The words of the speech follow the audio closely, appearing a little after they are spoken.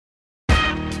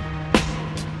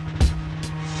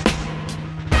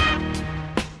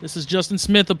This is Justin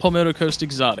Smith of Palmetto Coast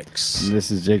Exotics. And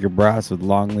this is Jacob Ross with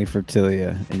Longleaf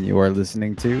Fertilia, and you are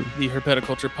listening to the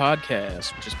Herpeticulture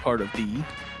Podcast, which is part of the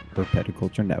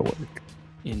Herpeticulture Network.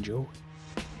 Enjoy.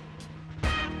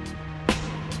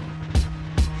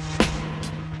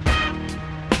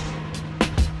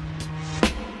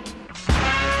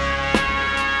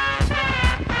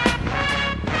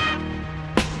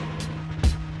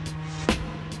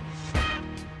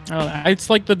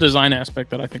 It's like the design aspect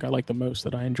that I think I like the most,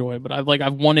 that I enjoy. But I've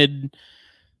wanted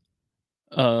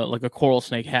like a coral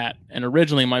snake hat, and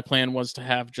originally my plan was to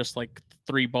have just like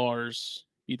 3 bars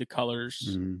be the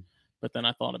colors. But then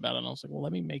I thought about it, and I was like, well,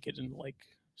 let me make it into like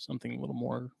something a little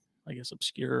more, I guess,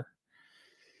 obscure.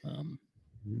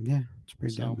 Yeah, it's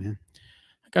pretty dope, man.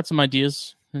 I got some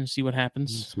ideas and see what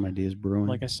happens. Some ideas brewing.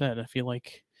 Like I said, I feel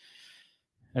like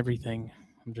everything,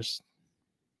 I'm just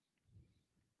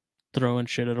throwing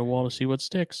shit at a wall to see what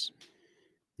sticks.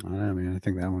 I don't know, man. I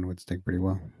think that one would stick pretty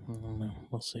well. I don't know.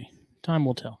 We'll see. Time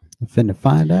will tell. Finna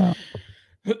find out.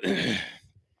 A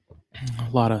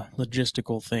lot of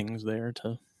logistical things there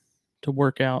to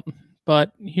work out.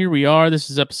 But here we are. This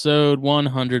is episode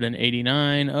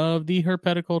 189 of the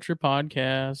Herpeticulture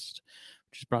Podcast,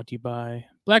 which is brought to you by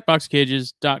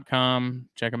blackboxcages.com.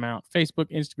 Check them out.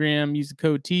 Facebook, Instagram. Use the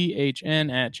code THN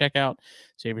at checkout.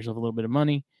 Save yourself a little bit of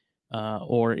money.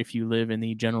 Or if you live in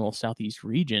the general Southeast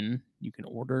region, you can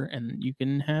order and you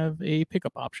can have a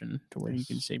pickup option to where you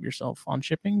can save yourself on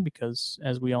shipping, because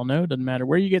as we all know, it doesn't matter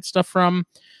where you get stuff from.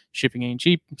 Shipping ain't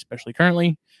cheap, especially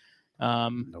currently.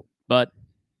 Nope. But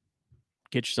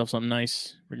get yourself something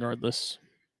nice regardless.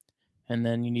 And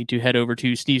then you need to head over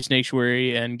to Steve's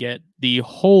Sanctuary and get the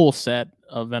whole set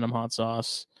of Venom hot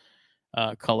sauce.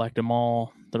 Collect them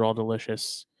all. They're all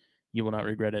delicious. You will not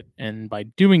regret it. And by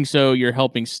doing so, you're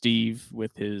helping Steve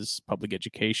with his public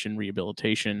education,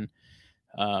 rehabilitation,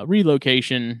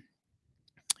 relocation.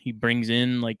 He brings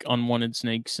in like unwanted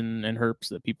snakes and herps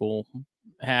that people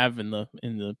have in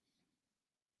the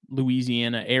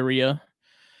Louisiana area.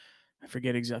 I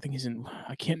forget exactly. I think he's in.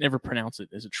 I can't never pronounce it.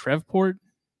 Is it Shreveport?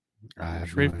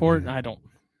 Shreveport? I don't.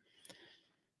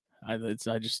 I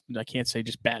can't say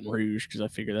just Baton Rouge, because I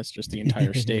figure that's just the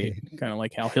entire state. Kind of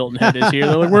like how Hilton Head is here.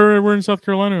 They're like, we're in South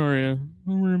Carolina area.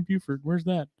 We're in Beaufort. Where's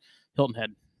that? Hilton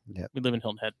Head. Yep. We live in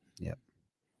Hilton Head. Yep.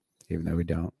 Even though we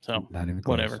don't. So not even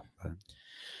close, whatever. But.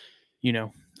 You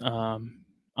know,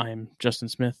 I am Justin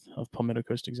Smith of Palmetto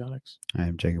Coast Exotics. I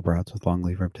am Jacob Ross with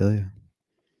Longleaf Fertilia.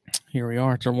 Here we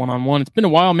are. It's our one-on-one. It's been a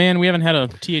while, man. We haven't had a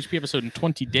THP episode in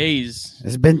 20 days.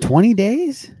 It's been 20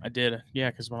 days? I did. Yeah,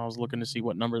 because when I was looking to see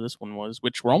what number this one was,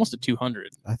 which we're almost at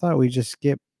 200. I thought we just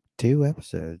skipped 2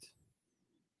 episodes.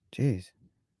 Jeez.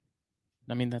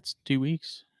 I mean, that's 2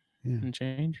 weeks and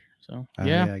change. So,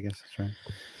 yeah, I guess that's right.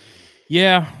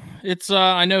 Yeah, it's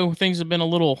I know things have been a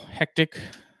little hectic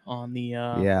on the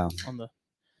on the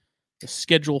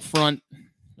schedule front.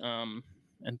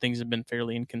 And things have been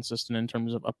fairly inconsistent in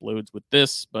terms of uploads with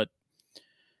this, but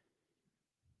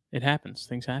it happens.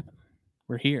 Things happen.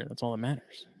 We're here. That's all that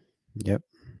matters. Yep.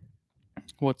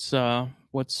 What's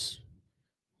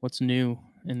new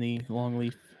in the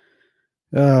Longleaf?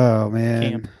 Oh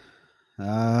man, camp?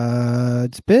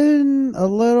 It's been a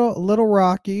little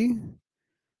rocky.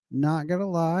 Not gonna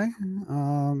lie.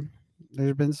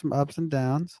 There's been some ups and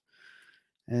downs,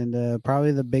 and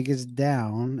probably the biggest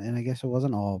down, and I guess it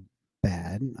wasn't all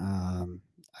bad. I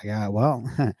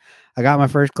got my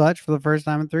first clutch for the first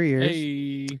time in 3 years.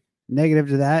 Hey. Negative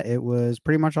to that, it was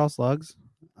pretty much all slugs.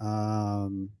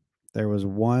 There is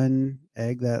one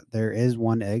egg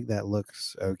that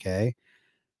looks okay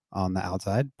on the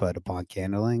outside, but upon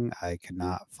candling, I could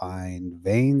not find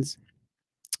veins.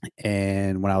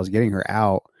 And when I was getting her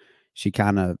out, she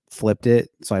kind of flipped it,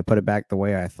 so I put it back the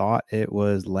way I thought it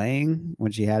was laying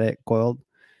when she had it coiled.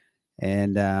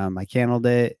 And I candled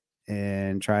it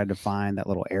and tried to find that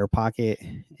little air pocket,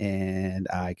 and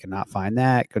I could not find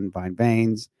that. Couldn't find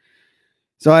veins.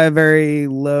 So I have very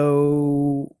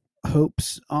low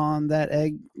hopes on that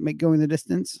egg going the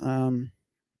distance. I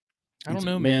don't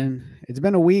know, man. It's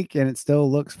been a week and it still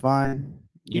looks fine.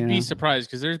 You'd be surprised,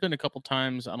 because there's been a couple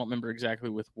times, I don't remember exactly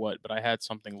with what, but I had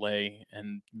something lay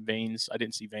and veins. I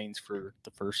didn't see veins for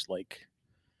the first like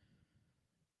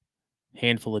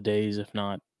handful of days, if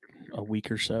not a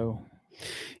week or so.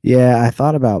 Yeah, I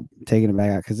thought about taking it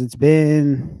back out because it's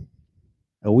been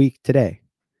a week today.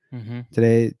 Mm-hmm.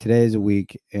 Today is a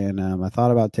week, and I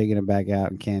thought about taking it back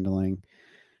out and candling,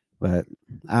 but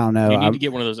I don't know. You need to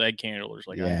get one of those egg candlers.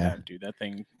 Like, I have, dude. That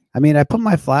thing. I mean, I put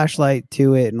my flashlight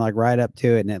to it and like right up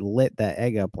to it, and it lit that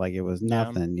egg up like it was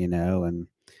nothing, and I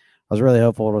was really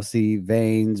hopeful to see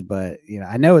veins, but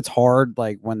I know it's hard.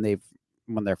 Like when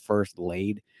when they're first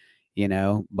laid,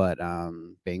 but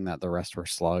being that the rest were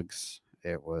slugs,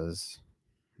 it was,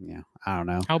 I don't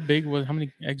know. How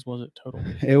many eggs was it total?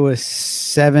 It was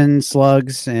 7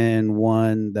 slugs and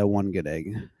the one good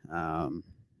egg.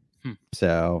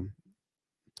 So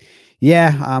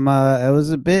yeah, it was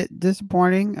a bit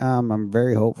disappointing. I'm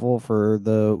very hopeful for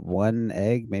the one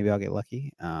egg. Maybe I'll get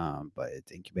lucky. But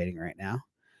it's incubating right now.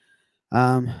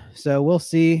 So we'll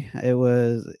see. It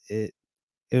was a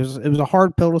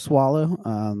hard pill to swallow.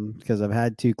 Because I've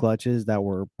had 2 clutches that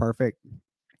were perfect.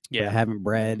 Yeah. But I haven't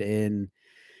bred in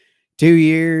 2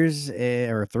 years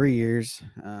or 3 years.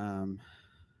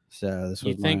 So this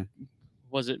was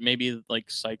was it maybe like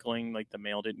cycling, like the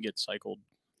male didn't get cycled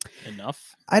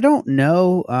enough? I don't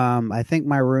know. I think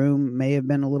my room may have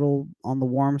been a little on the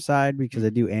warm side because I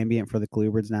do ambient for the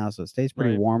colubrids now, so it stays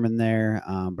pretty warm in there.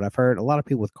 But I've heard a lot of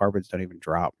people with carpets don't even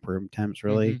drop room temps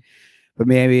really. But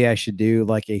maybe I should do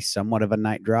like a somewhat of a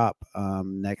night drop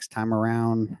next time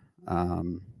around,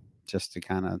 just to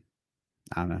kind of,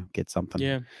 I don't know, get something.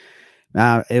 Yeah.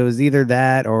 It was either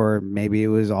that or maybe it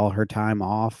was all her time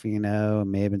off.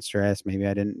 May have been stressed. Maybe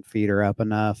I didn't feed her up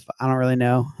enough. I don't really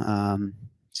know.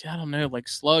 See, I don't know. Like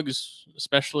slugs,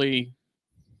 especially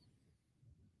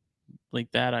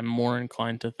like that, I'm more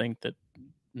inclined to think that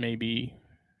maybe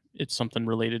it's something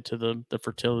related to the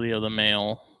fertility of the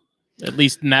male, at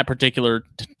least in that particular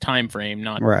time frame,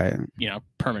 not right,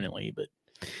 permanently. But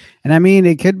and I mean,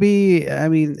 it could be. I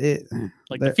mean,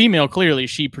 the female clearly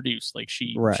she produced, like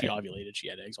she right. ovulated, she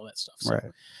had eggs, all that stuff. So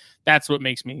right. That's what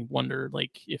makes me wonder,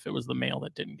 like if it was the male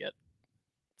that didn't get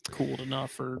cooled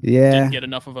enough or Yeah. didn't get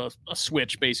enough of a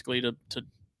switch basically to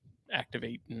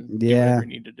activate and do whatever it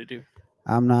needed to do.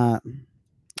 I'm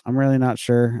really not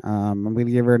sure. I'm going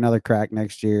to give her another crack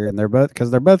next year, and they're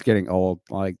both getting old.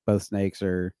 Like both snakes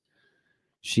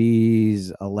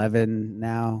she's 11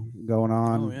 now going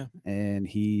on, and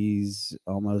he's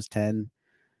almost 10.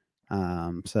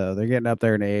 So they're getting up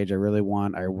there in age. I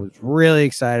was really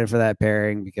excited for that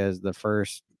pairing because the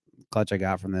first clutch I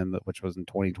got from them, which was in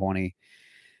 2020,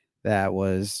 that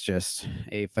was just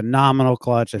a phenomenal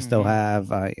clutch. I still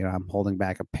have, I'm holding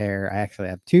back a pair. I actually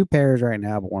have 2 pairs right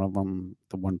now, but one of them,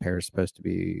 the one pair is supposed to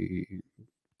be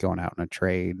going out in a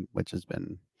trade, which has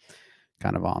been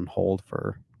kind of on hold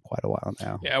for quite a while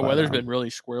now. Yeah, weather's been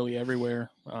really squirrely everywhere.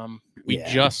 We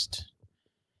just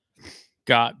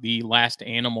got the last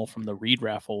animal from the Reed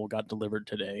raffle got delivered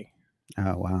today.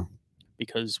 Oh, wow.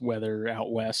 Because weather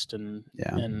out west and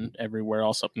everywhere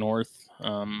else up north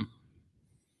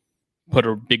put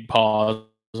a big pause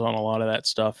on a lot of that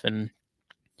stuff, and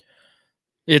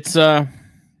it's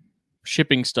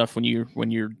shipping stuff when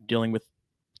you're dealing with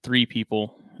 3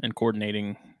 people and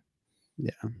coordinating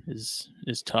is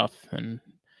tough. And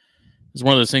it's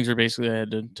one of those things where basically I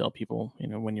had to tell people,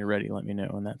 when you're ready, let me know.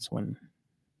 And that's when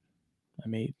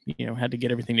I had to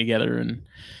get everything together and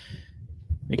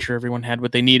make sure everyone had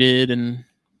what they needed and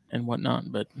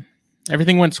whatnot. But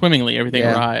everything went swimmingly. Everything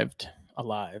arrived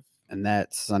alive. And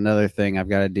that's another thing I've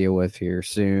got to deal with here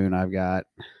soon.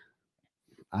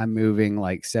 I'm moving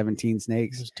like 17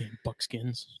 snakes. Those damn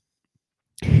buckskins.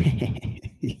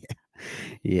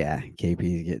 Yeah,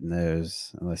 KP's getting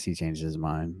those unless he changes his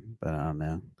mind, but I don't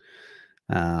know.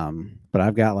 But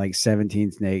I've got like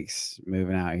 17 snakes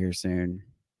moving out here soon.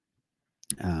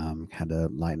 Had to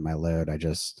lighten my load. I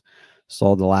just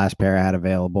sold the last pair I had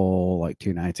available like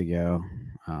 2 nights ago.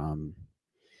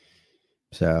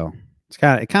 So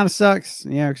it kind of sucks,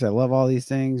 because I love all these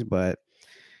things, but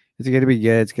it's going to be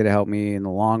good. It's going to help me in the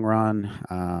long run.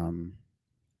 I'm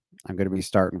going to be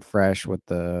starting fresh with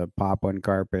the pop one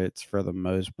carpets for the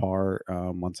most part.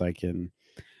 Once I can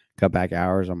cut back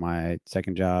hours on my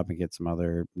second job and get some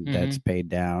other debts paid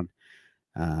down.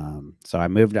 So I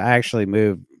actually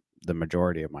moved the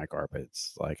majority of my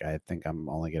carpets. Like I think I'm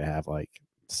only going to have like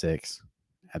 6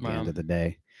 at the end of the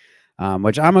day.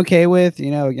 Which I'm okay with.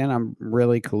 Again, I'm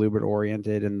really colubrid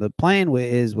oriented, and the plan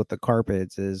with the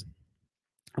carpets is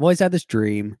I've always had this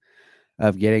dream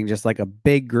of getting just like a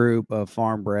big group of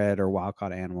farm bred or wild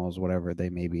caught animals, whatever they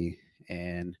may be,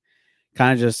 and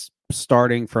kind of just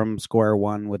starting from square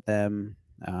one with them.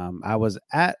 I was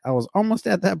almost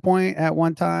at that point at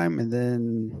one time, and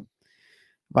then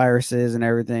viruses and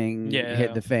everything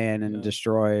hit the fan and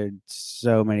destroyed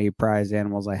so many prized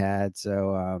animals I had.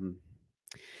 So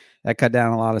that cut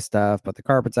down a lot of stuff, but the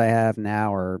carpets I have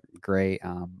now are great.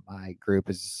 My group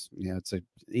is,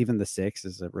 even the 6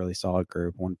 is a really solid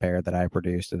group. 1 pair that I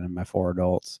produced, and then my 4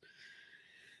 adults.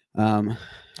 I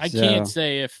can't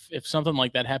say if something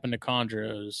like that happened to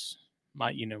chondros,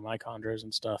 my chondros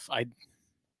and stuff. I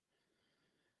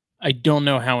don't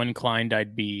know how inclined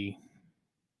I'd be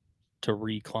to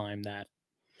reclimb that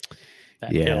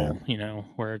Yeah. hill, you know,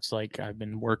 where it's like I've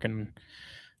been working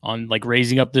on like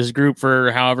raising up this group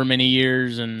for however many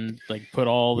years and like put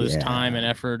all this time and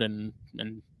effort and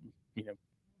you know,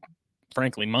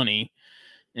 frankly money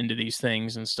into these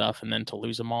things and stuff, and then to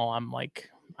lose them all, I'm like,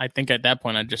 I think at that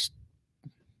point I'd just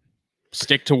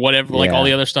stick to whatever, like all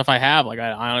the other stuff I have. Like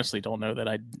I honestly don't know that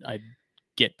I'd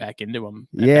get back into them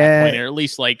at that point, or at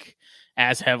least like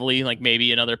as heavily, like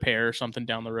maybe another pair or something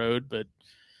down the road. But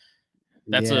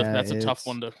that's a tough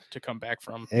one to come back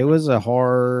from. It was a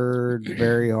hard,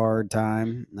 very hard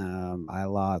time. I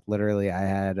lost, literally, I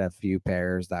had a few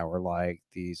pairs that were like,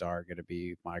 these are going to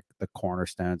be the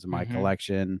cornerstones of my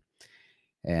collection.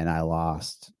 And I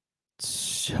lost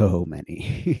so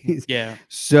many,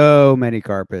 so many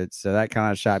carpets. So that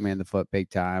kind of shot me in the foot big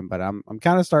time, but I'm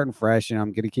kind of starting fresh, and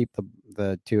I'm going to keep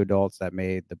the 2 adults that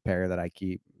made the pair that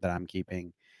I'm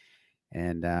keeping.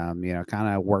 And you know,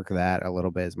 kind of work that a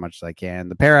little bit as much as I can.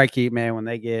 The pair I keep, man, when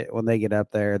they get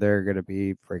up there, they're gonna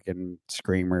be freaking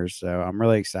screamers. So I'm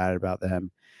really excited about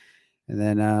them. And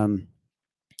then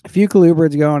a few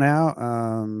colubrids going out,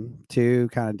 2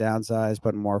 kind of downsize,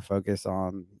 putting more focus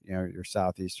on, you know, your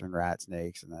southeastern rat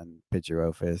snakes, and then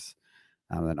Pituophis,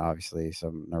 and then obviously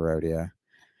some Nerodia.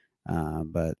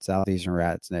 But southeastern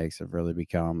rat snakes have really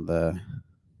become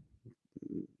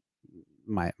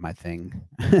my thing,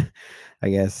 I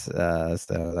guess.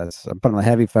 So I'm putting a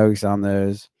heavy focus on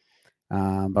those.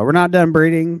 But we're not done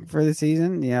breeding for the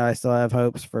season. You know, I still have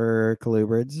hopes for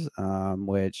colubrids,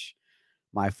 which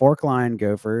my fork line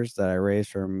gophers that I raised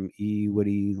from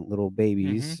Woody little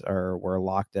babies were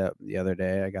locked up the other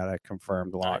day. I got a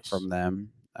confirmed lock from them.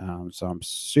 So I'm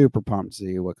super pumped to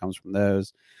see what comes from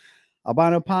those.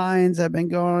 Albino pines have been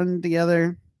going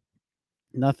together.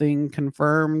 Nothing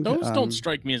confirmed. Those don't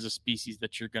strike me as a species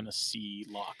that you're going to see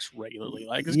locks regularly.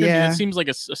 Like, it seems like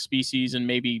a species, and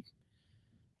maybe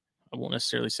I won't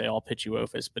necessarily say all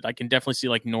Pituophis, but I can definitely see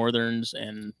like northerns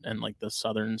and like the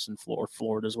southerns and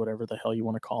Floridas, whatever the hell you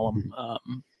want to call them.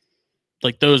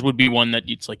 Like those would be one that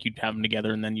you'd have them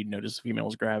together, and then you'd notice the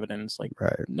females grab it, and it's like,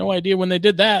 no idea when they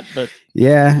did that, but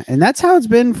yeah. And that's how it's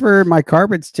been for my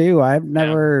carpets too. I've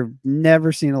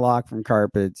never seen a lock from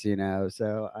carpets, you know,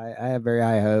 so I have very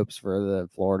high hopes for the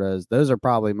Floridas. Those are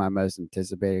probably my most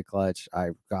anticipated clutch.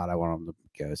 I want them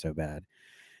to go so bad.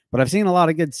 But I've seen a lot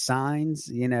of good signs,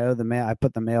 you know. The male, I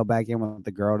put the male back in with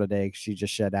the girl today because she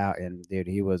just shed out, and dude,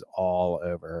 he was all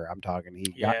over her. I'm talking,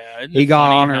 he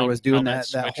got on her, was doing that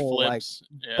whole flips,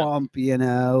 like bump, you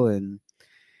know, and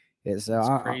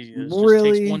so crazy. It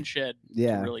really takes one shed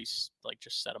to really like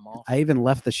just set them off. I even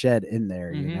left the shed in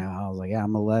there, you know. I was like, yeah,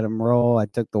 I'm gonna let them roll. I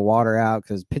took the water out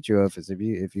because Pituophis, if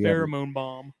you pheromone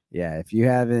bomb, if you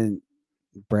haven't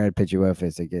bred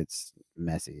Pituophis, it gets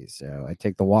messy. So I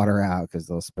take the water out because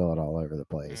they'll spill it all over the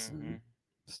place and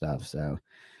stuff. So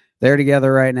they're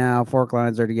together right now. Fork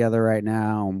lines are together right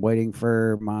now. I'm waiting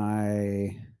for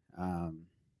my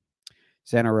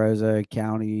Santa Rosa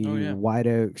County White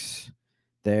Oaks.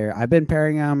 There, I've been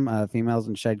pairing them, females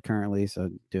in shed currently, so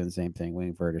doing the same thing,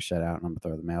 waiting for her to shed out, and I'm gonna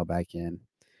throw the male back in.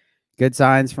 Good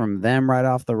signs from them right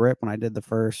off the rip. When I did the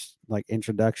first like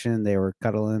introduction, they were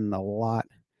cuddling a lot.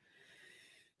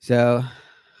 So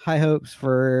high hopes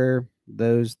for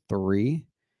those 3.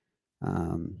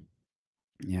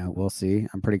 Yeah, we'll see.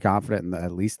 I'm pretty confident in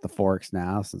at least the forks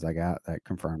now, since I got that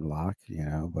confirmed lock, you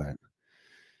know. But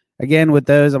again, with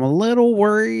those, I'm a little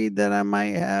worried that I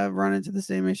might have run into the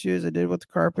same issue as I did with the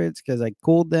carpets because I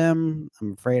cooled them.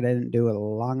 I'm afraid I didn't do it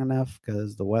long enough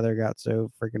because the weather got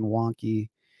so freaking wonky.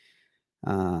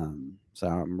 So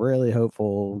I'm really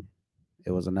hopeful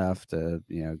it was enough to,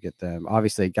 you know, get them.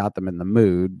 Obviously, got them in the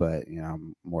mood, but you know,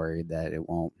 I'm worried that it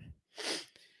won't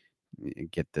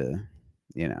get the,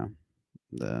 you know,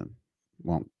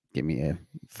 won't give me a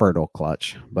fertile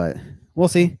clutch. But we'll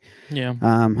see. Yeah.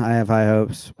 I have high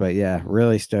hopes, but yeah,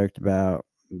 really stoked about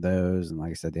those. And like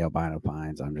I said, the albino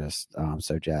pines, I'm just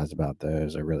so jazzed about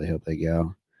those. I really hope they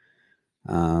go.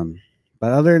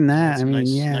 But other than that, I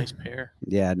mean, nice pair.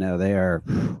 Yeah, no, they are.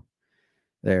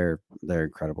 They're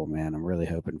incredible, man. I'm really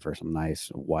hoping for some nice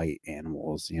white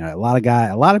animals. You know, a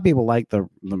lot of people like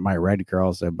my red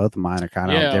girls. So both of mine are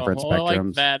kind of on different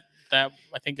spectrums. I like that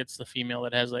I think it's the female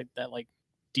that has like that like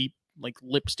deep like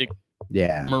lipstick,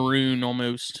 maroon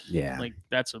almost. Yeah, like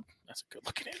that's a good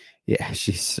looking animal. Yeah,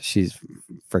 she's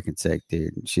freaking sick,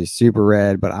 dude. She's super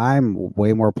red, but I'm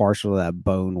way more partial to that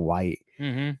bone white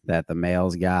that the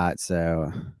males got.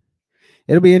 So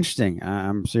it'll be interesting.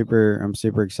 I'm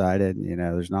super excited. You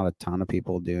know, there's not a ton of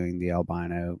people doing the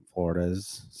albino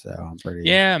Floridas, so I'm pretty.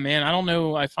 Yeah, man. I don't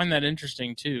know. I find that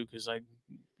interesting too because I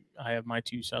I have my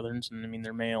 2 southerns, and I mean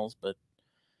they're males, but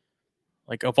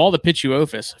like of all the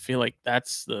Pituophis, I feel like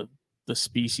that's the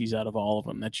species out of all of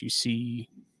them that you see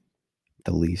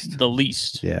the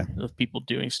least yeah, of people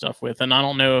doing stuff with. And I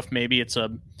don't know if maybe it's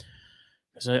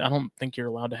because I don't think you're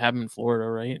allowed to have them in Florida,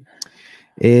 right?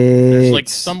 There's like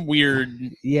some weird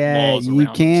laws you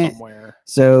around can't somewhere.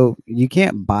 So you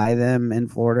can't buy them in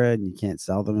Florida and you can't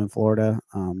sell them in Florida.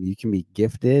 You can be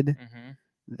gifted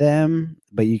them,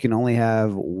 but you can only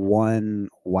have one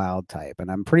wild type,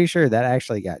 and I'm pretty sure that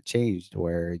actually got changed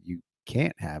where you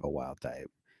can't have a wild type.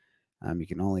 You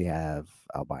can only have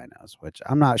albinos, which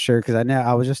I'm not sure, because I know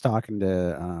I was just talking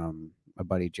to my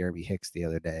buddy Jeremy Hicks the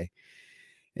other day,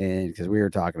 and because we were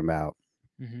talking about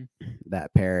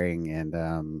that pairing,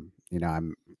 and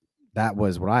that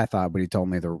was what I thought, but he told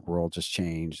me the rule just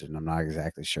changed, and I'm not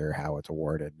exactly sure how it's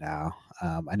worded now.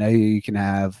 I know you can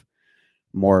have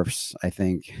morphs, I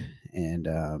think, and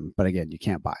but again, you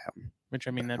can't buy them. Which,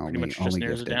 I mean, that pretty much just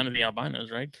narrows it down to the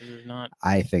albinos, right? Because there's not.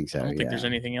 I think so. I don't think there's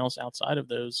anything else outside of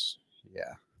those.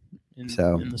 Yeah. In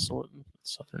the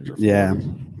southerns or yeah,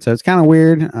 so it's kind of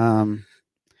weird.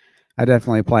 I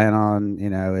definitely plan on,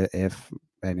 if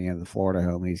any of the Florida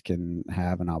homies can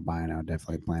have an albino, I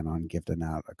definitely plan on gifting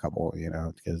out a couple,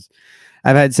 because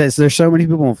I've had says there's so many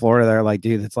people in Florida that are like,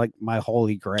 dude, that's like my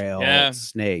holy grail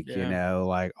snake,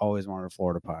 like always wanted a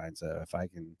Florida pine. So if I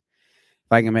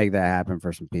can make that happen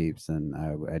for some peeps, then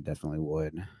I definitely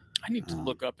would. I need to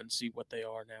look up and see what they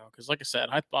are now, because like I said,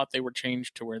 I thought they were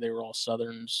changed to where they were all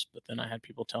southerns, but then I had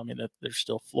people tell me that they're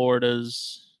still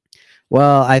Floridas.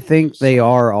 Well, I think they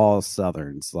are all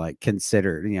southerns, like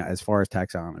considered, as far as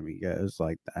taxonomy goes,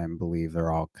 like I believe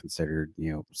they're all considered,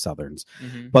 southerns.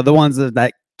 But the ones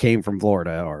that came from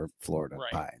Florida are Florida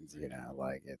pines,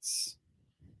 like it's,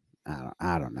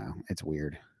 I don't know. It's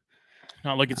weird.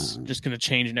 Not like it's just going to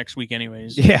change next week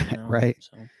anyways. Yeah, right.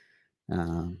 So.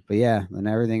 But yeah, and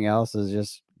everything else is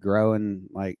just growing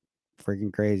like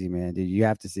freaking crazy, man. Dude, you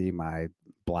have to see my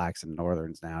blacks and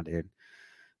northerns now, dude.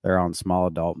 They're on small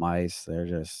adult mice. They're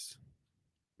just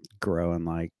growing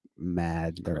like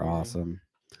mad. They're awesome.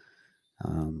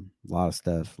 A lot of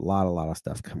stuff, a lot of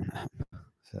stuff coming up.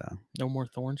 So no more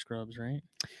thorn scrubs, right?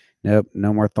 Nope,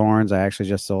 no more thorns. I actually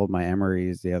just sold my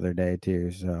emeries the other day too,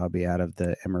 so I'll be out of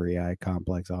the emery eye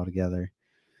complex altogether.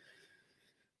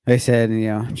 They said,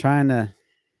 trying to,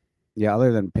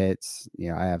 other than pits,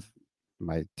 I have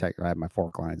my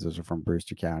fork lines. Those are from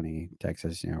Brewster County,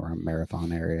 Texas, around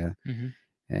Marathon area.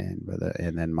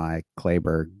 And then my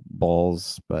Clayburg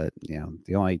bulls, but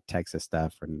the only Texas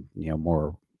stuff and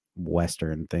more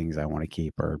Western things I want to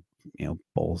keep are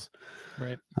bulls.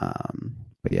 Right.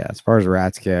 But yeah, as far as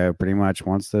rats go, pretty much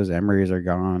once those emeries are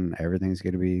gone, everything's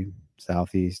going to be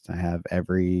southeast. I have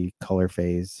every color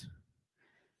phase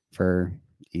for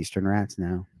eastern rats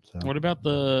now. So what about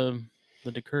the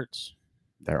DeKirts?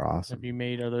 They're awesome.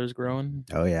 Are those growing?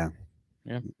 Oh yeah,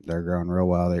 yeah, they're growing real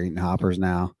well. They're eating hoppers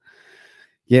now.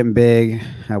 Getting big.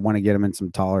 I want to get them in some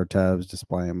taller tubs,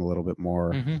 display them a little bit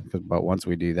more. But once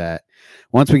we do that,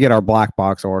 once we get our black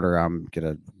box order, I'm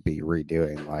gonna be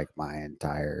redoing like my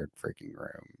entire freaking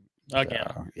room again.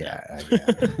 So,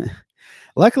 again.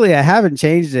 Luckily, I haven't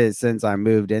changed it since I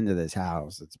moved into this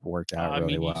house. It's worked out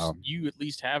really well. You at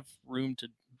least have room to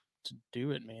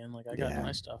do it, man. Like I got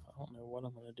my stuff. I don't know what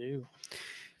I'm gonna do.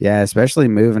 Yeah, especially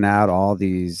moving out all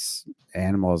these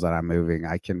animals that I'm moving,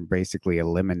 I can basically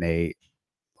eliminate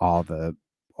all the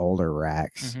older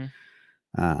racks.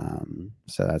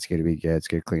 So that's going to be good. It's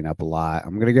going to clean up a lot.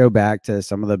 I'm going to go back to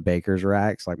some of the baker's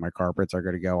racks. Like my carpets are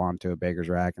going to go onto a baker's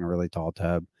rack in a really tall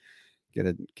tub.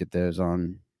 Get those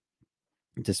on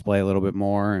display a little bit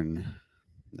more, and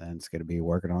then it's going to be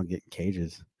working on getting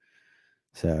cages.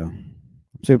 So I'm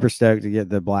super stoked to get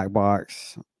the black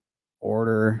box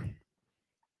order.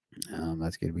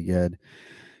 That's going to be good.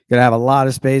 Gonna have a lot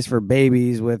of space for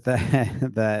babies with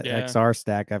that XR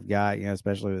stack I've got,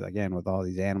 especially with all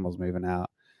these animals moving out.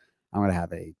 I'm gonna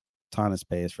have a ton of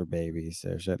space for babies,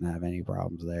 so shouldn't have any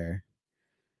problems there.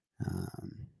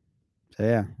 So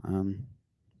yeah,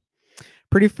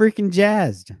 pretty freaking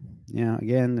jazzed.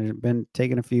 Again, there's been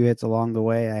taking a few hits along the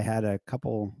way. I had a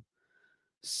couple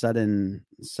sudden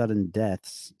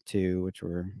deaths too, which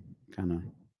were kind of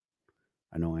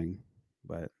annoying.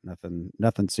 But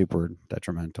nothing super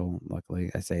detrimental.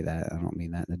 Luckily, I say that. I don't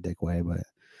mean that in a dick way, but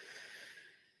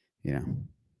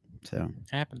so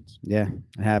happens. Yeah,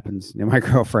 it happens. My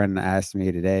girlfriend asked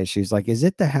me today. She's like, "Is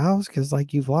it the house? Because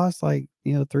you've lost 3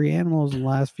 animals in the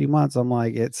last few months." I'm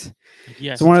like, "It's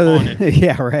one of the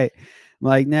yeah, right." I'm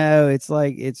like, no, it's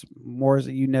more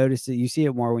that you notice it. You see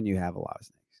it more when you have a lot of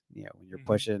snakes. when you're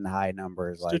pushing high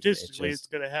numbers, like Statistically, it's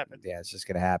going to happen. Yeah, it's just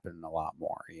going to happen a lot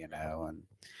more, and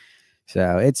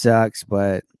so it sucks,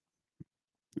 but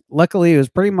luckily it was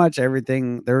pretty much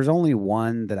everything. There was only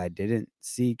one that I didn't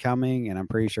see coming, and I'm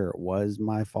pretty sure it was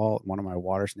my fault. One of my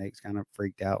water snakes kind of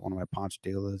freaked out. One of my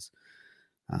ponchadillas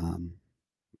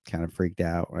kind of freaked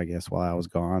out, I guess, while I was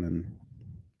gone, and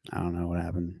I don't know what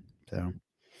happened. So,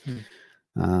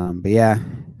 but yeah,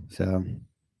 so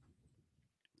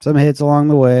some hits along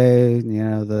the way,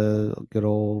 the good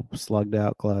old slugged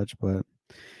out clutch, but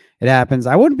it happens.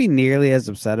 I wouldn't be nearly as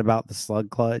upset about the slug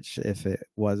clutch if it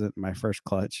wasn't my first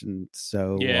clutch in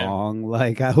so long.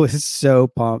 Like, I was so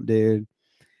pumped, dude.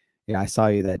 Yeah, I saw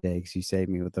you that day because you saved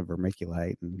me with the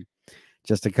vermiculite, and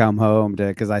just to come home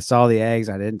because I saw the eggs.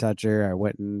 I didn't touch her. I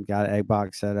went and got an egg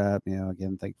box set up.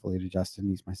 Again, thankfully to Justin,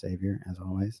 he's my savior as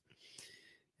always.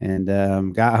 And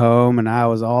got home, and I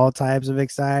was all types of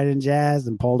excited and jazzed,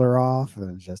 and pulled her off, and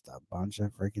it was just a bunch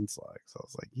of freaking slugs. I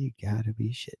was like, "You gotta be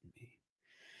shitting me!"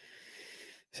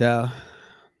 So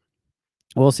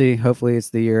we'll see. Hopefully,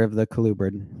 it's the year of the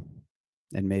colubrid,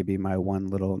 and maybe my one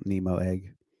little Nemo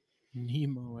egg.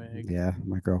 Nemo egg. Yeah,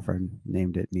 my girlfriend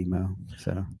named it Nemo.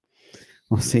 So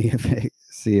we'll see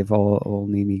if old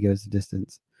Nemi goes the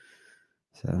distance.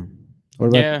 So what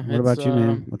about you,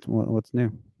 man? What's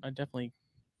new? I definitely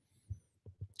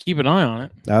keep an eye on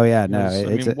it. Oh yeah, no.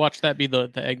 Watch that be the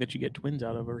egg that you get twins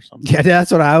out of or something. Yeah,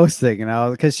 that's what I was thinking.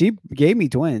 Because she gave me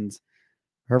twins.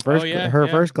 Her first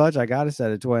first clutch, I got a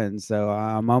set of twins. So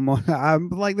I'm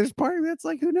like, there's part of me that's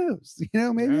like, who knows?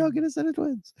 Maybe I'll get a set of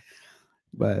twins.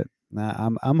 But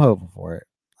I'm hopeful for it.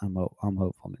 I'm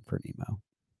hopeful for Nemo.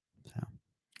 So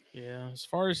yeah, as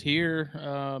far as here,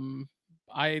 that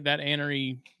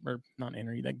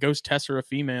ghost tessera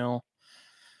female,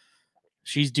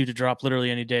 she's due to drop literally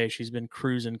any day. She's been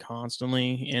cruising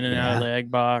constantly in and out of the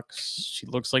egg box. She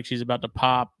looks like she's about to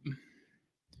pop.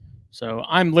 So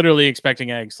I'm literally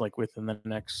expecting eggs like within the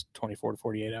next 24 to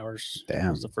 48 hours. Damn.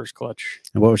 That was the first clutch.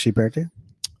 And what was she paired to?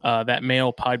 That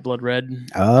male pied blood red.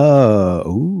 Oh,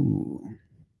 ooh.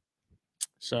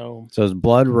 So it's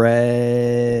blood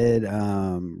red,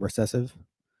 recessive.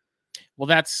 Well,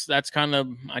 that's kind of,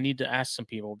 I need to ask some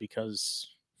people, because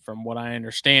from what I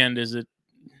understand, is it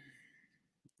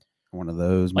one of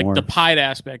those like the pied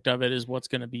aspect of it is what's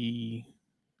going to be.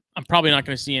 I'm probably not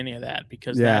going to see any of that,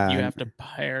 because that you have to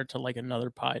pair to like another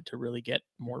pied to really get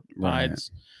more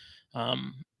pieds. Right.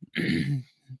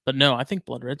 But no, I think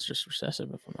blood red's just recessive,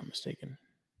 if I'm not mistaken.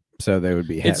 So they would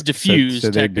be it's diffused.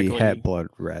 So they'd be het blood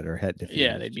red or het diffused.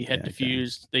 Yeah, they'd be het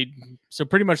diffused. Okay. So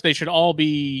pretty much they should all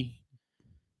be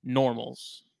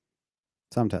normals.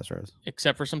 Some tesseras,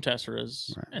 except for some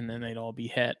tesseras, right. And then they'd all be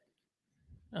het,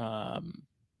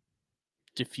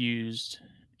 diffused,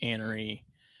 anery,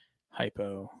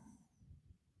 hypo,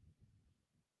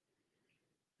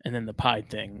 and then the pied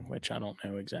thing, which I don't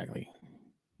know exactly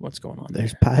what's going on.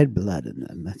 There's pied blood in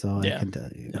them. That's all I can tell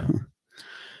you. Yeah.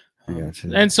 I got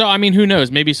you. And so, I mean, who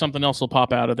knows? Maybe something else will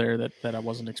pop out of there that I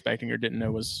wasn't expecting or didn't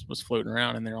know was floating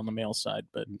around in there on the male side.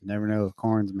 But never know with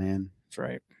corns, man. That's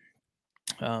right.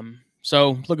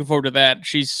 So looking forward to that.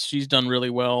 She's done really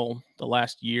well the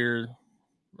last year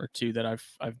or two that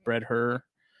I've bred her.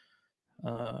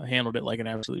 Handled it like an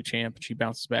absolute champ. She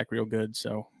bounces back real good.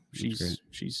 So she's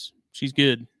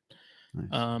good.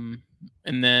 Nice.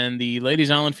 And then the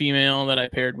Ladies Island female that I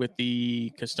paired with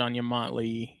the Castagna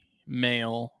Motley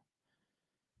male.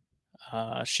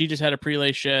 She just had a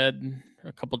prelay shed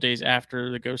a couple days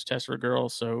after the Ghost Tessera girl,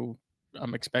 so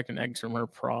I'm expecting eggs from her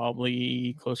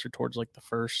probably closer towards like the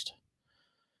first.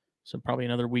 So probably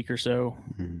another week or so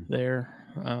there.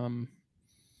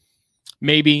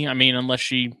 Maybe, I mean, unless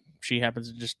she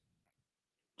happens to just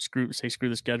screw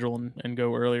the schedule and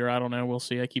go earlier. I don't know. We'll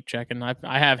see. I keep checking.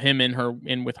 I have him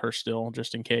in with her still,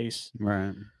 just in case.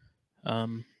 Right.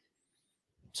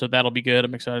 So that'll be good.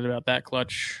 I'm excited about that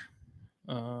clutch.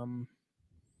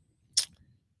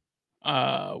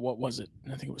 What was it?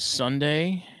 I think it was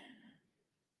Sunday.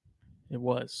 It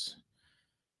was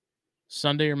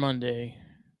Sunday or Monday.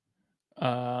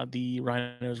 The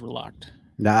rhinos were locked.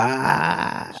 So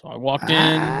I walked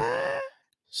in,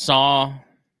 saw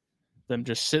them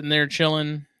just sitting there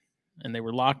chilling, and they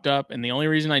were locked up. And the only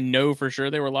reason I know for sure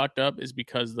they were locked up is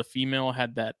because the female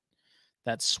had that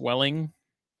swelling.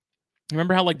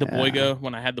 Remember how like the Boiga,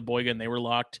 when I had the Boiga and they were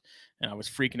locked, and I was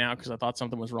freaking out because I thought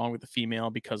something was wrong with the female,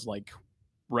 because like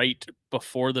right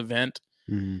before the vent,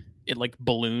 it like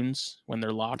balloons when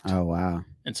they're locked. Oh, wow.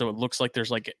 And so it looks like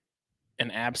there's like an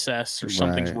abscess or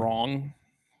something's wrong.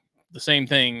 The same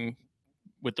thing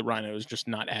with the rhinos, just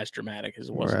not as dramatic as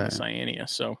it was in the Cyanea.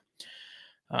 So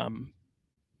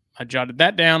I I jotted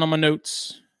that down on my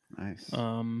notes. Nice.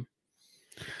 The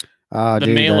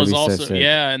dude, male is so also sick.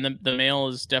 and the male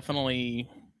is definitely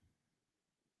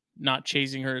not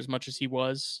chasing her as much as he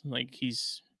was. Like,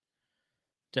 he's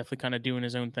definitely kind of doing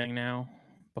his own thing now.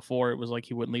 Before, it was like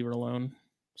he wouldn't leave her alone.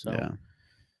 So Yeah.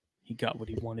 he got what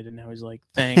he wanted, and now he's like,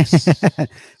 thanks.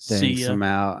 See ya. I'm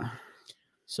out.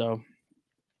 So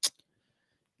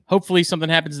hopefully something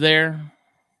happens there.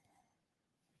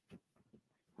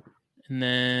 And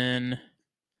then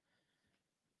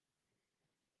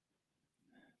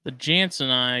the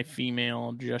Jansenii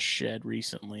female just shed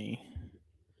recently.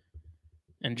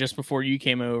 And just before you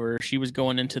came over, she was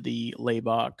going into the lay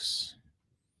box.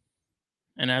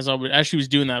 And as she was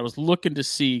doing that, I was looking to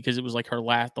see, because it was like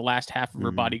the last half of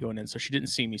her body going in, so she didn't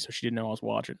see me, so she didn't know I was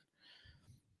watching.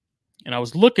 And I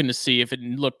was looking to see if it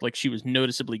looked like she was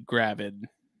noticeably gravid,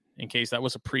 in case that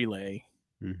was a prelay.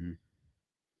 Mm-hmm.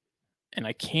 And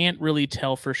I can't really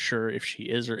tell for sure if she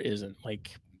is or isn't.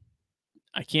 Like,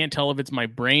 I can't tell if it's my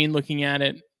brain looking at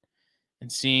it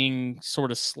and seeing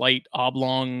sort of slight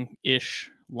oblong-ish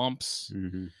lumps,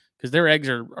 because their eggs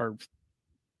are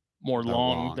more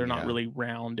long. They're not really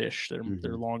roundish.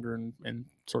 They're longer and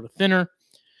sort of thinner.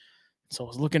 So I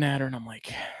was looking at her, and I'm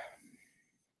like,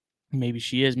 maybe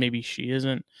she is, maybe she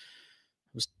isn't.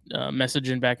 I was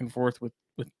messaging back and forth with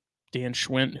Dan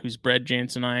Schwint, who's bred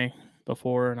Jansenii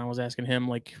before, and I was asking him,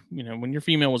 like, when your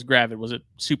female was gravid, was it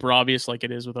super obvious like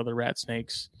it is with other rat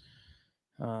snakes?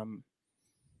 And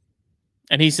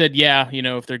he said, yeah,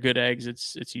 if they're good eggs,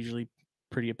 it's usually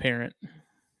pretty apparent.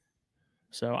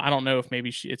 So I don't know if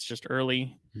maybe it's just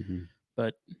early,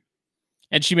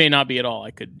 and she may not be at all.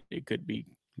 It could be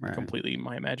completely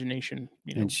my imagination,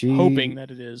 and hoping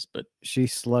that it is. But she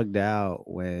slugged out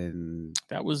when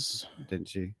that was, didn't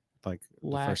she? Like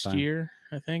last year,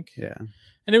 I think. Yeah.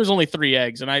 And it was only 3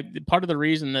 eggs, and part of the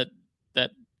reason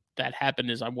that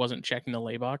happened is I wasn't checking the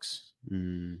lay box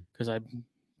because I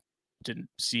didn't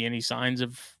see any signs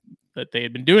of that they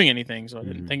had been doing anything, so I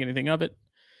didn't think anything of it.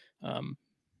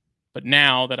 But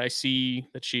now that I see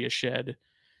that she has shed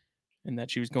and that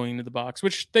she was going into the box,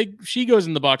 which she goes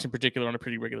in the box in particular on a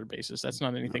pretty regular basis. That's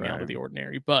not anything out of the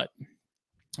ordinary. But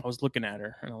I was looking at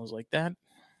her, and I was like, that,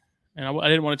 and I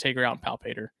didn't want to take her out and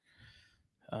palpate her.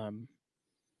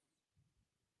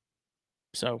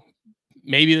 So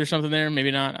maybe there's something there,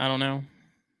 maybe not. I don't know.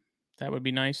 That would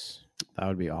be nice. That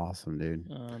would be awesome, dude.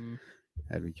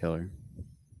 That'd be killer.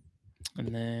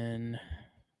 And then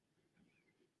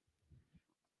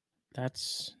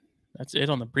that's it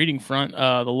on the breeding front.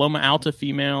 The Loma Alta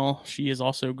female, she is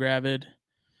also gravid.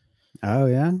 Oh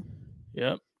yeah.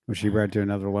 Yep. Was she bred to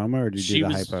another Loma, or did you do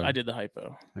the hypo? I did the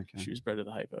hypo. Okay. She was bred to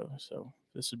the hypo, so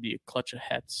this would be a clutch of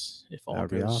hets if all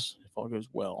goes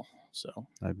well. So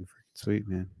that'd be freaking sweet,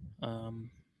 man.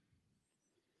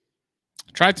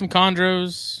 Tried some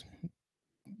chondros.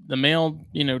 The male,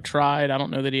 tried. I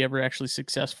don't know that he ever actually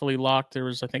successfully locked. There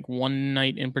was, I think, one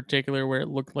night in particular where it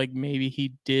looked like maybe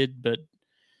he did, but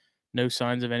no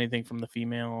signs of anything from the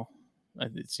female.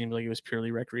 It seemed like it was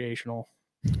purely recreational.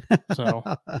 So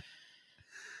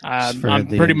I'm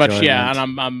pretty much and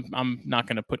I'm not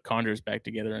going to put chondros back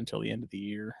together until the end of the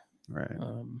year. Right.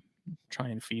 Try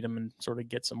and feed them and sort of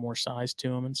get some more size to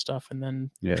them and stuff, and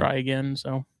then try again.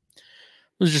 So it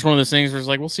was just one of those things where it's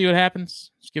like, we'll see what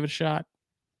happens. Just give it a shot.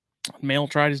 Male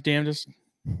tried his damnedest.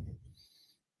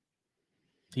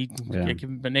 He gave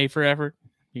him an A for effort.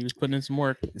 He was putting in some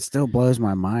work. It still blows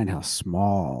my mind how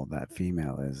small that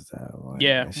female is, though. Like,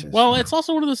 it's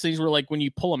also one of those things where, like, when you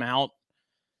pull them out,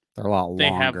 they're a lot longer. They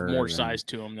have more size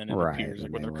to them than it appears.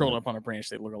 Like, when they're curled up on a branch,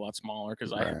 they look a lot smaller.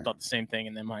 Because I thought the same thing,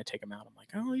 and then when I take them out, I'm like,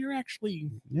 oh, you're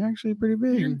actually pretty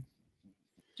big.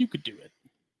 You could do it.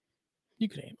 You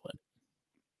could handle it.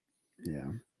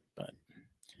 Yeah. But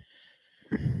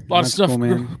a lot of stuff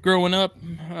growing up.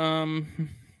 I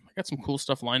got some cool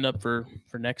stuff lined up for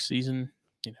next season,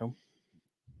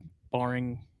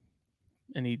 barring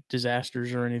any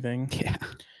disasters or anything. Yeah.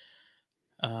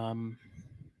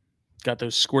 Got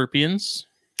those scorpions.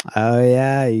 Oh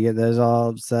yeah, you get those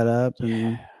all set up.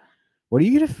 And what are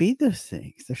you gonna feed those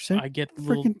things? They're so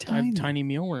freaking tiny. I have tiny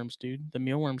mealworms, dude. The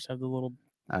mealworms have the little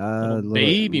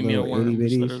baby mealworms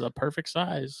that are the perfect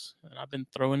size, and I've been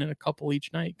throwing in a couple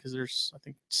each night because there's, I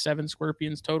think, 7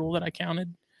 scorpions total that I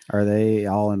counted. Are they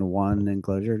all in one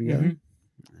enclosure together?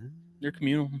 They're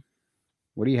communal.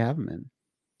 What do you have them in?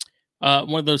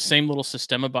 One of those same little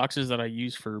Sistema boxes that I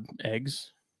use for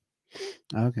eggs.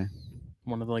 Okay.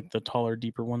 One of the taller,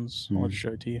 deeper ones. I'll just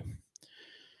show it to you.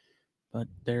 But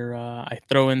they're I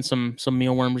throw in some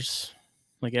mealworms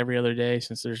like every other day,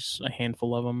 since there's a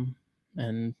handful of them,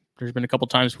 and There's been a couple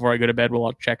times before I go to bed where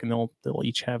I'll check and they'll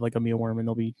each have like a mealworm and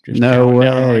they'll be just No chowing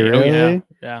down on way, it. really? Oh,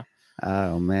 yeah.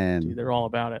 Oh man, Dude, they're all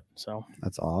about it. So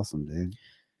that's awesome, dude.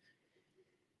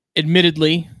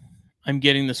 admittedly, I'm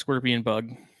getting the scorpion bug.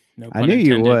 No pun I knew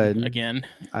intended, you would. again.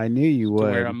 I knew you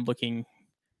would. Where I'm looking,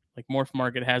 like Morph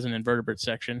Market has an invertebrate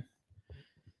section.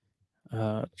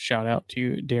 Shout out to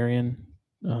you, Darian.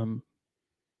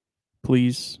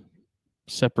 Please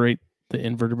separate the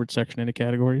invertebrate section into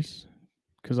categories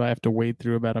because I have to wade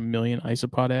through about 1 million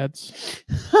isopod ads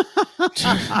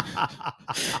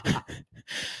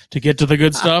to get to the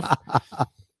good stuff.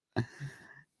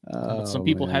 But some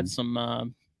people had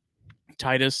some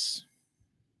Titus,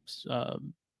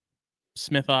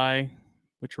 Smith Eye,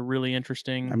 which were really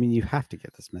interesting. I mean, you have to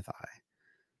get the Smith Eye.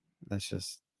 That's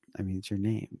just, I mean, it's your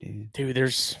name, dude. Dude,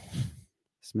 there's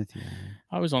Smithy.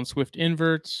 I was on Swift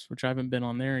Inverts, which I haven't been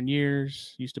on there in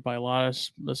years. Used to buy a lot of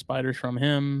the spiders from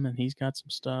him, and he's got some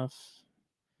stuff.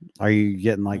 Are you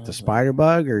getting like the spider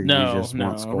bug, or no, you just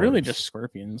want scorpions? Really just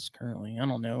scorpions currently. I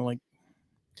don't know. Like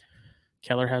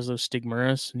Keller has those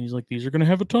stigmerus, and he's like, "These are gonna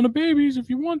have a ton of babies. If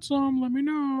you want some, let me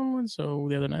know." And so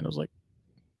the other night I was like,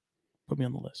 "Put me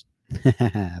on the list.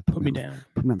 Put me down.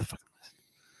 Put me on the fucking list."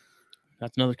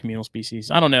 That's another communal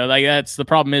species. I don't know. Like that's the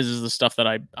problem is the stuff that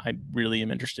I really am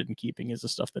interested in keeping is the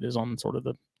stuff that is on sort of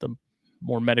the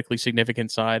more medically significant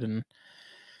side. And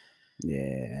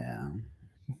yeah,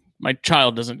 my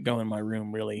child doesn't go in my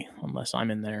room really unless I'm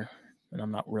in there, and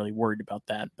I'm not really worried about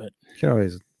that. But you could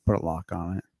always put a lock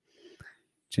on it,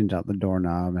 change out the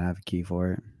doorknob, and have a key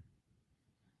for it.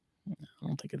 I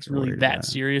don't think it's really that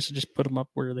serious. Just put them up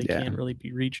where they can't really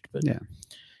be reached. But yeah.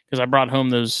 Because I brought home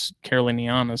those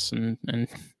Carolinianus and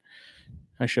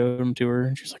I showed them to her,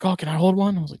 and she's like, "Oh, can I hold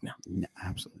one?" I was like, "No,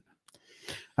 absolutely."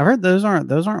 I've heard those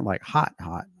aren't like hot,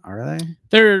 are they?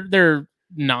 They're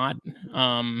not.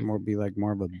 More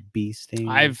of a bee sting.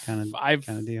 I've kind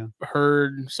of deal.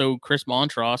 Heard. So Chris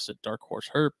Montross at Dark Horse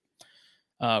Herp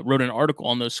wrote an article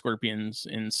on those scorpions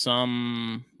in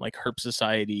some like Herp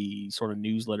Society sort of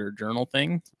newsletter journal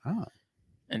thing. Oh.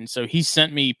 And so he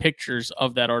sent me pictures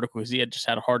of that article because he had just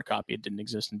had a hard copy. It didn't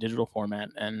exist in digital format.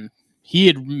 And he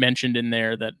had mentioned in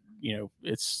there that,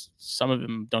 it's some of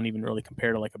them don't even really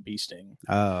compare to like a bee sting.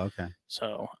 Oh, okay.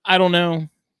 So I don't know.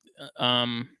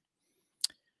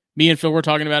 Me and Phil were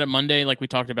talking about it Monday. Like we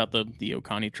talked about the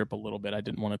Oconee trip a little bit. I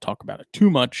didn't want to talk about it too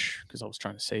much because I was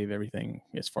trying to save everything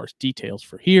as far as details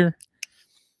for here.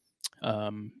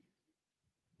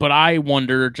 But I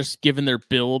wonder, just given their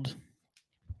build,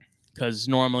 because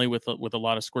normally with a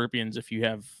lot of scorpions, if you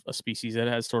have a species that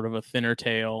has sort of a thinner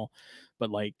tail, but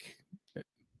like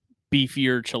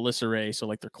beefier chelicerae, so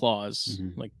like their claws,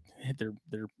 like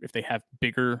they're if they have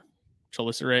bigger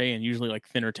chelicerae and usually like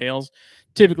thinner tails,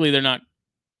 typically they're not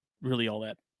really all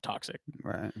that toxic.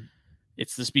 Right.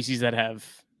 It's the species that have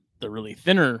the really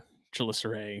thinner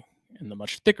chelicerae and the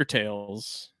much thicker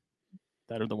tails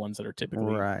that are the ones that are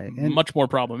typically much more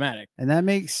problematic. And that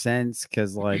makes sense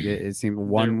because like it seems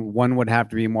one would have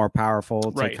to be more powerful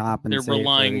to compensate. They're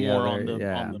relying more on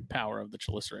the power of the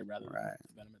chelicerae rather than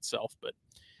the venom itself. But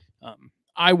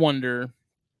I wonder,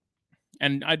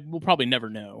 and I will probably never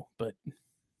know, but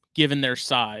given their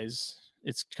size,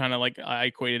 it's kind of like I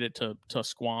equated it to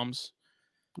squams.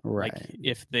 Right. Like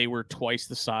if they were twice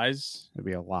the size, it'd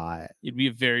be a lot. It'd be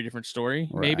a very different story.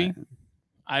 Right. Maybe.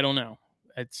 I don't know.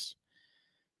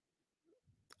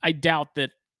 I doubt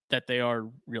that they are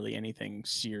really anything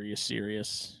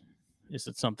serious. Is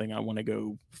it something I want to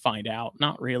go find out?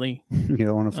 Not really. You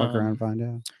don't want to fuck around and find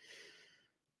out.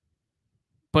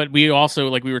 But we also,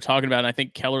 like we were talking about, and I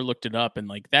think Keller looked it up, and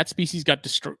like that species got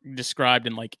described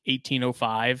in like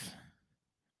 1805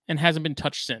 and hasn't been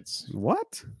touched since.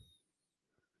 What?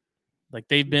 Like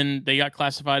they got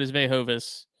classified as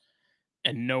Vehovis,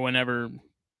 and no one ever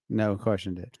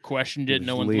questioned it.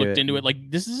 No one looked into it. Like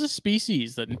this is a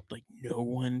species that like no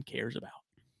one cares about,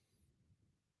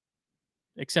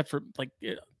 except for like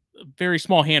a very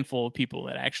small handful of people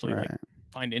that actually like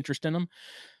find interest in them.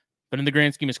 But in the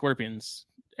grand scheme of scorpions,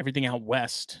 everything out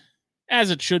west,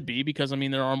 as it should be, because I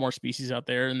mean there are more species out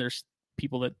there, and there's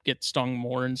people that get stung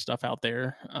more and stuff out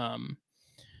there,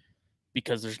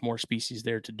 because there's more species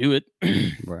there to do it.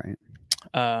 Right.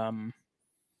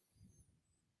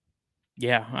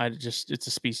 Yeah, it's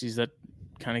a species that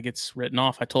kind of gets written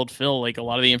off. I told Phil, like a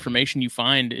lot of the information you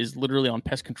find is literally on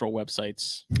pest control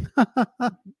websites.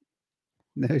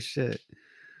 No shit.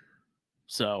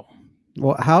 So,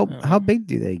 well, how big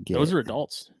do they get? Those are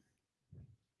adults.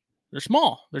 They're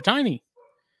small. They're tiny.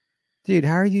 Dude,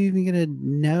 how are you even gonna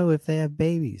know if they have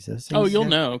babies? You'll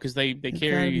know because they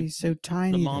carry be so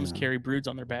tiny. The moms carry broods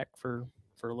on their back for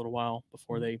for a little while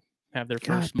before they have their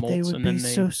God, first but they molts, would and be then they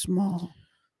so small.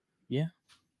 Yeah.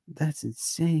 That's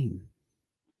insane.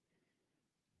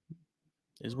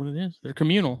 Is what it is. They're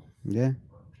communal. Yeah.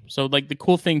 So like the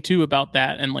cool thing too about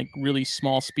that and like really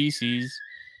small species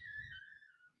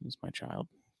is my child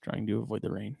trying to avoid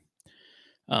the rain.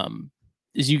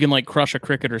 Is you can like crush a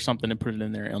cricket or something and put it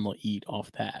in there and they'll eat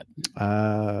off that.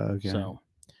 Okay. So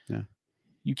yeah,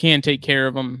 you can take care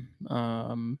of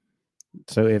them.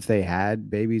 So if they had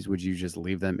babies, would you just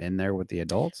leave them in there with the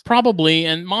adults? Probably.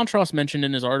 And Montross mentioned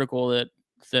in his article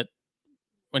that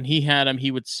when he had them,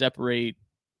 he would separate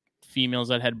females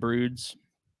that had broods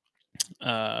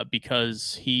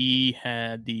because he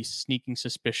had the sneaking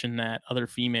suspicion that other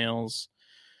females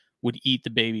would eat the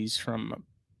babies from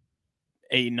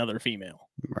another female.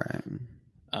 Right.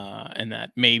 And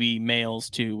that maybe males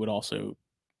too would also,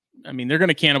 I mean, they're going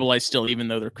to cannibalize still, even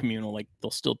though they're communal. Like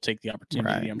they'll still take the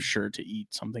opportunity, I'm sure, to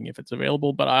eat something if it's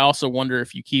available. But I also wonder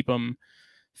if you keep them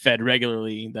fed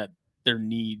regularly, that their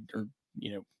need, or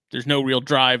there's no real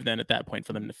drive then at that point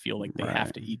for them to feel like they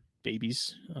have to eat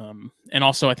babies. And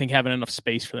also, I think having enough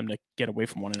space for them to get away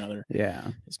from one another,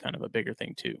 is kind of a bigger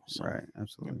thing too. So,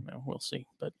 absolutely. We'll see,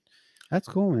 but. That's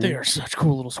cool, man. They are such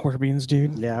cool little scorpions,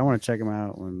 dude. Yeah, I want to check them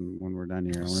out when we're done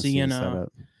here. I want to see the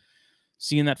setup.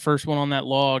 Seeing that first one on that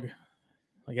log,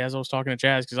 like as I was talking to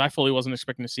Chaz, because I fully wasn't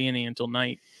expecting to see any until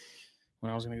night when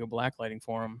I was going to go blacklighting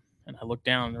for him. And I looked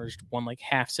down, and there was one like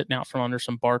half sitting out from under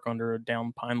some bark under a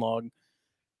down pine log.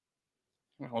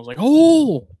 And I was like,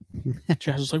 oh!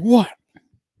 Chaz was like, what?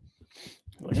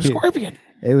 Like a scorpion.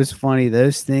 It was funny.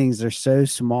 Those things are so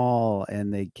small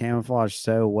and they camouflage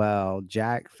so well.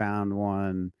 Jack found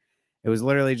one. It was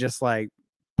literally just like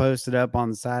posted up on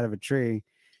the side of a tree.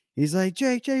 He's like,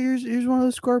 Jake, here's one of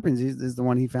those scorpions. This is the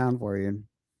one he found for you.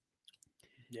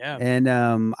 Yeah. And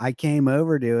I came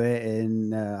over to it,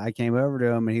 and I came over to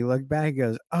him, and he looked back and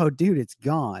goes, oh, dude, it's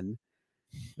gone.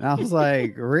 And I was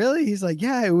like, really? He's like,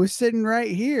 yeah, it was sitting right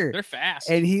here. They're fast.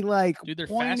 And he like, dude, they're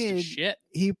fast as shit.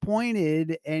 He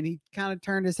pointed and he kind of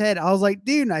turned his head. I was like,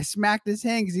 dude, and I smacked his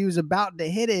hand because he was about to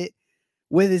hit it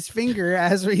with his finger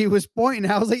as he was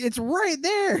pointing. I was like, it's right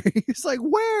there. He's like,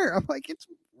 where? I'm like, it's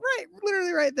right,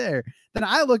 literally right there. Then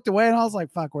I looked away and I was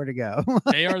like, fuck, where'd it go?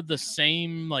 They are the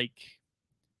same, like,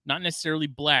 not necessarily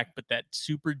black, but that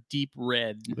super deep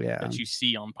red that you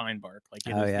see on pine bark. Like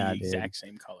it is the exact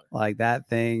same color. Like that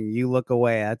thing, you look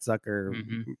away, that sucker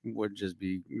would just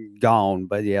be gone,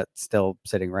 but yet still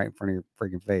sitting right in front of your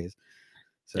freaking face.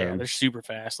 So yeah, they're super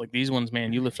fast. Like these ones,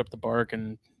 man, you lift up the bark,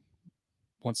 and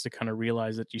once they kind of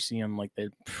realize that you see them, like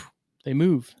they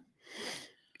move.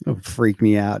 It would freak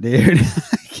me out, dude.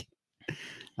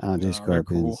 I don't do scorpions.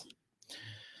 Cool.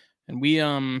 And we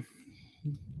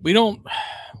don't.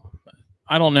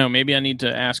 I don't know. Maybe I need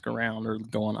to ask around or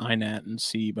go on INAT and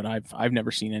see. But I've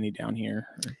never seen any down here.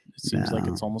 It seems like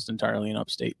it's almost entirely an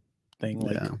upstate thing.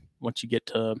 Like once you get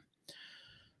to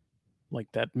like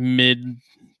that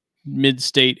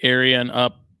mid-state area and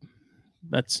up,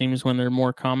 that seems when they're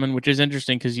more common. Which is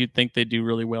interesting because you'd think they do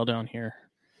really well down here,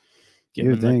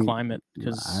 given the climate.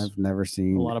 Because I've never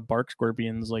seen a lot of bark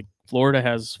scorpions. Like Florida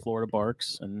has Florida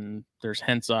barks, and there's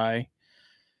hentai,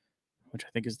 which I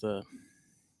think is the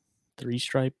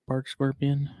 3-stripe bark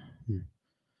scorpion.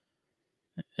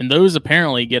 And those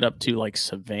apparently get up to like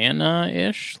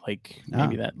Savannah-ish, like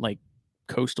maybe that like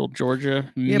coastal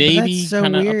Georgia. Yeah, maybe but that's so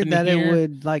weird that here. It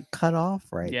would like cut off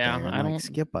right there. I don't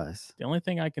skip us. The only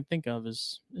thing I can think of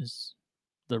is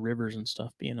the rivers and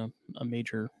stuff being a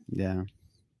major. Yeah.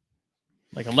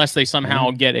 Like unless they somehow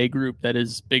get a group that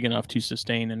is big enough to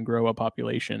sustain and grow a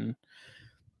population,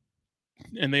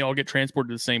 and they all get transported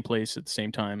to the same place at the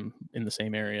same time in the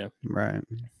same area. Right.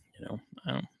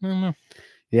 I don't know.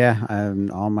 Yeah.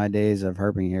 All my days of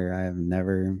herping here, I have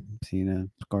never seen a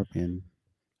scorpion.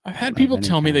 I've had people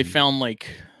tell me they found like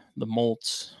the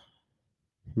molts.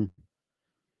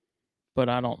 But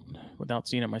I don't, without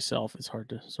seeing it myself, it's hard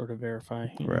to sort of verify.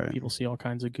 People see all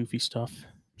kinds of goofy stuff.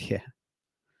 Yeah.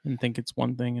 And think it's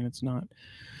one thing and it's not.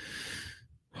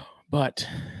 But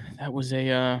that was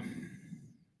a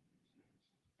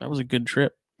good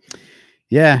trip.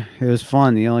 Yeah, it was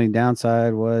fun. The only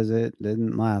downside was it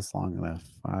didn't last long enough.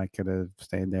 I could have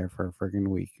stayed there for a freaking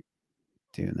week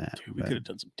doing that. Dude, we could have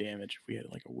done some damage if we had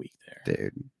like a week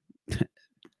there.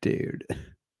 Dude.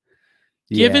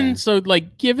 Given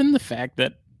the fact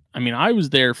that, I mean, I was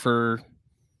there for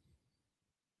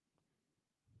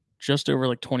just over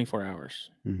like 24 hours.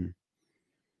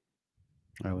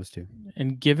 I was too.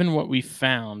 And given what we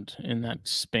found in that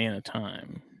span of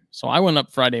time. So I went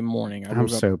up Friday morning. I'm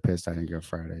so pissed I didn't go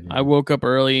Friday. Dude. I woke up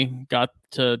early, got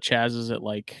to Chaz's at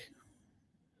like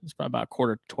was probably about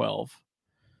 11:45.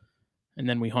 And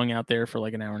then we hung out there for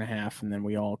like an hour and a half, and then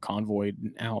we all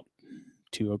convoyed out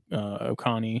to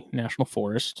Oconee National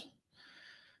Forest.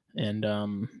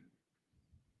 And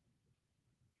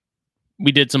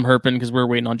we did some herping because we were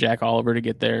waiting on Jack Oliver to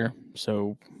get there.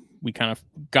 So we kind of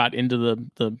got into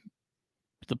the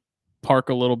park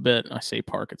a little bit. I say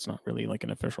park, it's not really like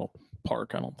an official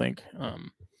park, I don't think.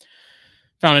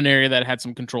 Found an area that had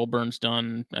some control burns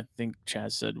done. I think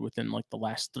Chaz said within like the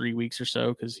last 3 weeks or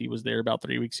so, because he was there about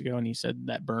 3 weeks ago, and he said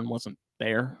that burn wasn't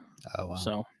there. Oh, wow.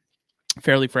 So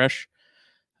fairly fresh.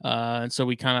 And so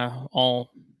we kind of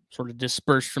all sort of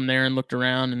dispersed from there and looked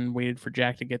around and waited for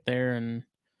Jack to get there. And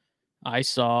I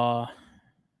saw,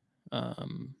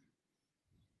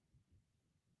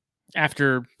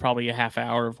 after probably a half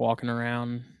hour of walking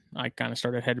around, I kind of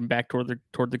started heading back toward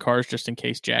the cars just in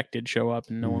case Jack did show up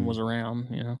and no one was around,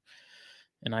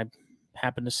 And I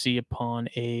happened to see upon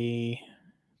a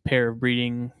pair of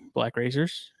breeding black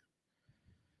racers.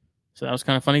 So that was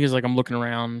kind of funny because like I'm looking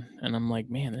around and I'm like,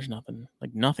 man, there's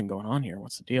nothing going on here.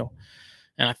 What's the deal?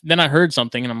 And then I heard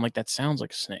something and I'm like, that sounds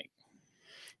like a snake.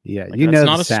 Yeah, like, that's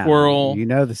not a sound. squirrel. You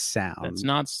know the sound. That's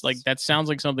not like that sounds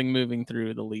like something moving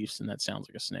through the leaves, and that sounds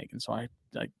like a snake. And so I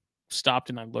stopped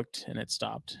and I looked, and it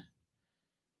stopped.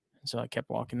 And so I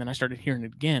kept walking. Then I started hearing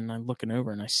it again. And I'm looking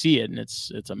over and I see it, and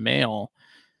it's a male,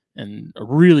 and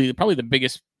probably the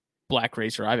biggest black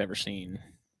racer I've ever seen.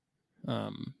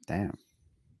 Damn.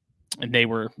 And they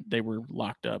were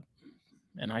locked up,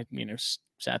 and I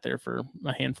sat there for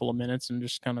a handful of minutes and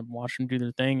just kind of watched them do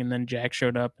their thing. And then Jack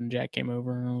showed up, and Jack came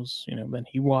over, and I was then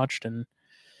he watched, and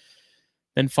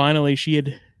then finally she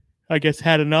had, I guess,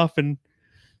 had enough, and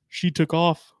she took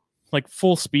off like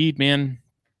full speed, man.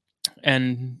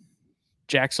 And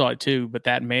Jack saw it too, but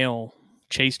that male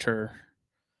chased her,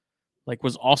 like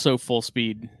was also full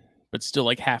speed, but still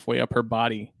like halfway up her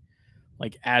body,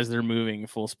 like as they're moving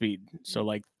full speed. So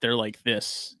like they're like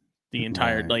this the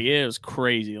entire like it was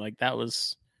crazy. Like that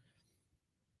was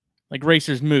like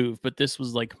racers move, but this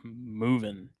was like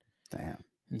moving. Damn.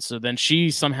 And so then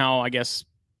she somehow, I guess,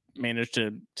 managed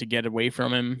to get away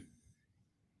from him.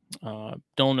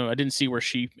 Don't know. I didn't see where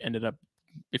she ended up,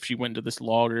 if she went to this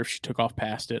log or if she took off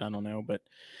past it. I don't know. But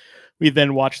we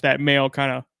then watched that male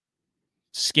kind of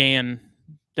scan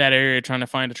that area trying to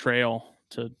find a trail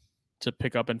to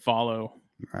pick up and follow.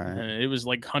 Right. And it was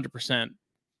like 100%.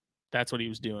 That's what he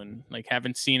was doing. Like,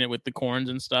 haven't seen it with the corns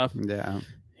and stuff. Yeah.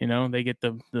 They get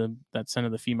that scent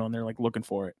of the female and they're like looking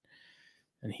for it.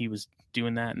 And he was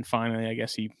doing that. And finally, I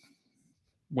guess he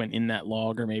went in that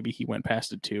log, or maybe he went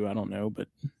past it too. I don't know, but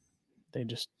they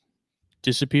just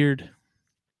disappeared.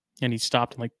 And he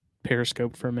stopped and like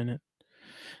periscoped for a minute.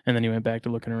 And then he went back to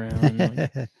looking around.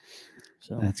 And,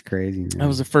 so that's crazy, man. That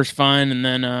was the first find. And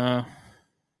then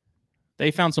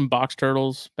they found some box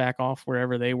turtles back off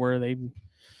wherever they were.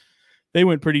 They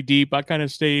went pretty deep. I kind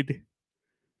of stayed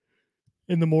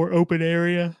in the more open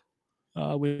area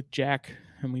with Jack,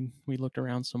 and we looked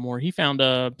around some more. He found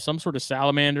some sort of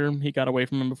salamander. He got away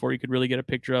from him before he could really get a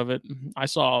picture of it. I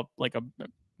saw like a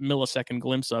millisecond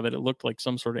glimpse of it. It looked like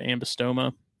some sort of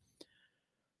ambystoma.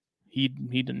 He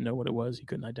didn't know what it was. He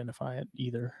couldn't identify it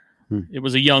either. It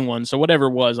was a young one, so whatever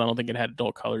it was, I don't think it had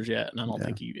adult colors yet, and I don't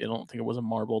think it was a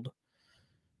marbled,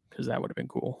 because that would have been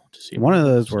cool to see. One of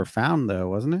those were found though,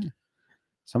 wasn't it?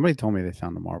 Somebody told me they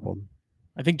found the marbled.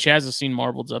 I think Chaz has seen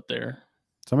marbleds up there.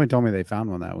 Somebody told me they found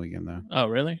one that weekend though. Oh,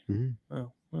 really? Mm-hmm.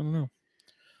 Oh, I don't know.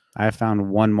 I found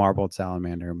one marbled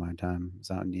salamander in my time.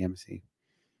 It's out in Yamasee.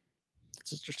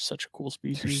 It's just such a cool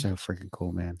species. They're so freaking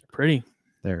cool, man. Pretty.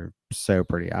 They're so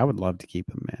pretty. I would love to keep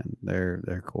them, man.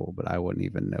 They're cool, but I wouldn't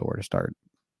even know where to start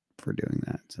for doing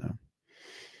that. So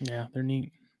yeah, they're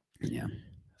neat. Yeah.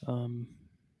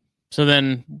 So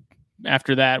then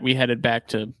after that, we headed back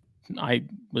to. I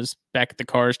was back at the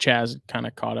cars. Chaz kind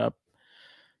of caught up,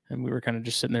 and we were kind of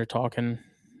just sitting there talking.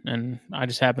 And I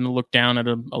just happened to look down at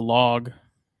a log,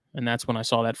 and that's when I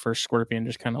saw that first scorpion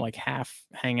just kind of like half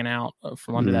hanging out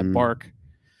from under that bark.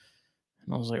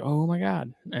 And I was like, "Oh my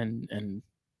god!" And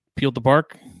peeled the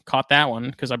bark, caught that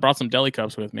one because I brought some deli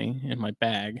cups with me in my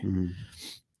bag,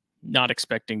 not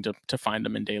expecting to find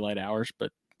them in daylight hours,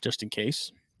 but just in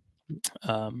case.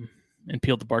 And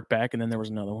peeled the bark back, and then there was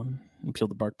another one. And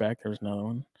peeled the bark back, there was another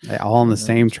one. They all on the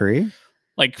same tree?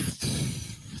 Like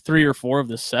 3 or 4 of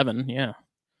the 7, yeah.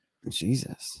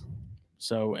 Jesus.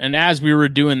 So, and as we were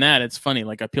doing that, it's funny.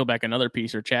 Like I peeled back another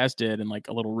piece, or Chaz did, and like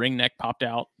a little ring neck popped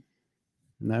out.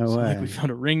 No so, way. Like, we found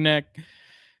a ring neck,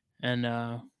 and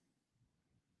I,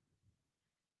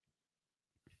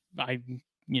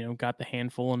 got the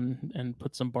handful and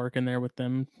put some bark in there with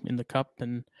them in the cup,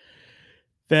 and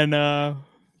then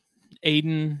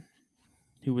Aiden,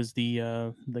 who was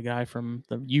the guy from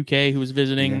the UK who was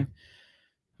visiting.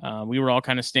 Yeah. We were all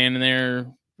kind of standing there,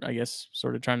 I guess,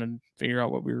 sort of trying to figure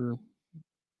out what we were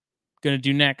going to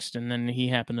do next. And then he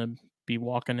happened to be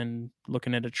walking and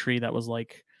looking at a tree that was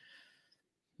like,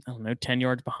 I don't know, 10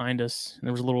 yards behind us. And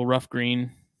there was a little rough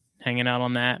green hanging out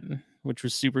on that, which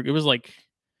was super. It was like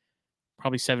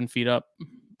probably 7 feet up,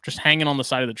 just hanging on the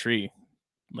side of the tree,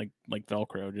 like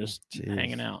Velcro, just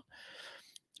hanging out.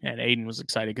 And Aiden was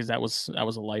excited because that was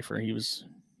a lifer.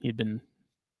 He'd been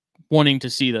wanting to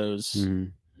see those,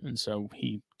 and so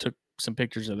he took some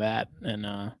pictures of that, and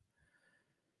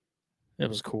it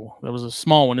was cool. That was a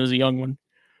small one. It was a young one,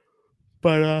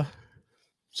 but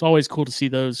it's always cool to see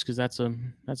those because that's a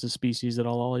species that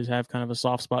I'll always have kind of a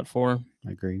soft spot for.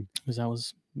 I agree, because that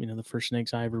was the first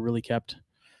snakes I ever really kept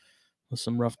with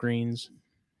some rough greens,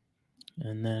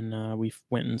 and then we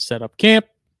went and set up camp.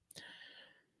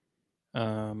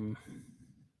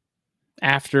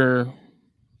 After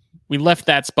we left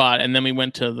that spot, and then we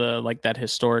went to that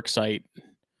historic site,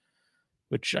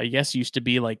 which I guess used to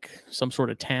be like some sort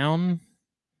of town.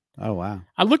 Oh wow!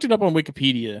 I looked it up on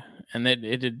Wikipedia, and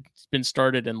it had been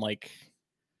started in like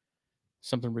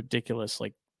something ridiculous,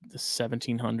 like the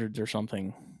 1700s or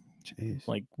something. Jeez.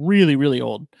 Like really, really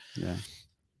old. Yeah.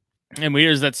 And it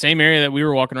was that same area that we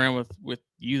were walking around with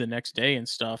you the next day and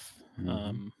stuff.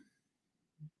 Mm-hmm.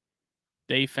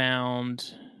 We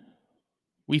found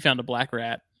a black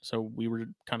rat, so we were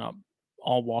kind of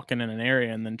all walking in an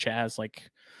area, and then Chaz like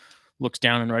looks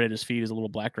down, and right at his feet is a little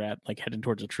black rat like heading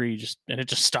towards a tree, and it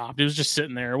just stopped. It was just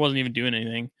sitting there. It wasn't even doing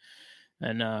anything.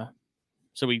 And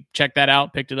so we checked that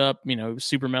out, picked it up. It was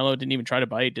super mellow. Didn't even try to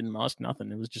bite. Didn't musk.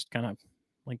 Nothing. It was just kind of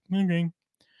like, okay.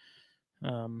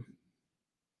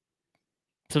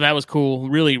 So that was cool.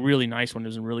 Really, really nice one. It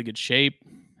was in really good shape.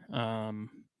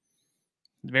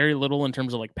 Very little in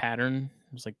terms of like pattern.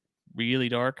 It was like really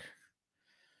dark.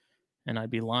 And I'd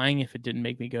be lying if it didn't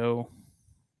make me go,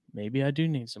 maybe I do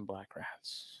need some black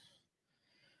rats.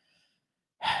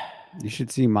 You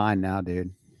should see mine now,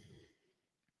 dude.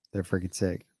 They're freaking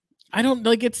sick. I don't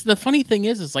like. It's the funny thing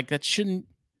is like that shouldn't.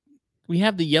 We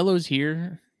have the yellows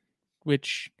here,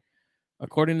 which,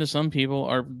 according to some people,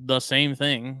 are the same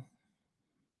thing,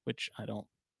 which I don't.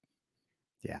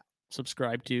 Yeah.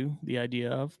 Subscribe to the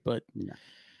idea of, but yeah.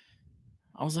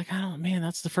 I was like, man,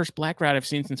 that's the first black rat I've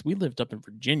seen since we lived up in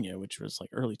Virginia, which was like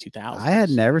early 2000s. I had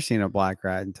never seen a black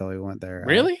rat until we went there.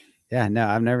 Really? Yeah, no,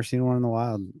 I've never seen one in the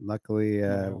wild. Luckily,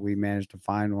 we managed to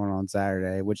find one on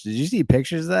Saturday. Which, did you see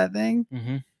pictures of that thing?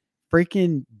 Mm-hmm.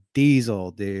 Freaking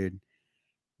diesel, dude.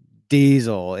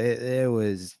 Diesel. It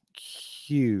was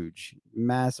huge,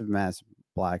 massive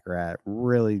black rat.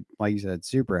 Really, like you said,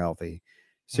 super healthy.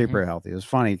 Super healthy. It was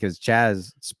funny because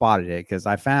Chaz spotted it because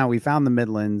we found the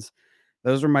Midlands.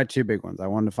 Those were my two big ones. I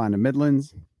wanted to find a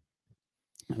Midlands,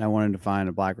 and I wanted to find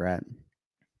a black rat,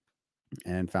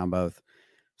 and found both.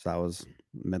 So that was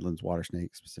Midlands water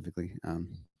snake specifically.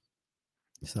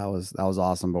 So that was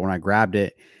awesome. But when I grabbed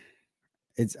it,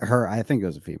 it's her. I think it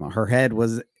was a female. Her head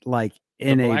was like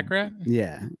in a black rat.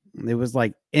 Yeah, it was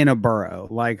like in a burrow.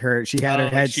 Like she had her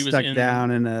head stuck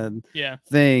down in a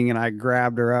thing, and I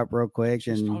grabbed her up real quick.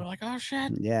 And probably like, oh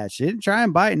shit. Yeah, she didn't try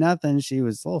and bite nothing. She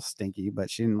was a little stinky, but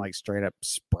she didn't like straight up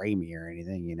spray me or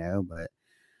anything, But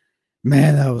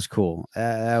man, that was cool.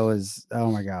 That was,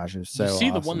 oh my gosh, it was so. Did you see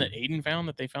awesome. The one that Aiden found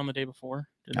that they found the day before?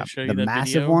 Did they show you the that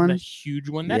massive video? one, that huge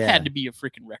one? That had to be a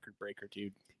freaking record breaker,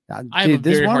 dude. I have a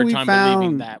very hard time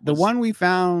believing that. The one we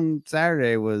found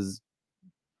Saturday was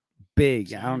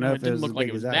big. I don't know if it didn't was look like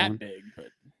it was that one. big, but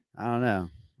I don't know.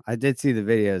 I did see the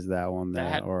videos of that one,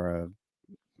 or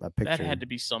a picture. That had to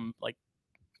be some like.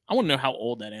 I want to know how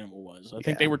old that animal was. I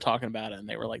think they were talking about it, and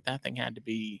they were like, that thing had to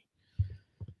be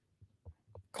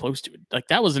close to it. Like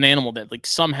that was an animal that like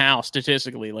somehow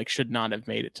statistically like should not have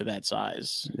made it to that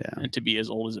size. Yeah. And to be as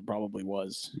old as it probably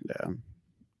was. Yeah.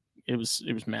 It was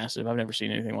massive. I've never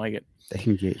seen anything like it. They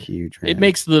can get huge. Man. It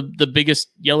makes the biggest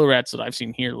yellow rats that I've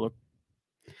seen here look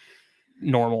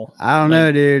normal. I don't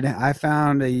know, dude. I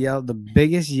found the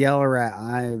biggest yellow rat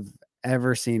I've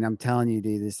ever seen. I'm telling you,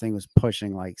 dude, this thing was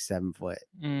pushing like 7 foot.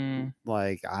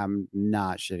 Like, I'm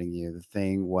not shitting you. The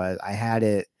thing was, I had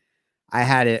it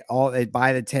all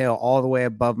by the tail all the way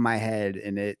above my head,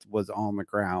 and it was on the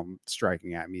ground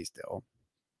striking at me still.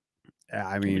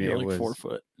 I mean, you're it like was 4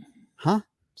 foot. Huh?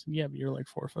 Yeah, but you're like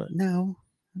 4 foot. No,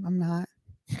 I'm not.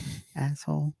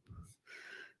 Asshole.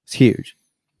 It's huge.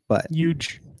 But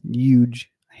huge.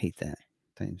 I hate that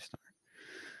same story.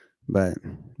 But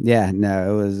yeah,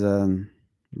 no, it was a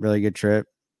really good trip.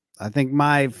 I think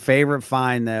my favorite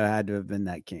find though had to have been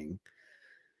that king.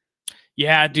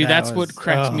 Yeah, dude, That that's what was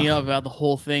cracks me up about the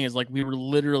whole thing is like we were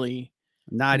literally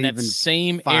not in that even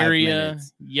same 5 area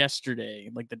minutes. yesterday,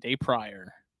 like the day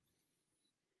prior,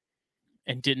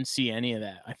 and didn't see any of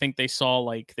that. I think they saw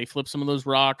like they flipped some of those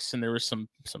rocks and there was some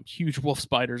huge wolf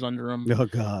spiders under them. Oh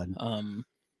God.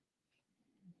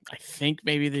 I think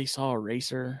maybe they saw a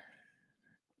racer.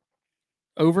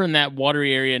 Over in that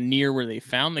watery area near where they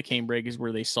found the canebrake is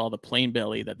where they saw the plain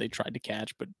belly that they tried to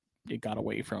catch, but it got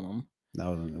away from them.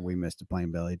 No, we missed a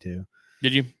plain belly too.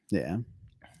 Did you? Yeah.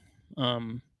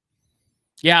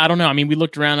 Yeah, I don't know. I mean, we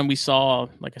looked around and we saw,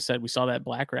 like I said, we saw that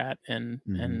black rat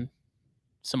and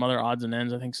some other odds and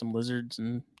ends. I think some lizards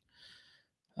and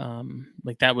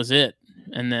like that was it.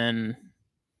 And then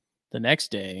the next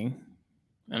day,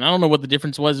 and I don't know what the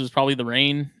difference was. It was probably the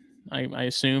rain, I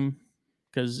assume,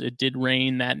 because it did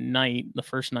rain that night, the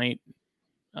first night,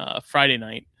 Friday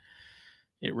night.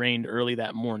 It rained early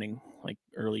that morning, like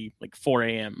 4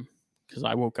 a.m. because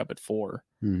I woke up at 4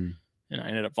 and I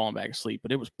ended up falling back asleep.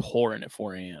 But it was pouring at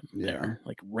 4 a.m. there,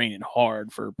 like raining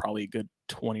hard for probably a good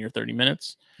 20 or 30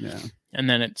 minutes. Yeah. And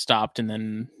then it stopped, and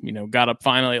then got up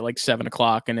finally at like 7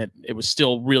 o'clock, and it was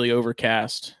still really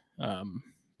overcast.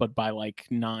 But by like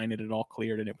 9, it had all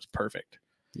cleared, and it was perfect.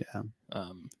 Yeah.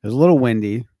 It was a little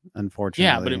windy, unfortunately.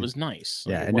 Yeah, but it was nice.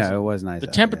 Yeah, it was nice. The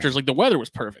temperatures, like the weather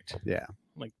was perfect. Yeah.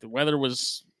 Like the weather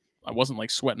was, I wasn't like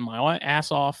sweating my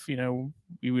ass off.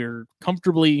 We were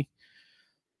comfortably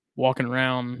walking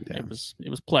around. Yeah. It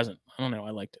was pleasant. I don't know.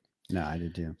 I liked it. No, I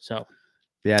did too. So,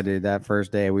 yeah, dude, that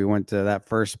first day we went to that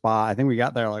first spot. I think we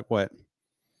got there like what,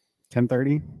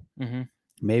 10:30?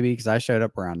 Maybe, because I showed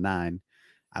up around 9.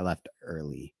 I left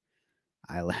early.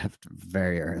 I left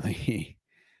very early.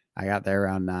 I got there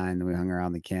around 9. Then we hung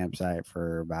around the campsite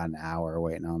for about an hour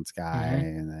waiting on Sky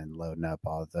and then loading up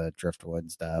all the driftwood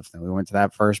stuff. Then we went to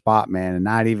that first spot, man, and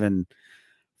not even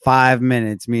 5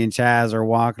 minutes, me and Chaz are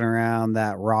walking around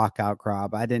that rock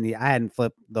outcrop. I hadn't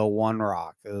flipped the one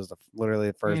rock. It was literally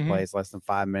the first place. Less than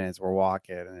 5 minutes, we're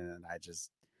walking, and I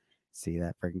just see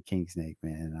that freaking king snake,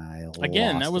 man.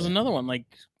 That was another one. Like,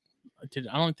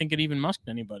 I don't think it even musked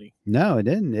anybody. No, it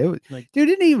didn't. It was like, dude,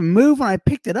 it didn't even move when I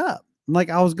picked it up. Like,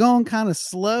 I was going kind of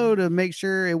slow to make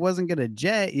sure it wasn't gonna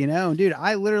jet, Dude,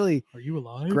 I literally Are you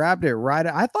alive? Grabbed it right.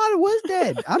 I thought it was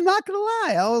dead. I'm not gonna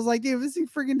lie. I was like, dude, if this thing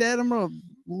freaking dead, I'm gonna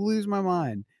lose my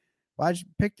mind. Well,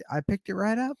 I picked it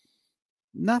right up.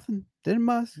 Nothing. Didn't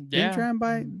musk. Didn't try and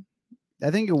bite.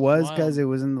 I think it was because it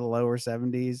was in the lower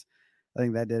 70s. I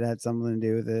think that did have something to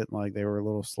do with it. Like they were a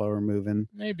little slower moving.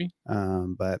 Maybe.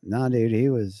 But no, dude, he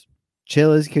was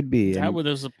chill as could be. That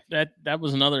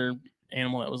was another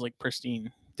animal that was like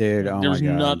pristine. Dude, like, oh my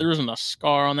God. There wasn't a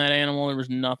scar on that animal. There was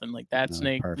nothing. Like that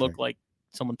snake looked like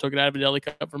someone took it out of a deli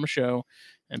cup from a show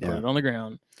and put it on the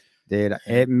ground. Dude,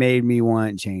 it made me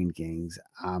want chain kings.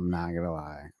 I'm not gonna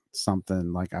lie.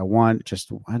 Something like I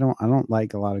don't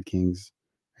like a lot of kings.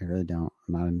 I really don't.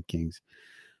 I'm not into kings.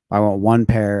 I want one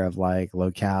pair of like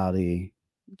locality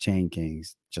chain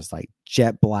kings, just like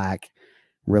jet black,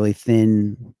 really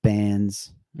thin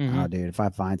bands. Oh, dude, if I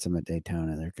find some at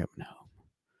Daytona, they're coming home.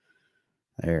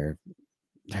 They're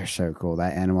so cool.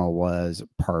 That animal was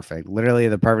perfect. Literally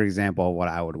the perfect example of what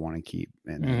I would want to keep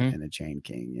in a chain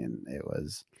king. And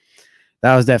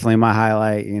that was definitely my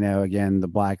highlight. Again, the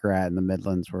black rat in the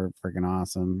Midlands were freaking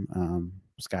awesome.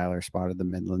 Skylar spotted the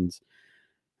Midlands.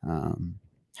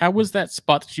 How was that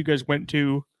spot that you guys went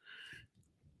to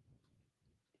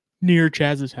near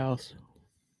Chaz's house?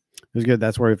 It was good.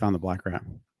 That's where we found the black rat.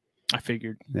 I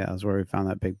figured. Yeah, that's where we found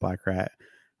that big black rat.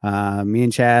 Me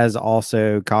and Chaz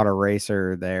also caught a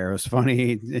racer there. It was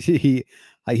funny.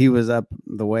 He was up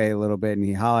the way a little bit and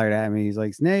he hollered at me. He's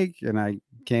like, "Snake," and I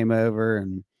came over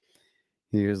and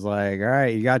he was like, "All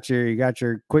right, you got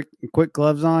your quick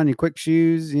gloves on, your quick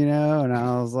shoes, And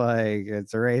I was like,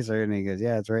 "It's a racer," and he goes,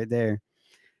 "Yeah, it's right there."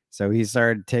 So he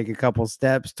started to take a couple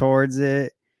steps towards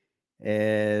it.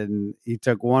 And he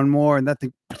took one more, and that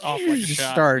thing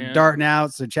started darting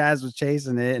out. So Chaz was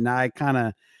chasing it, and I kind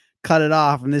of cut it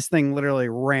off, and this thing literally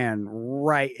ran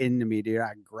right into me, dude.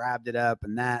 I grabbed it up,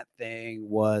 and that thing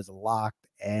was locked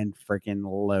and freaking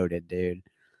loaded, dude.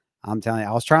 I'm telling you,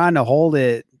 I was trying to hold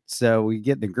it so we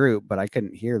get the group, but I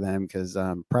couldn't hear them because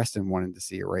Preston wanted to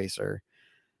see a racer.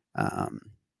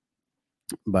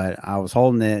 But I was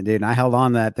holding it, dude, and I held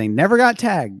on to that thing. Never got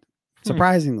tagged,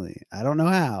 surprisingly. I don't know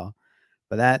how.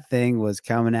 But that thing was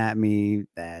coming at me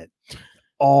with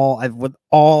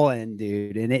all in,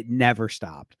 dude, and it never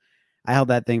stopped. I held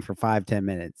that thing for 5-10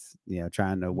 minutes,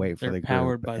 trying to wait for the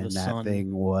powered group, by and the that sun.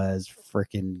 thing was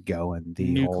freaking going the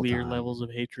nuclear whole time. levels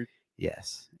of hatred.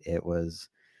 Yes, it was.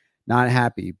 Not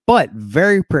happy, but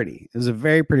very pretty. It was a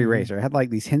very pretty Mhm. racer. It had like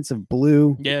these hints of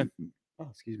blue. Yeah. Oh,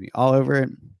 excuse me, all over it.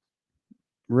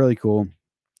 Really cool.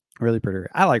 Really pretty.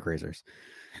 I like racers.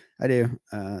 I do.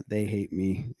 They hate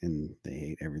me and they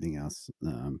hate everything else.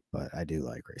 But I do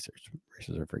like racers.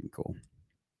 Racers are freaking cool.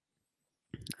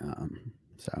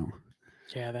 So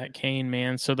Yeah, that cane,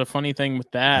 man. So the funny thing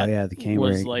with that oh yeah, the cane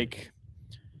was brake. like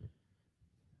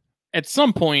at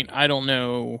some point, I don't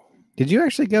know. Did you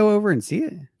actually go over and see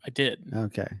it? I did.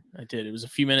 Okay. I did. It was a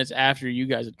few minutes after you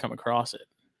guys had come across it.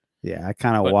 Yeah, I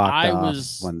kind of But walked I off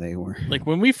was when they were like,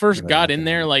 when we first they were got out in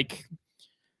there, like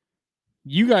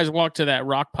you guys walked to that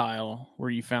rock pile where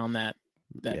you found that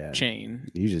Yeah. chain.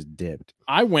 You just dipped.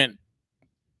 I went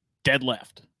dead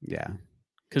left Yeah.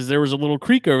 because there was a little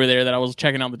creek over there that I was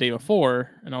checking out the day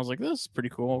before, and I was like, this is pretty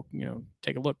cool. You know,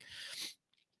 take a look.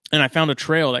 And I found a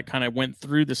trail that kind of went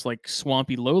through this like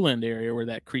swampy lowland area where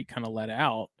that creek kind of let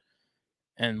out.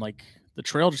 And like the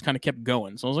trail just kind of kept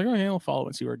going. So I was like, okay, I'll follow it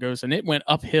and see where it goes. And it went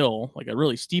uphill, like a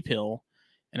really steep hill.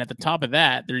 And at the top of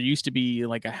that, there used to be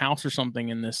like a house or something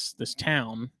in this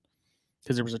town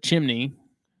because there was a chimney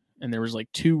and there was like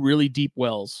two really deep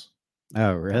wells.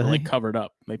 Oh, That really? were like covered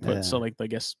up. They put Yeah. so like I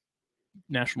guess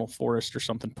National Forest or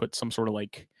something put some sort of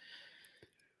like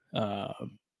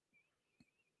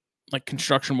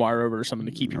construction wire over or something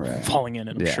to keep you from falling in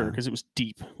it. I'm sure because it was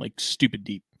deep, like stupid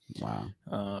deep. Wow.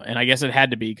 And I guess it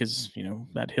had to be because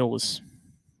that hill was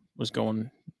going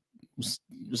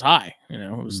was high.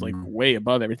 It was like way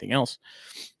above everything else.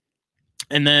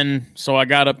 And then so I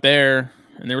got up there,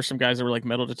 and there were some guys that were like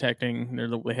metal detecting.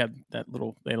 They had a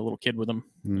little kid with them,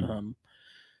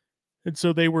 and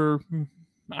so they were.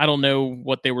 I don't know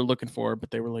what they were looking for, but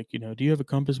they were like, do you have a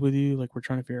compass with you? Like, we're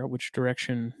trying to figure out which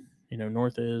direction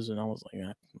north is. And I was like,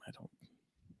 I don't.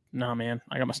 Nah, man,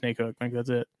 I got my snake hook. Like, that's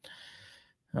it.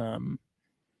 And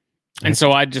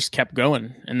so I just kept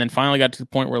going, and then finally got to the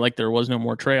point where like there was no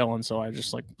more trail, and so I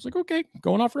just was like, okay,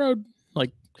 going off road.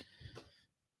 Like,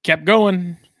 kept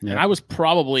going. Yep. And I was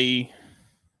probably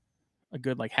a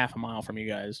good like half a mile from you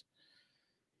guys,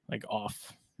 like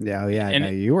off. Yeah, yeah.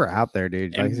 And you were out there,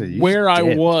 dude. Like I said, where I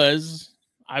was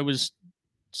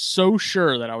so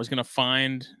sure that I was gonna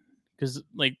find, because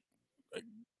like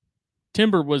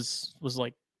timber was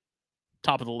like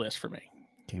top of the list for me.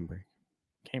 Cane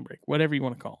brake, whatever you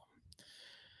want to call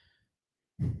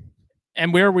them.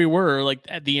 And where we were, like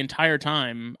at the entire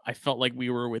time, I felt like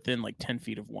we were within like 10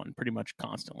 feet of one pretty much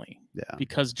constantly. Yeah.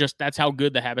 Because just that's how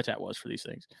good the habitat was for these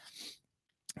things.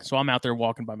 So I'm out there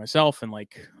walking by myself, and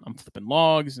like I'm flipping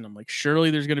logs, and I'm like,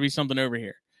 surely there's going to be something over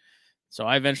here. So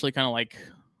I eventually kind of like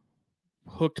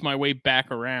hooked my way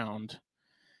back around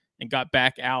and got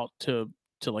back out to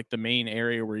like the main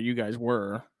area where you guys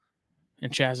were.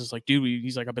 And Chaz is like, dude,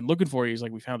 he's like, I've been looking for you. He's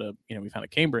like, we found a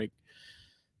cane brake.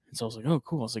 And so I was like, oh,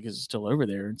 cool. I was like, is it still over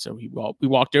there? And so we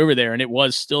walked over there, and it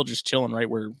was still just chilling right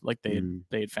where like they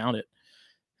had found it.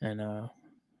 And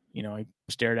I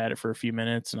stared at it for a few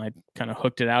minutes, and I kind of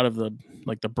hooked it out of the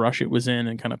brush it was in,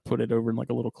 and kind of put it over in like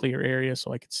a little clear area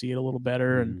so I could see it a little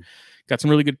better, and got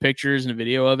some really good pictures and a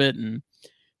video of it. And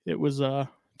it was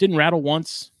didn't rattle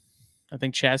once. I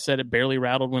think Chaz said it barely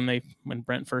rattled when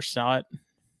Brent first saw it,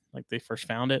 like they first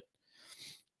found it.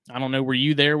 I don't know. Were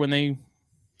you there when they?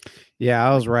 Yeah,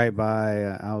 I was right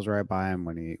by him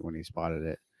when he spotted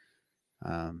it.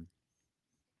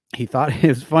 He thought it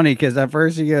was funny because at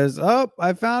first he goes, "Oh,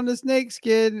 I found a snake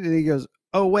skin," and he goes,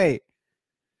 "Oh wait,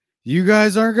 you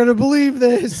guys aren't gonna believe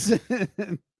this."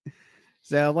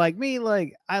 So like me,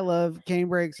 like I love cane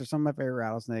brakes, are some of my favorite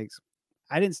rattlesnakes.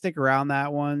 I didn't stick around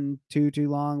that one too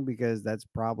long because that's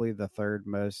probably the third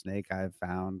most snake I've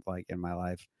found like in my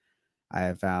life. I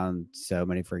have found so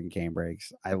many freaking cane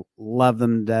brakes. I love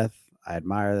them to death. I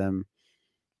admire them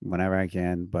whenever I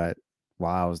can, but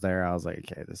while I was there, I was like,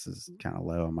 okay, this is kind of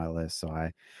low on my list. So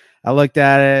I looked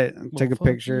at it, took a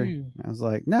picture. I was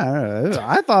like, no,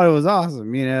 I thought it was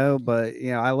awesome, but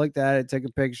I looked at it, took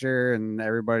a picture, and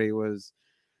everybody was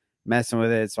messing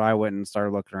with it. So I went and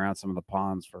started looking around some of the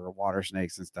ponds for water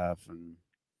snakes and stuff. And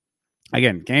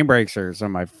again, cane brakes are some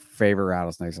of my favorite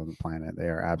rattlesnakes on the planet. They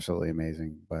are absolutely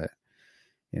amazing, but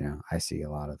I see a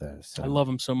lot of those. So. I love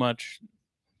them so much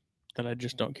that I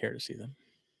just don't care to see them.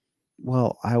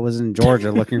 Well, I was in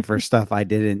Georgia looking for stuff I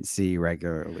didn't see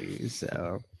regularly.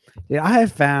 So, yeah, I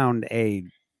have found a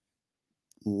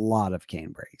lot of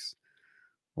cane brakes,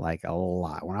 like a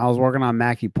lot. When I was working on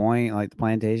Mackey Point, like the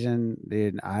plantation,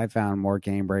 dude, I found more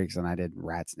cane brakes than I did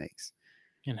rat snakes.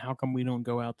 And how come we don't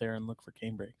go out there and look for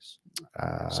cane brakes?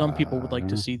 Some people would like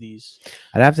to see these.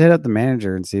 I'd have to hit up the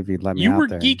manager and see if he'd let me out there.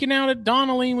 You were geeking out at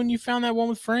Donnelly when you found that one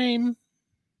with frame.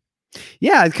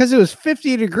 Yeah, because it was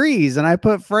 50 degrees, and I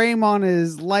put frame on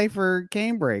his lifer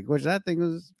cane brake, which that thing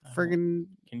was friggin'.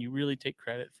 Can you really take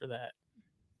credit for that?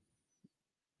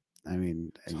 I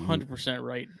mean, It's 100%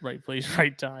 right place,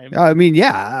 right time. I mean,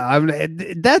 yeah,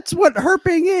 that's what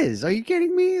herping is. Are you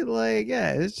kidding me? Like,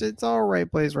 yeah, it's all right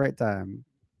place, right time.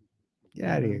 Get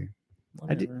out of here.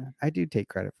 Whatever. I do take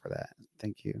credit for that.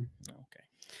 Thank you. Okay.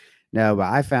 No, but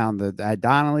I found at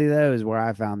Donnelly though is where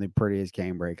I found the prettiest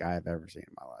cane brake I've ever seen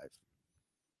in my life.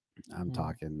 I'm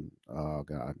talking, oh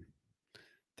god,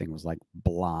 thing was like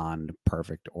blonde,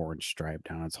 perfect orange stripe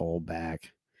down its whole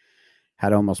back.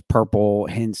 Had almost purple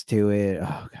hints to it.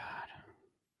 Oh god,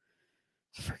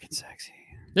 it's freaking sexy.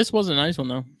 This was a nice one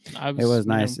though. It was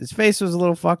nice. His face was a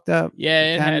little fucked up.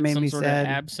 Yeah, it had made some me sort sad.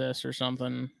 of abscess or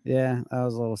something. Yeah, I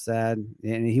was a little sad,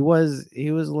 and he was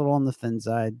a little on the thin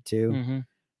side too. Mm-hmm.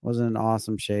 Wasn't in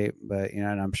awesome shape, but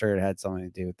and I'm sure it had something to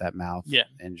do with that mouth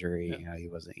injury. Yeah. He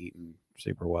wasn't eating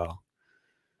super well.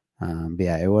 But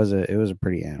yeah, it was a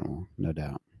pretty animal, no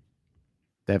doubt.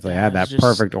 Definitely had that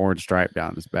perfect orange stripe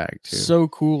down his back too. So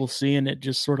cool seeing it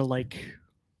just sort of like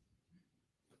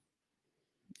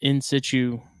in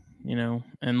situ,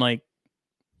 and like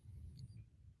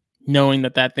knowing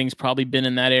that thing's probably been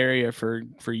in that area for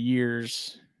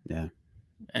years. Yeah.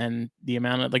 And the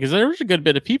amount of there was a good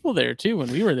bit of people there too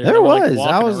when we were there. There was.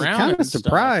 I was kind of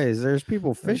surprised. There's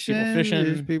people fishing.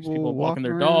 There's people walking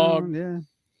their dog. Yeah.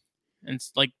 And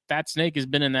it's like that snake has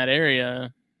been in that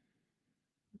area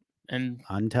and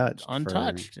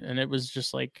untouched. And it was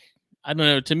just like, I don't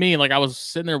know, to me, like I was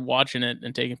sitting there watching it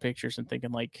and taking pictures and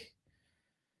thinking like,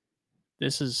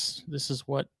 this is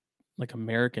what like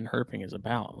American herping is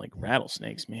about. Like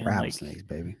rattlesnakes, man. Rattlesnakes,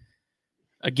 baby.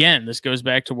 Again, this goes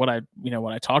back to what I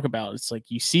talk about. It's like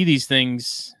you see these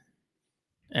things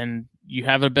and you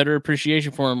have a better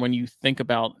appreciation for them when you think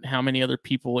about how many other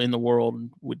people in the world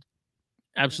would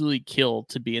absolutely kill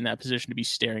to be in that position to be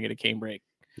staring at a cane brake.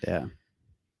 Yeah.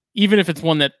 Even if it's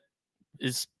one that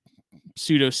is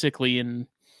pseudo sickly and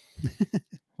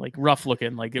like rough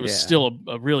looking, like it was still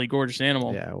a really gorgeous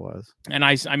animal. Yeah, it was. And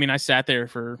I sat there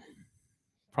for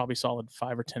probably solid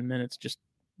 5 or 10 minutes just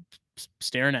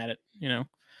staring at it,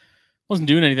 wasn't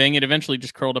doing anything. It eventually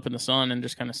just curled up in the sun and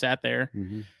just kind of sat there.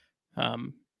 Mm-hmm.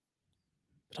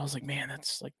 But I was like, man,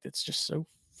 it's just so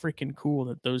freaking cool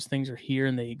that those things are here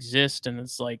and they exist. And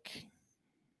it's like,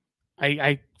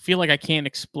 I feel like I can't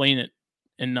explain it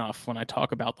enough when I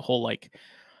talk about the whole, like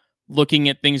looking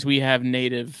at things we have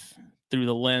native through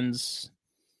the lens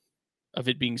of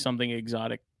it being something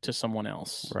exotic to someone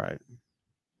else. Right.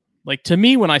 Like to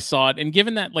me, when I saw it and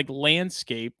given that like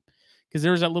landscape, because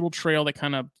there was that little trail that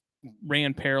kind of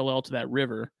ran parallel to that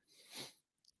river.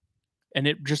 And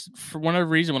it just, for whatever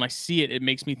reason, when I see it, it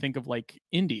makes me think of like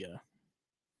India.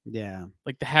 Yeah.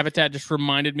 Like the habitat just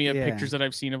reminded me of pictures that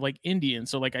I've seen of like India. And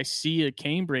so like I see a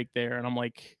cane brake there and I'm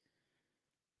like,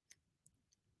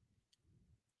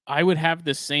 I would have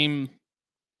the same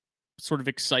sort of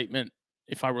excitement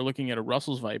if I were looking at a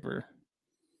Russell's Viper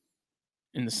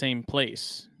in the same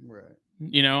place. Right.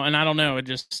 And I don't know, it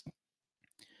just,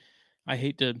 I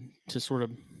hate to sort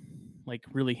of like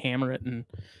really hammer it and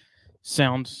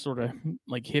sound sort of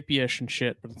like hippie-ish and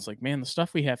shit, but it's like, man, the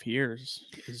stuff we have here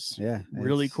is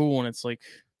really cool. And it's like,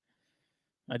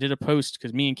 I did a post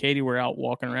because me and Katie were out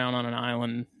walking around on an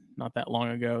island not that long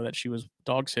ago that she was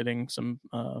dog sitting some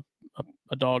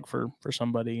a dog for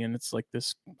somebody, and it's like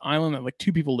this island that like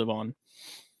 2 people live on,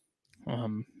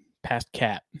 past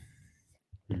Cat,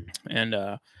 and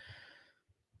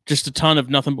just a ton of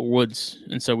nothing but woods.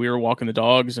 And so we were walking the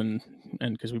dogs and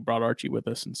because we brought Archie with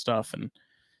us and stuff, and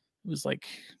it was like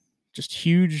just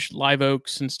huge live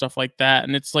oaks and stuff like that.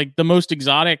 And it's like the most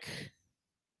exotic.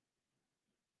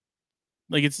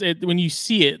 Like when you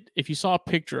see it, if you saw a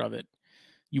picture of it,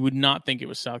 you would not think it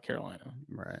was South Carolina.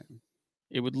 Right.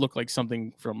 It would look like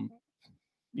something from,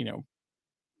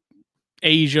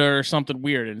 Asia or something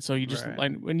weird. And so you just,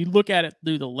 like, when you look at it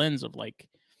through the lens of like,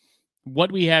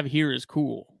 what we have here is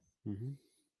cool. Mm-hmm.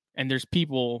 And there's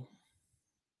people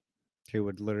who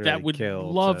would literally that would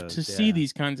love to see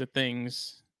these kinds of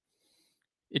things.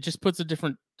 It just puts a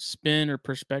different spin or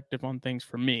perspective on things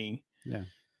for me. Yeah.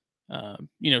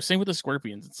 Same with the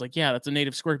scorpions. It's like, yeah, that's a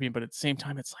native scorpion, but at the same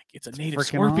time, it's like it's a native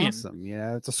scorpion. Awesome.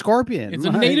 Yeah, it's a scorpion. It's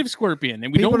a native scorpion,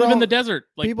 and we don't live in the desert.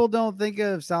 Like, people don't think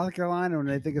of South Carolina when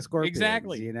they think of scorpions.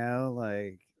 Exactly.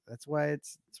 Like that's why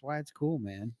it's cool,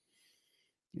 man.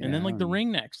 And then like the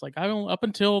ringnecks. Like up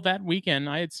until that weekend,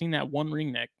 I had seen that one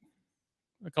ringneck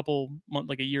a couple months,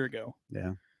 like a year ago.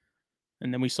 Yeah.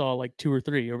 And then we saw like 2 or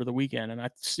 3 over the weekend, and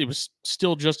it was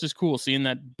still just as cool seeing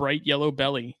that bright yellow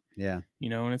belly. Yeah.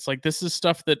 And it's like, this is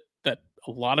stuff that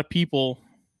a lot of people,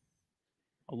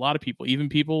 even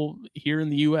people here in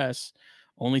the U.S.,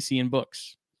 only see in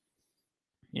books.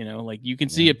 You know, like you can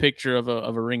see a picture of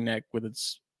a ringneck with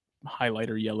its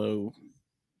highlighter yellow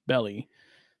belly,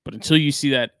 but until you see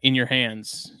that in your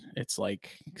hands, it's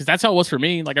like, because that's how it was for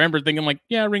me. Like I remember thinking, like,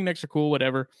 yeah, ringnecks are cool,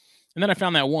 whatever. And then I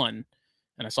found that one,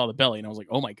 and I saw the belly, and I was like,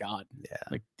 oh my god,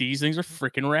 like these things are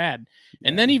freaking rad.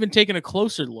 And then even taking a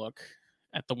closer look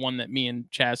at the one that me and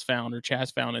Chaz found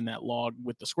in that log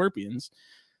with the scorpions,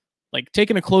 like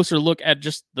taking a closer look at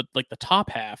just the top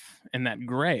half and that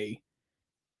gray,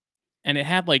 and it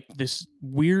had like this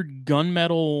weird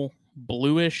gunmetal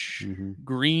bluish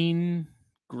green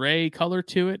gray color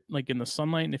to it, like in the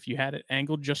sunlight, and if you had it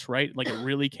angled just right, like it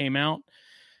really came out.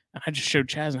 And I just showed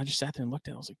Chaz, and I just sat there and looked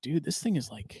at it. I was like, dude, this thing is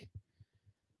like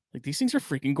these things are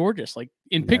freaking gorgeous. Like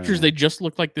in pictures, they just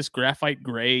look like this graphite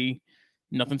gray,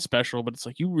 nothing special, but it's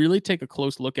like you really take a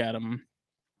close look at them,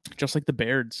 just like the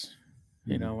Bairds,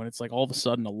 you know, and it's like all of a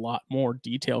sudden a lot more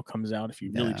detail comes out if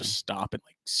you really just stop and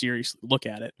like seriously look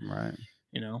at it. Right.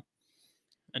 You know,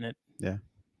 and it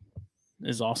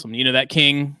is awesome. You know, that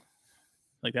king,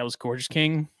 like that was gorgeous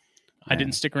king. I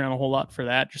didn't stick around a whole lot for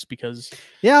that just because.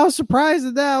 Yeah, I was surprised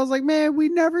at that. I was like, man, we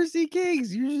never see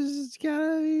kings. You just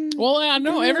kind of. Well, I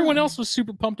know everyone else was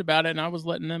super pumped about it, and I was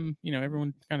letting them, you know,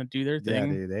 everyone kind of do their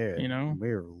thing. Yeah, dude, you know, we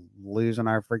were losing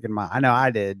our freaking mind. I know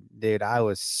I did, dude. I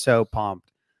was so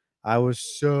pumped. I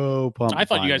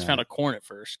thought you guys found a corn at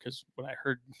first because when I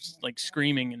heard like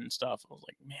screaming and stuff, I was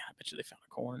like, man, I bet you they found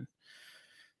a corn.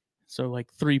 So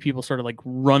like 3 people started like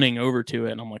running over to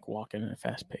it, and I'm like walking at a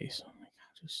fast pace. I'm like,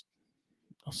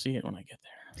 I'll see it when I get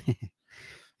there.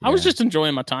 I was just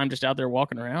enjoying my time just out there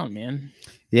walking around, man.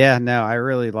 Yeah, no, I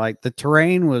really liked the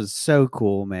terrain. Was so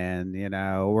cool, man. You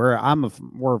know,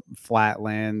 we're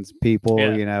flatlands people.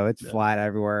 You know, it's flat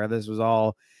everywhere. This was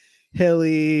all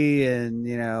hilly, and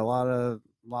you know, a lot of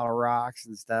rocks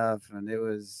and stuff, and it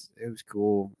was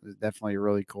cool. It was definitely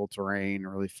really cool terrain,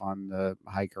 really fun to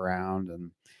hike around,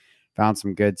 and found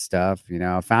some good stuff. You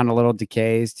know, found a little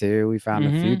decays too. We found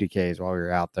a few decays while we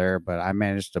were out there, but I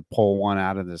managed to pull one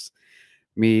out of this.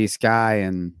 Me, Sky,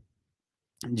 and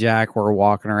Jack were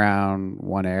walking around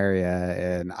one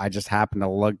area, and I just happened to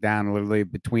look down, literally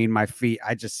between my feet.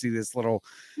 I just see this little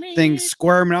thing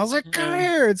squirm, and I was like, come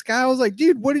here. And Sky was like,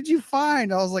 dude, what did you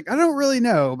find? I was like, I don't really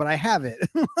know, but I have it.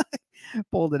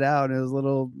 Pulled it out, and it was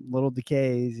little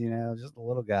decays, you know, just a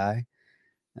little guy.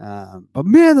 But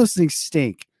man, those things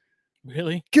stink.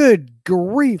 Really? Good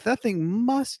grief. That thing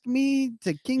must mean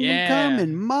to Kingdom Come,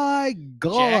 and my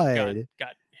God. Jack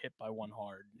got hit by one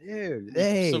hard, dude.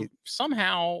 So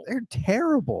somehow they're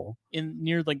terrible.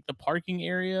 Near like the parking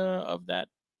area of that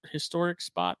historic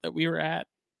spot that we were at,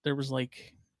 there was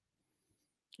like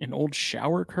an old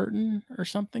shower curtain or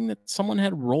something that someone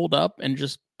had rolled up, and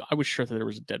just I was sure that there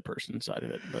was a dead person inside of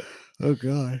it, but oh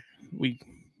god, we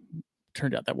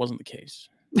turned out that wasn't the case.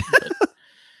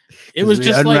 It was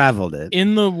just unraveled like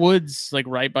in the woods, like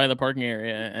right by the parking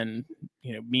area, and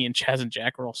you know, me and Chaz and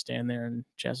Jack were all standing there, and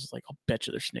Chaz is like, "I'll bet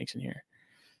you there's snakes in here."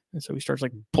 And so he starts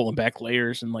like pulling back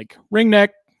layers, and like ringneck,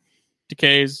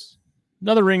 decays,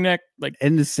 another ringneck, like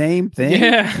in the same thing.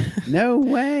 Yeah, no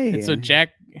way. And so Jack,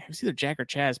 it was either Jack or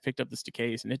Chaz, picked up this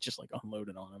decays, and it just like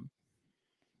unloaded on him.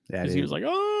 Yeah, he was like,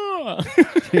 "Oh,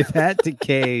 dude, that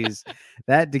decays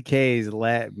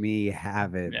let me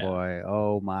have it, boy.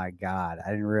 Oh my god, I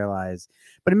didn't realize,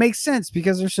 but it makes sense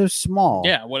because they're so small.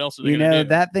 Yeah, what else are they you gonna know do?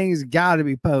 That thing's got to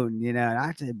be potent, you know. And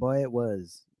I tell you, boy, it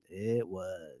was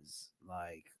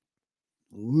like,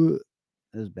 it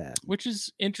was bad. Which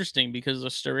is interesting because the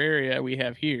Steraria we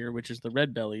have here, which is the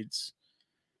red-bellieds,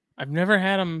 I've never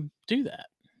had them do that.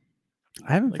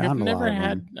 I haven't found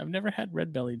I've never had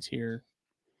red-bellieds here.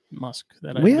 Musk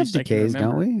that we have decays,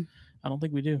 don't we? I don't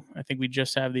think we do. I think we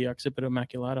just have the Occipito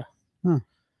maculata,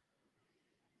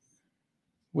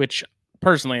 which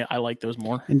personally I like those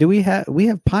more. And do we have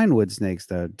pinewood snakes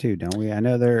though too, don't we? I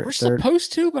know we're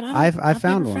supposed to, but I've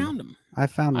found never one. Found them. I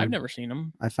found one. I've never seen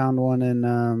them. I found one in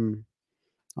on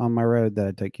my road that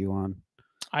I took you on.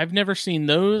 I've never seen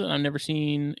those, and I've never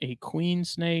seen a queen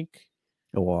snake.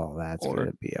 Well, that's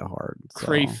gonna be a hard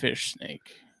crayfish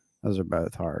snake. Those are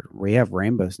both hard. We have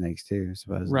rainbow snakes too,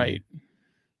 supposedly. Right.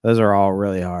 Those are all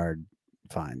really hard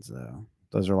finds, though.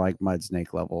 Those are like mud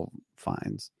snake level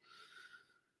finds.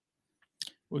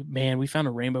 Man, we found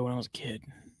a rainbow when I was a kid.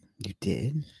 You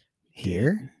did?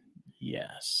 Here?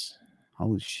 Yes.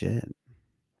 Holy shit.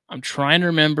 I'm trying to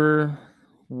remember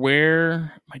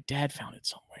where my dad found it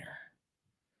somewhere.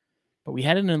 But we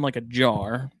had it in like a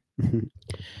jar.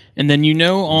 And then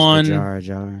on a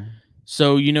jar.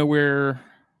 So you know where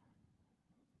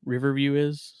Riverview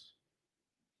is?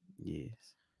 Yes.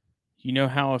 You know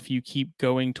how if you keep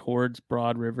going towards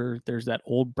Broad River, there's that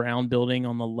old brown building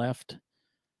on the left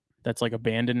that's like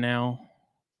abandoned now,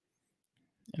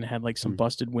 and it had like some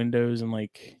busted windows and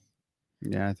like.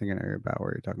 Yeah, I think I know about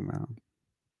what you're talking about.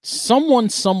 Someone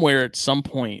somewhere at some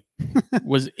point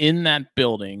was in that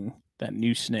building that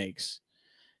knew snakes,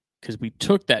 because we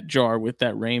took that jar with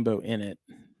that rainbow in it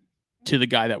to the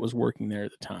guy that was working there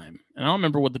at the time. And I don't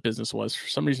remember what the business was. For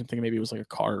some reason, I'm thinking maybe it was like a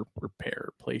car repair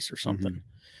place or something.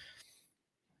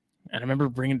 And I remember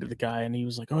bringing it to the guy, and he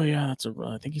was like, "Oh yeah, that's a."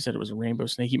 I think he said it was a rainbow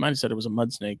snake. He might have said it was a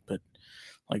mud snake, but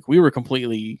like we were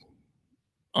completely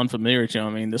unfamiliar to him.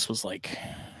 I mean, this was like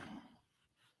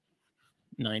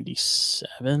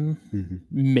 97,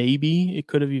 maybe. It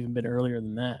could have even been earlier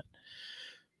than that.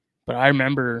 But I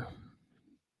remember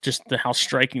just how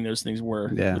striking those things were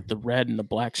with the red and the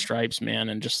black stripes, man,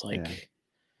 and just like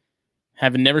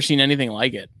having never seen anything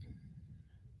like it.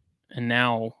 And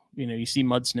now, you know, you see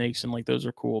mud snakes and like those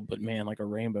are cool, but man, like a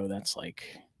rainbow, that's like,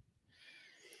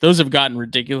 those have gotten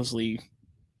ridiculously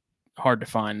hard to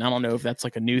find. I don't know if that's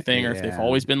like a new thing or if they've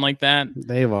always been like that.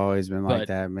 They've always been like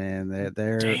that, man.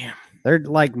 They're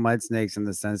like mud snakes in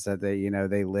the sense that they, you know,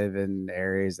 they live in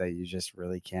areas that you just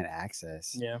really can't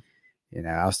access. Yeah. You know,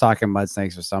 I was talking mud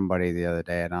snakes with somebody the other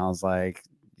day, and I was like,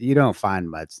 you don't find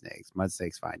mud snakes. Mud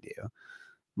snakes find you.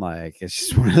 Like, it's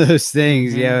just one of those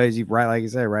things, you know, as you like you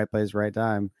said, right place, right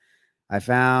time. I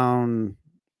found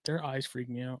their eyes freak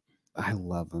me out. I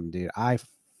love them, dude. I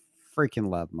freaking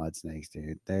love mud snakes,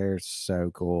 dude. They're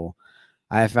so cool.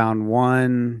 I found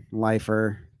one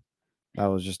lifer that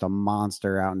was just a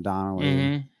monster out in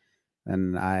Donnelly.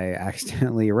 And I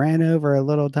accidentally ran over a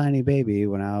little tiny baby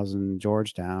when I was in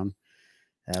Georgetown.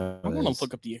 I want to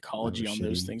look up the ecology on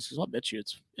those things, because I'll bet you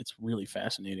it's really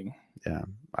fascinating. Yeah,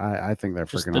 I think they're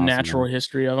just freaking the awesome, natural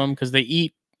history of them, because they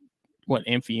eat what,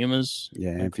 amphiumas?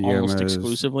 Yeah, like amphiumas almost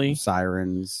exclusively,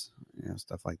 sirens, you know,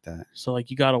 stuff like that. So like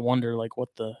you got to wonder like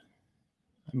what the,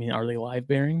 I mean, are they live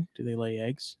bearing? Do they lay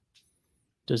eggs?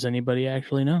 Does anybody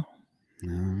actually know?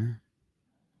 No.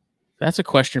 That's a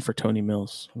question for Tony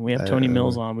Mills. When we have Tony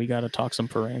Mills on, we got to talk some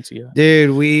Parancia.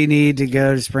 Dude, we need to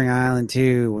go to Spring Island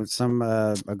too. With some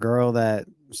a girl that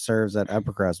serves at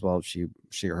Upper Crust. Well, she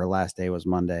her last day was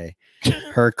Monday.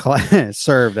 Her class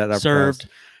served at Upper Crust.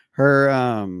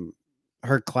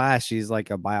 Her class, she's like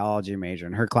a biology major,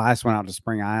 and her class went out to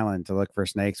Spring Island to look for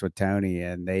snakes with Tony,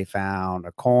 and they found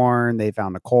a corn, they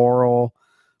found a coral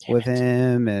with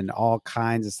him, and all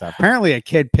kinds of stuff. Apparently, a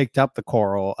kid picked up the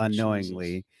coral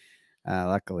unknowingly. Jesus.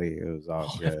 Luckily, it was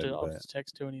all good. I'll just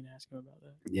text Tony and ask him about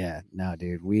that. Yeah, no,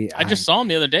 dude. I just saw him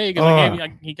the other day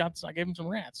because I gave him some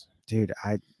rats. Dude,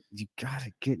 you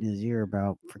gotta get in his ear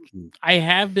about freaking. I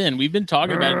have been. We've been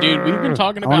talking about it, dude. We've been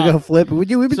talking about. I want to go flipping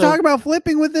with you. We've been talking about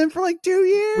flipping with him for like 2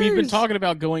 years. We've been talking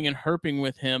about going and herping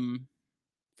with him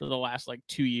for the last like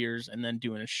 2 years, and then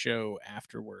doing a show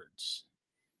afterwards.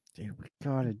 Dude, we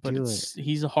gotta do it.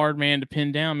 He's a hard man to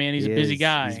pin down, man. He's a busy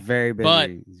guy. He's very busy. But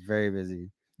he's very busy.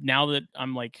 Now that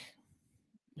I'm like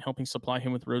helping supply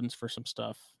him with rodents for some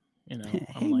stuff, you know,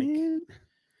 I'm like,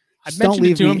 I mentioned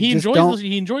it to him. He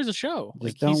enjoys the show.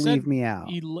 Just don't leave me out.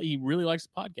 He really likes the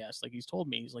podcast. Like he's told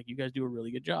me, he's like, you guys do a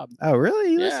really good job. Oh, really?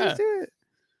 He listens to it.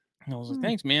 And I was like,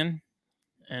 thanks, man.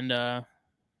 And I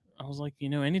was like, you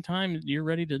know, anytime you're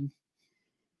ready to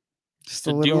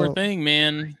do our thing,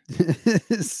 man.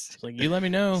 It's like, you let me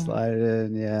know. Slide it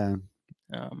in, yeah.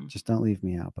 Just don't leave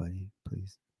me out, buddy,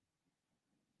 please.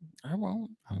 I won't.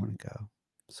 I want to go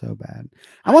so bad.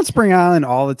 I want Spring Island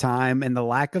all the time, and the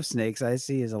lack of snakes I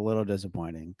see is a little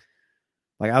disappointing.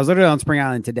 Like, I was literally on Spring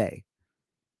Island today.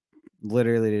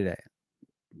 Literally today.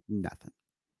 Nothing.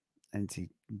 I didn't see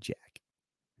Jack.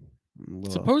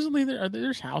 Supposedly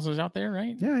there's houses out there,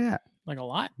 right? Yeah. Like a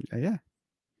lot? Yeah.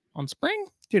 On Spring?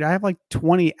 Dude, I have like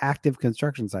 20 active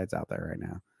construction sites out there right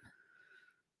now.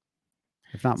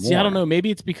 If not more. See, I don't know. Maybe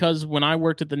it's because when I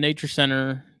worked at the nature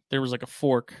center, there was like a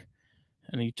fork,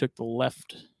 and you took the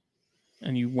left,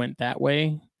 and you went that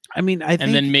way. I mean,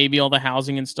 and then maybe all the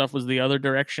housing and stuff was the other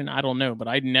direction. I don't know, but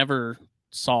I never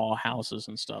saw houses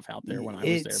and stuff out there when I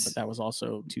was there. But that was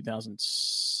also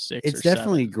 2006. It's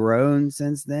definitely grown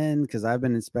since then, because I've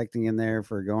been inspecting in there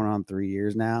for going on 3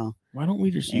 years now. Why don't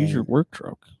we just use your work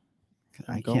truck?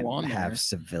 I can't have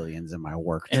civilians in my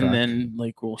work truck. And then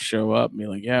like we'll show up and be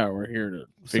like, yeah, we're here to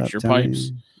fix your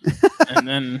pipes. And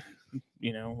then,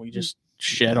 you know, we just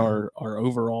shed our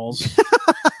overalls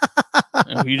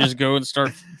and we just go and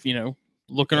start, you know,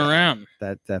 looking around.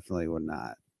 That definitely would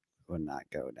not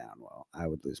go down well. I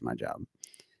would lose my job.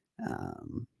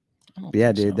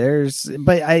 Yeah, dude,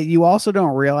 you also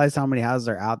don't realize how many houses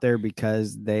are out there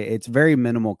because it's very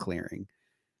minimal clearing.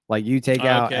 Like you take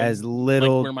out as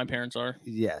little, like where my parents are.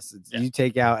 Yes, you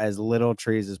take out as little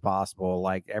trees as possible.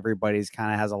 Like everybody's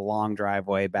kind of has a long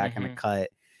driveway back in a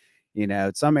cut. You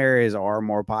know, some areas are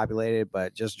more populated,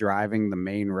 but just driving the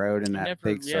main road in that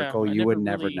big circle, you would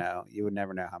never know. You would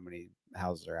never know how many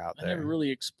houses are out there. I never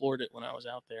really explored it when I was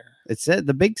out there. It said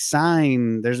the big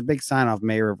sign. There's a big sign off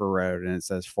May River Road, and it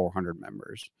says 400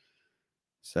 members.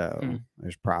 So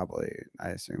there's probably, I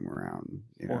assume, around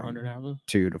 400 houses,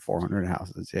 200 to 400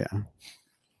 houses. Yeah,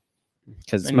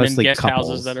 because it's mostly guest couples.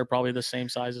 houses that are probably the same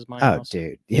size as my house. Oh,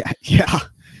 dude,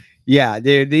 yeah,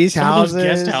 dude. These houses, those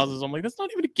guest houses. I'm like, that's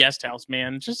not even a guest house,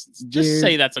 man. Just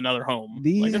say that's another home.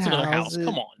 Like, that's another house.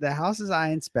 Come on. The houses I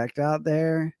inspect out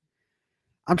there,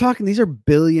 I'm talking. These are $1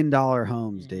 billion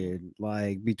homes, dude.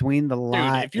 Like between the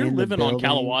lot. If you're and living the on building,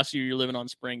 Kalawasi or you're living on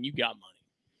Spring, you got money.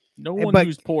 No one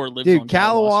who's poor lives on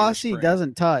Kalawasi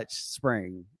doesn't touch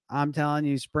Spring. I'm telling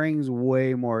you, Spring's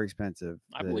way more expensive.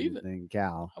 I believe it. Than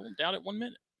Cal. I won't doubt it one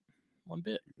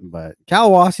bit. But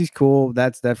Kalawasi's cool.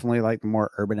 That's definitely like the more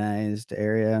urbanized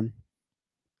area.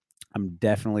 I'm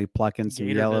definitely plucking some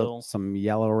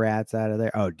yellow rats out of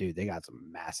there. Oh, dude, they got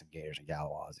some massive gators in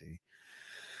Kalawasi.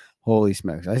 Holy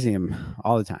smokes. I see them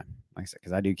all the time. Like I said,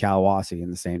 because I do Kalawasi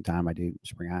in the same time I do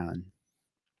Spring Island.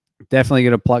 Definitely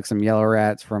going to pluck some yellow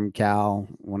rats from Cal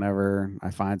whenever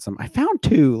I find some. I found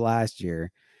 2 last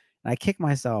year, and I kick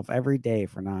myself every day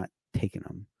for not taking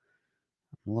them.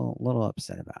 I'm a little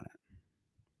upset about it.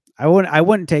 I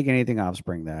wouldn't take anything off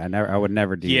Spring though. I would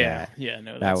never do that. Yeah,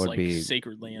 no, that would be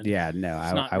sacred land. Yeah, no,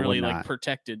 it's not really like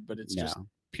protected, but it's just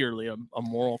purely a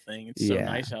moral thing. It's so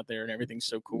nice out there and everything's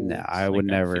so cool. No, I would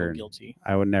never. Guilty.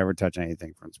 I would never touch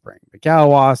anything from Spring. But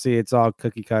Kalawasi, it's all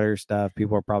cookie cutter stuff.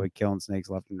 People are probably killing snakes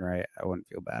left and right. I wouldn't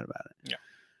feel bad about it. Yeah.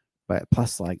 But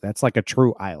plus, like that's like a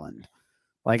true island.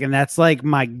 Like, and that's like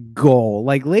my goal.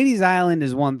 Like Ladies Island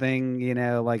is one thing,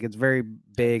 like it's very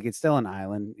big. It's still an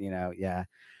island, yeah.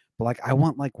 But like I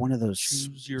want like one of those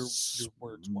your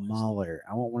words smaller.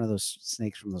 I want one of those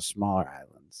snakes from the smaller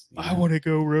islands. I want to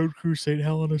go road cruise St.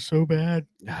 Helena so bad.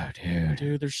 Oh,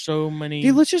 dude, there's so many.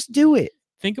 Dude, let's just do it.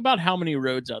 Think about how many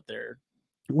roads out there.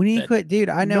 We need to quit, dude.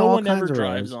 I know no all one kinds ever of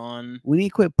drives roads. on. We need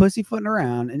to quit pussyfooting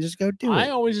around and just go do it. I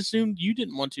always assumed you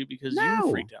didn't want to because you were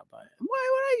freaked out by it. Why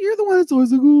would I? You're the one that's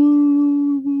always like,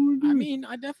 I mean,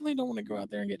 I definitely don't want to go out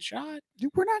there and get shot.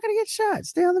 Dude, we're not gonna get shot.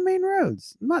 Stay on the main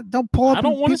roads. Don't pull up. I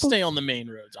don't want to stay on the main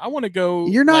roads. I want to go.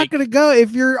 You're not gonna go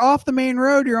if you're off the main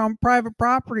road. You're on private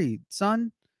property,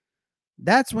 son.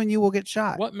 That's when you will get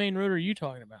shot. What main road are you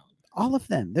talking about? All of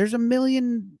them. There's a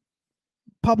million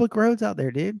public roads out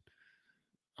there, dude.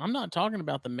 I'm not talking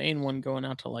about the main one going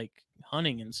out to like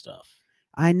hunting and stuff.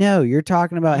 I know you're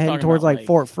talking about heading towards like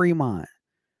Fort Fremont,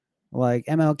 like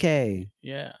MLK.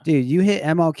 Yeah, dude, you hit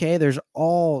MLK. There's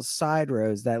all side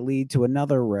roads that lead to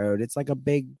another road. It's like a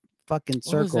big fucking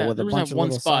circle with a bunch of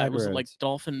little side roads. Was it like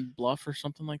Dolphin Bluff or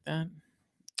something like that?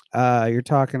 You're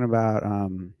talking about I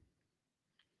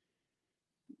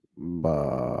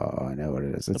know what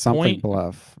it is. It's something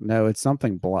Bluff. No, it's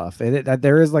something Bluff.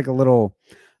 There is like a little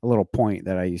point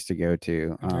that I used to go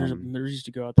to. There used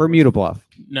to go out Bermuda Bluff.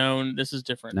 No, this is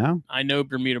different. No, I know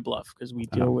Bermuda Bluff because we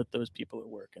deal with those people at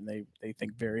work, and they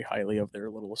think very highly of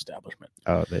their little establishment.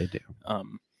 Oh, they do.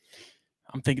 I'm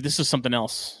thinking this is something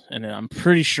else, and I'm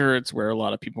pretty sure it's where a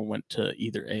lot of people went to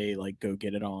either A, like go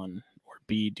get it on, or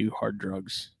B, do hard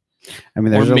drugs. I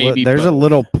mean, there's a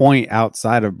little point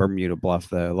outside of Bermuda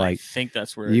Bluff though. Like I think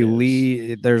that's where you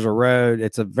leave. There's a road.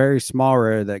 It's a very small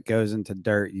road that goes into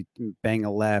dirt. You bang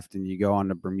a left and you go on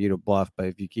to Bermuda Bluff. But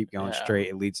if you keep going straight,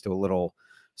 it leads to a little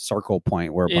circle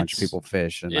point where a bunch of people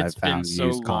fish. And I've found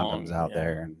used condoms out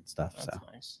there and stuff. That's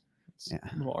nice.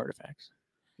 Little artifacts.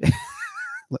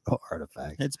 Little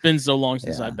artifacts. It's been so long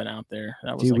since I've been out there.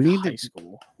 That was high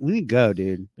school. We need to go,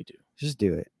 dude. We do. Just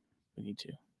do it. We need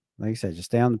to. Like you said, just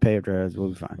stay on the paved roads. We'll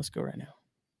be fine. Let's go right now.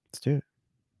 Let's do it.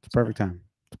 It's a perfect time.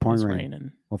 It's pouring rain.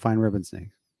 Raining. We'll find ribbon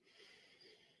snakes.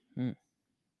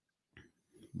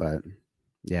 But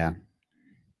yeah,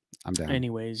 I'm down.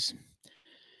 Anyways,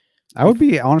 I would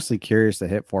be honestly curious to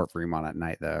hit Fort Fremont at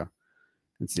night though.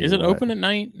 And see is it open at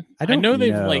night? I know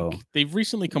they've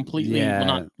recently completely well,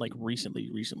 not like recently,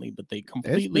 but they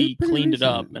completely cleaned it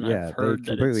up, and I've heard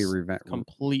that it's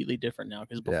completely different now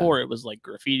because before it was like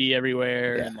graffiti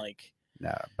everywhere and like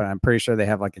but I'm pretty sure they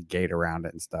have like a gate around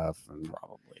it and stuff. And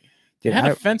probably they had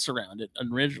a fence around it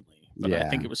originally, but I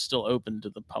think it was still open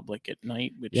to the public at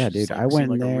night. Which dude, I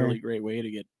went in there. A really great way to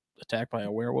get attacked by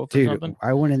a werewolf. Dude, or something.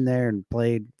 I went in there and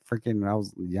played freaking. I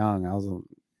was young. I was a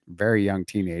very young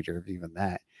teenager, if even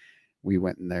that. We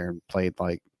went in there and played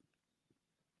like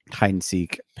hide and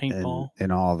seek Paintball.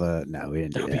 and all the we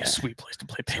didn't That do would be that. a sweet place to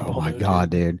play paintball. Oh my god,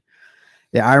 dude.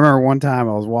 Yeah, I remember one time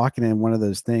I was walking in one of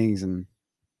those things and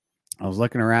I was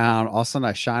looking around. All of a sudden,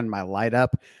 I shined my light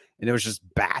up, and it was just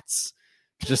bats.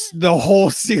 Just the whole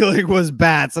ceiling was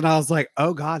bats, and I was like,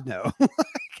 "Oh God, no!"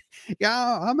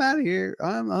 Yeah, I'm out of here.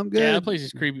 I'm good. Yeah, that place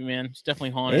is creepy, man. It's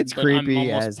definitely haunted. It's but creepy I'm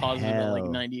almost as positive that like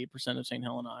hell. 98% of St.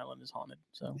 Helena Island is haunted.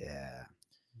 So Yeah,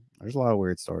 there's a lot of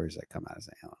weird stories that come out of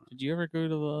St. Helena. did you ever go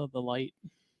to the light?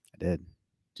 I did.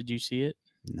 Did you see it?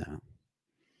 No.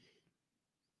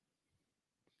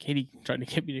 Katie tried to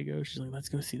get me to go. She's like, "Let's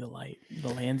go see the light, the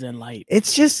Land's End light."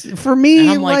 It's just for me,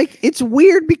 I'm like it's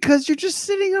weird because you're just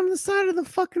sitting on the side of the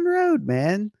fucking road,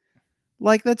 man.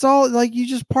 Like that's all. Like you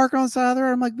just park on the side of the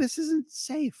road. I'm like, this isn't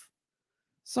safe.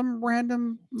 Some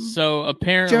random so joker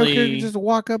apparently just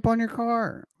walk up on your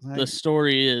car. Like, the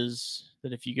story is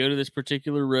that if you go to this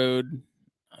particular road,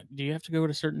 do you have to go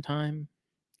at a certain time?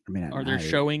 I mean, are there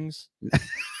showings?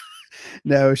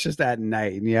 No, it's just at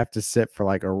night, and you have to sit for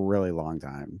like a really long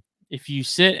time. If you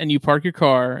sit and you park your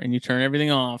car and you turn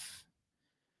everything off,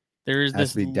 there is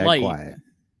this light, quiet.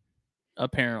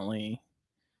 Apparently,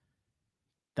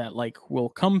 that like will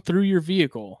come through your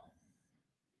vehicle.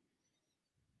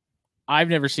 I've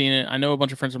never seen it. I know a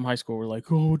bunch of friends from high school were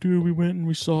like, "Oh, dude, we went and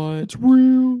we saw it. It's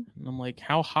real." And I'm like,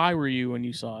 "How high were you when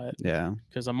you saw it?" Yeah,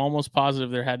 because I'm almost positive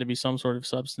there had to be some sort of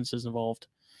substances involved.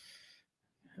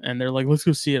 And they're like, "Let's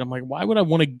go see it." I'm like, "Why would I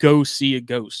want to go see a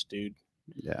ghost, dude?"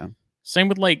 Yeah. Same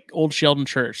with like Old Sheldon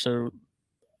Church. So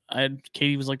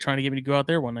Katie was like trying to get me to go out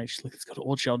there one night. She's like, "Let's go to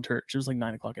Old Sheldon Church." It was like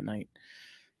 9:00 at night.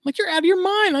 I'm like, "You're out of your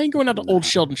mind. I ain't going out to Old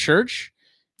Sheldon Church.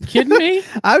 You kidding me?"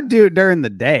 I would do it during the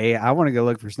day. I want to go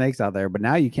look for snakes out there, but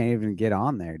now you can't even get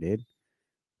on there, dude.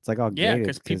 It's like all gated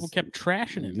because people kept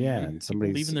trashing it. Yeah, man. and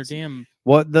somebody leaving their damn.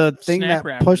 The thing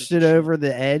that pushed it over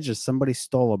the edge is somebody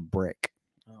stole a brick.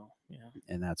 Oh yeah,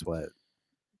 and that's what.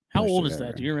 How old is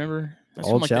that? Do you remember? That's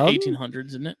Old from like Sheldon? the 1800s,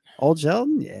 isn't it? Old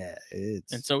Sheldon? Yeah, and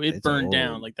so it burned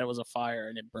down. Like that was a fire,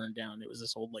 and it burned down. It was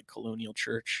this old like colonial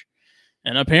church,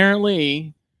 and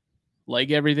apparently, like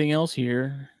everything else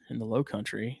here in the Low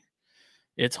Country,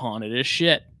 it's haunted as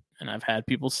shit. And I've had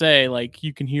people say, like,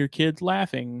 you can hear kids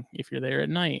laughing if you're there at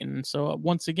night. And so,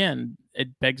 once again, it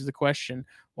begs the question,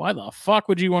 why the fuck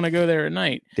would you want to go there at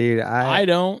night? Dude, I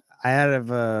don't. I had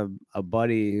a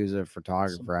buddy who's a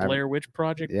photographer. Some Blair Witch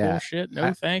Project bullshit.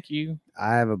 No, thank you.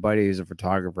 I have a buddy who's a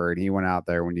photographer, and he went out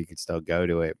there when you could still go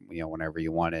to it, whenever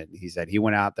you wanted. He said he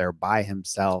went out there by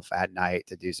himself at night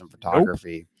to do some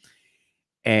photography. Nope.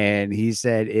 And he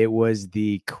said it was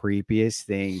the creepiest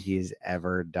thing he's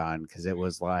ever done because it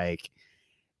was like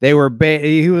he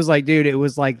was like, dude, it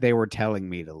was like they were telling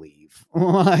me to leave.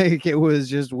 Like it was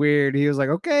just weird. He was like,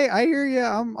 okay, I hear you.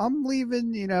 I'm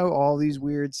leaving, all these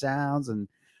weird sounds and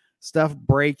stuff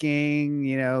breaking,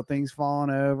 things falling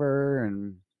over.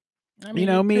 And I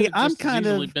mean, me, I'm kind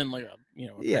of been like a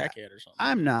crackhead or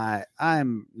something.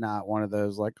 I'm not one of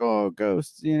those like, oh,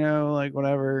 ghosts, like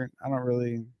whatever.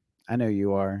 I know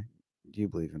you are. You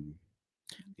believe in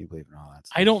all that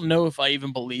stuff. I don't know if I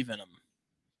even believe in them.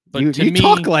 But you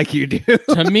talk like you do.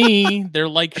 To me, they're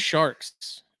like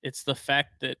sharks. It's the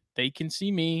fact that they can see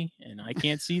me and I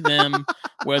can't see them,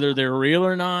 whether they're real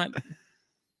or not.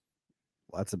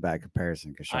 Well, that's a bad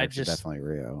comparison because sharks are definitely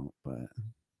real, but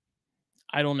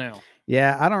I don't know.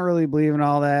 Yeah, I don't really believe in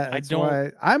all that. That's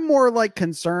why I'm more like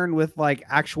concerned with like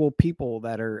actual people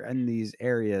that are in these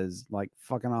areas like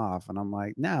fucking off, and I'm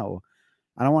like, no,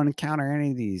 I don't want to encounter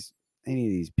any of these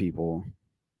people.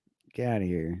 Get out of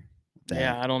here.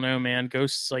 Yeah, I don't know, man.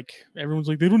 Ghosts, like everyone's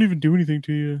like, they don't even do anything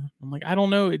to you. I'm like, I don't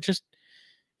know.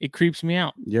 It creeps me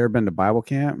out. You ever been to Bible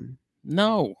camp?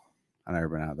 No, I've never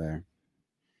been out there.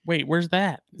 Wait, where's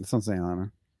that? It's on St. Helena.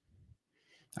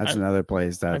 That's another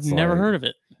place I've never heard of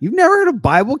it. You've never heard of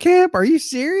Bible Camp? Are you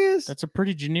serious? That's a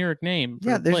pretty generic name.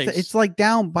 Yeah, it's like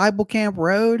down Bible Camp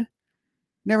Road.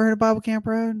 Never heard of Bible Camp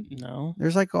Road? No.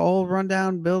 There's like an old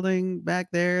rundown building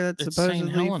back there that's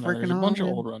supposedly freaking There's a bunch of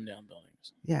old rundown buildings.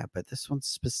 Yeah, but this one's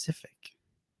specific.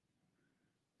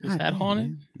 Is that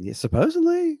haunted? Yeah,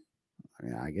 supposedly. I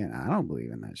mean, again, I don't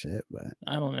believe in that shit, but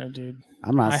I don't know, dude.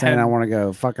 I'm not saying I want to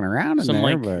go fucking around in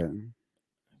there, but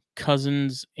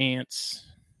cousins, aunts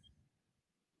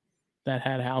that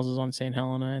had houses on St.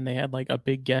 Helena, and they had like a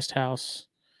big guest house.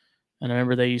 And I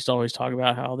remember they used to always talk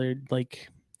about how they'd like,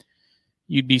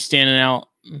 you'd be standing out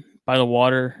by the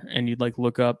water and you'd like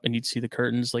look up and you'd see the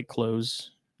curtains like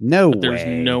close. No but way.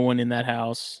 There's no one in that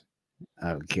house.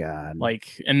 Oh God.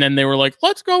 Like, and then they were like,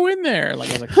 let's go in there.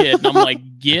 Like as a kid. And I'm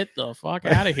like, get the fuck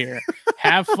out of here.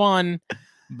 Have fun.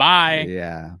 Bye.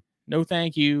 Yeah. No,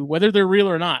 thank you. Whether they're real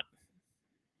or not.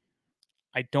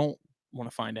 I don't want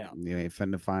to find out. You ain't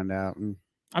finna find out.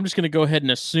 I'm just going to go ahead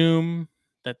and assume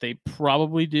that they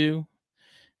probably do,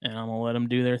 and I'm going to let them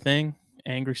do their thing.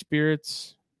 Angry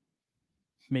spirits,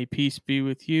 may peace be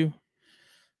with you.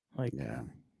 Like, Yeah.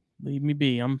 leave me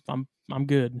be. I'm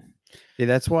good. Yeah,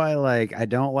 that's why like I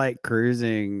don't like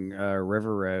cruising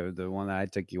River Road, the one that I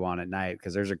took you on at night,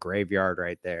 because there's a graveyard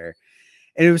right there.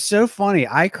 And it was so funny.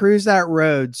 I cruised that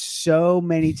road so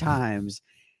many times,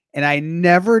 and I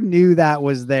never knew that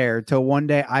was there till one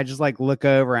day I just like look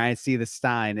over and I see the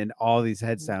Stein and all these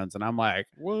headstones, and I'm like,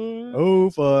 What? oh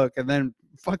fuck. And then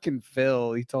fucking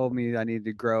Phil, he told me I needed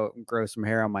to grow some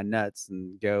hair on my nuts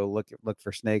and go look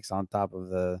for snakes on top of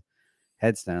the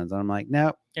headstones. And I'm like,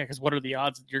 no. Yeah, because what are the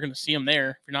odds that you're going to see them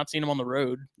there if you're not seeing them on the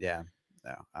road? Yeah,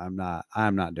 no, I'm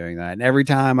not doing that. And every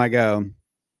time I go,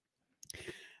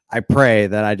 I pray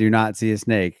that I do not see a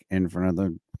snake in front of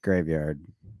the graveyard.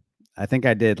 I think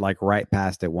I did like right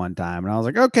past it one time, and I was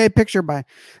like, okay, picture by.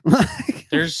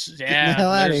 There's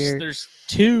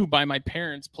two by my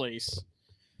parents' place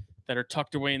that are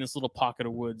tucked away in this little pocket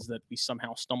of woods that we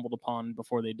somehow stumbled upon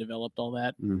before they developed all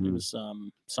that. Mhm. It was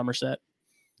Somerset,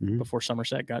 Mhm. before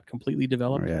Somerset got completely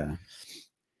developed. Oh, yeah.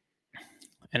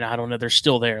 And I don't know, they're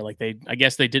still there. Like I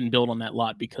guess they didn't build on that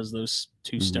lot because those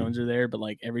two stones are there. But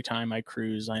like every time I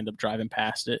cruise, I end up driving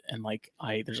past it, and like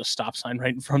there's a stop sign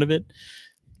right in front of it.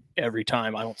 Every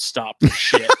time I don't stop for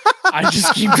shit. I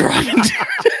just keep driving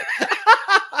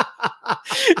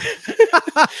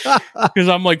because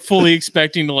I'm like fully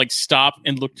expecting to like stop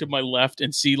and look to my left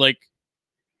and see like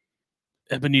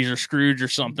Ebenezer Scrooge or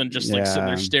something just like sitting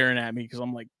there staring at me, because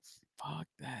I'm like, fuck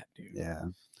that, dude. Yeah.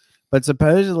 But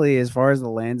supposedly, as far as the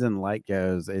Lands and Light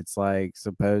goes, it's like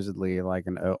supposedly like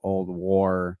an old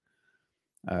war,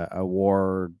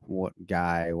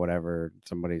 guy, whatever,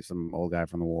 some old guy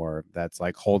from the war that's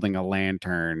like holding a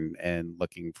lantern and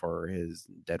looking for his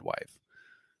dead wife,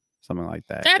 something like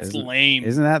that. That's lame.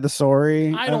 Isn't that the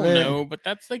story? I don't know, but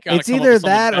that's like it's either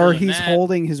that or he's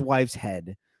holding his wife's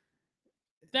head.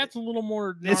 That's a little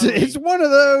more. It's one of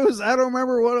those. I don't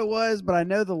remember what it was, but I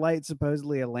know the light's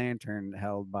supposedly a lantern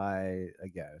held by a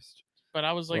ghost. But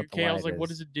I was like, okay, I was like, what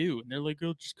does it do? And they're like,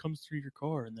 oh, it just comes through your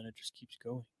car and then it just keeps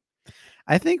going.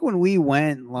 I think when we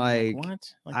went, like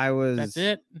what? Like, that's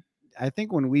it. I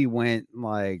think when we went,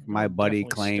 like my buddy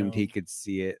claimed stoned. he could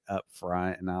see it up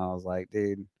front, and I was like,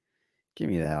 dude, get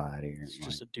me the hell out of here. It's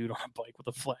just a dude on a bike with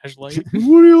a flashlight.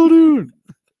 What are y'all doing?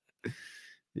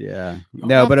 Yeah.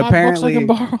 No, but apparently you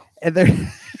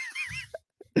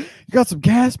got some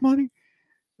gas money.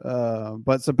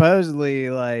 But supposedly,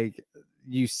 like,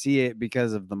 you see it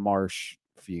because of the marsh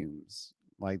fumes.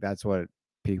 Like, that's what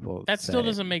people say. Still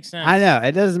doesn't make sense. I know,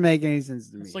 it doesn't make any sense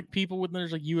to me. It's like people when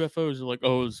there's like UFOs are like,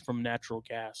 oh, it's from natural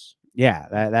gas. Yeah,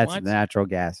 that's natural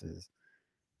gases.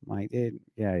 I'm like, dude,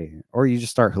 yeah, or you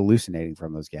just start hallucinating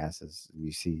from those gases and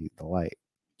you see the light.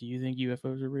 Do you think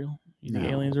UFOs are real? You think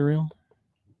aliens are real?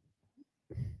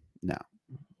 No.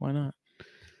 Why not?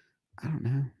 I don't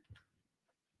know.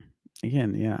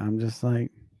 Again, yeah, I'm just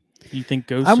like, you think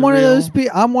ghosts I'm are one real? of those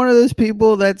I'm one of those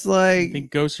people that's like, you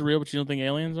think ghosts are real, but you don't think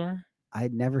aliens are? I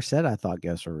never said I thought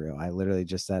ghosts were real. I literally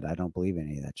just said I don't believe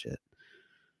any of that shit.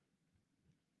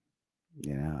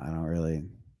 You know, I don't really.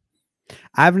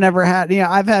 I've never had,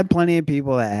 I've had plenty of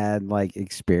people that had like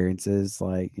experiences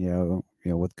like,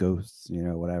 with ghosts,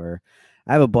 whatever.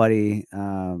 I have a buddy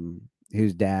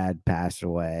whose dad passed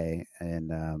away,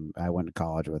 and I went to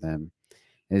college with him.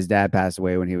 His dad passed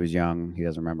away when he was young. He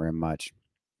doesn't remember him much,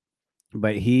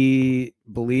 but he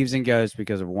believes in ghosts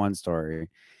because of one story.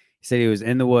 He said he was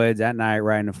in the woods at night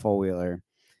riding a four-wheeler,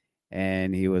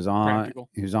 and he was on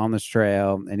this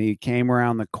trail, and he came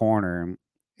around the corner.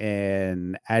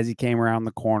 And as he came around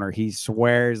the corner, he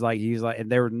swears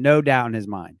and there was no doubt in his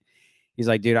mind. He's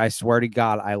like, dude, I swear to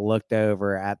God, I looked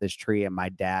over at this tree and my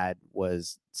dad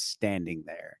was standing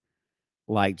there,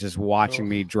 like just watching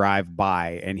me drive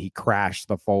by, and he crashed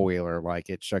the four-wheeler. Like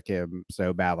it shook him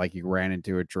so bad, like he ran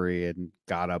into a tree and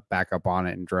got back up on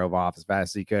it and drove off as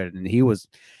fast as he could. And he was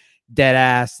dead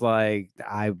ass. Like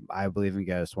I believe in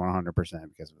ghosts 100%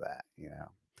 because of that,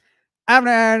 I haven't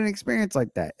had an experience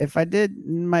like that. If I did, it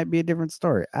might be a different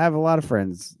story. I have a lot of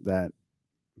friends that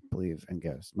believe in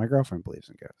ghosts. My girlfriend believes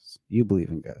in ghosts. You believe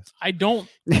in ghosts. I don't.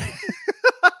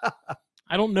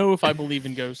 I don't know if I believe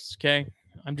in ghosts. Okay,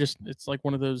 it's like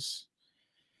one of those.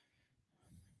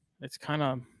 It's kind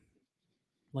of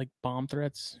like bomb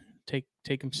threats. Take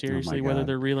them seriously, whether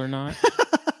they're real or not.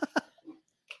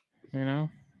 I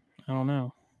don't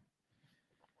know.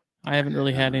 I haven't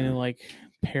really had any like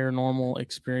paranormal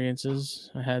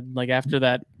experiences. I had like after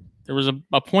that, there was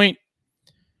a point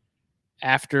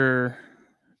after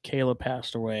Kayla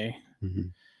passed away, Mm-hmm.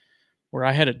 where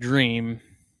I had a dream,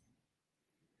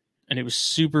 and it was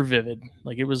super vivid.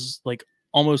 Like it was like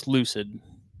almost lucid.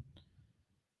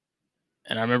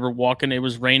 And I remember walking. It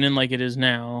was raining like it is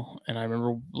now, and I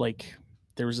remember like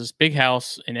there was this big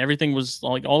house, and everything was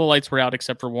like all the lights were out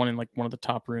except for one in like one of the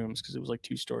top rooms because it was like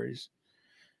 2 stories.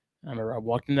 I remember I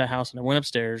walked into the house and I went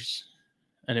upstairs,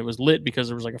 and it was lit because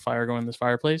there was like a fire going in this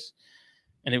fireplace,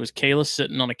 and it was Kayla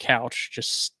sitting on a couch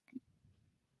just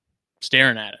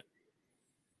staring at it.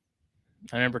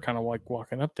 I remember kind of like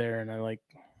walking up there, and I like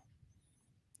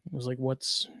was like, what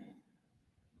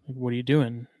are you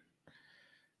doing?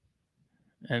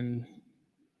 And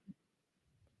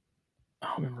I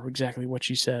don't remember exactly what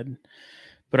she said,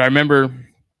 but I remember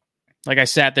like I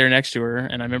sat there next to her,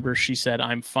 and I remember she said,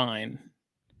 "I'm fine."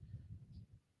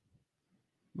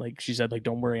 Like she said, like,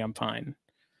 "Don't worry, I'm fine."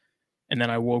 And then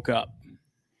I woke up,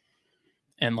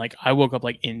 and like I woke up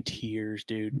like in tears,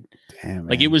 dude. Damn,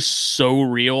 like man. it was so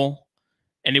real,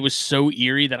 and it was so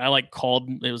eerie that I like called.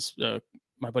 It was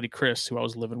my buddy Chris, who I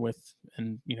was living with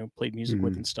and played music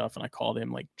with and stuff. And I called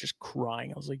him like just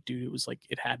crying. I was like, dude, it was like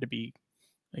it had to be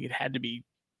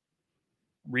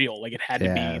real. Like it had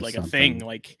to be like a thing.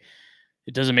 Like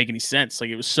it doesn't make any sense. Like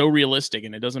it was so realistic,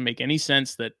 and it doesn't make any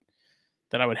sense that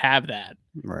I would have that.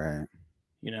 Right.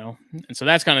 And so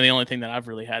that's kind of the only thing that I've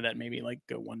really had that maybe like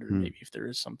go wonder maybe if there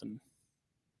is something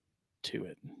to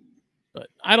it. But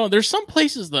I don't. There's some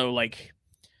places though, like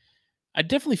I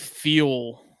definitely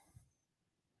feel,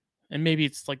 and maybe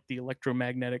it's like the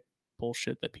electromagnetic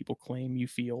bullshit that people claim you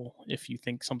feel if you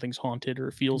think something's haunted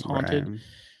or feels haunted. Right.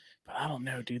 But I don't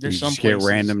know, dude. There's some places get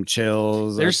random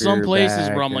chills. There's some places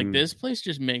where I'm like, this place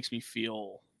just makes me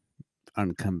feel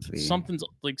uncomfy. Something's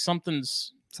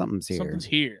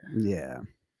here. Yeah.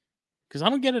 Because I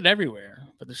don't get it everywhere,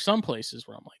 but there's some places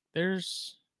where I'm like,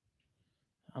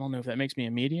 I don't know if that makes me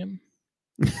a medium.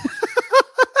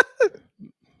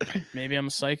 Maybe I'm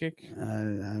a psychic. I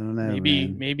don't know.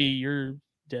 Maybe you're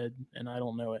dead and I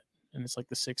don't know it, and it's like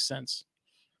the sixth sense.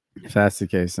 If that's the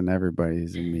case, then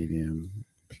everybody's a medium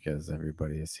because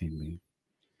everybody has seen me.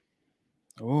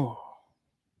 Oh,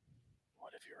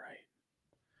 what if you're right?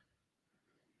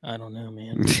 I don't know,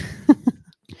 man.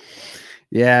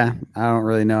 Yeah, I don't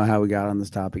really know how we got on this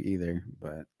topic either,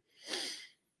 but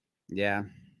yeah.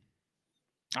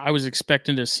 I was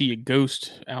expecting to see a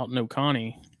ghost out in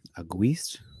Oconee. A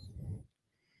ghost?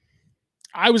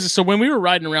 So when we were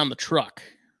riding around the truck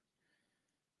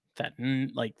that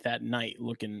night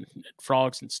looking at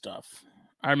frogs and stuff,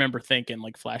 I remember thinking,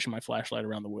 like, flashing my flashlight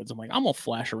around the woods. I'm like, I'm gonna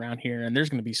flash around here, and there's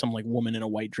gonna be some like woman in a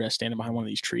white dress standing behind one of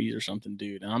these trees or something,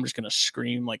 dude. And I'm just gonna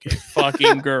scream like a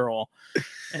fucking girl,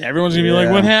 and everyone's gonna be like,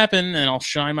 "What happened?" And I'll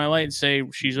shine my light and say,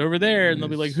 "She's over there," and they'll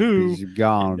be like, "Who?" She's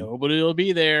gone. And nobody will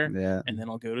be there. Yeah. And then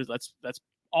I'll go to that's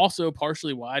also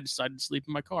partially why I decided to sleep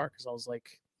in my car, because I was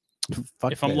like,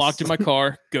 if I'm locked in my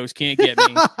car, ghosts can't get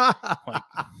me. Like,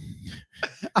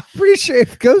 I'm pretty sure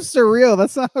if ghosts are real,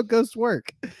 that's not how ghosts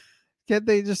work. Can't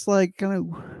they just like kind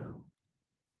of?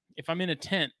 If I'm in a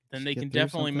tent, then they can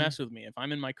definitely mess with me. If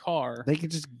I'm in my car, they can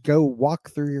just go walk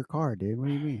through your car, dude. What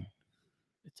do you mean?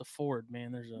 It's a Ford,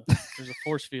 man. There's a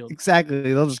force field. Exactly.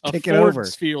 They'll just kick it over.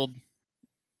 Ford's field.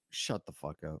 Shut the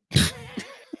fuck up.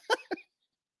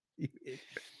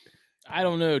 I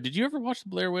don't know. Did you ever watch the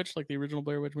Blair Witch, like the original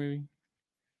Blair Witch movie?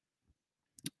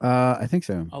 I think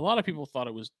so. A lot of people thought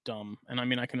it was dumb, and I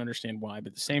mean, I can understand why.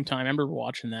 But at the same time, I remember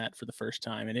watching that for the first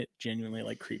time, and it genuinely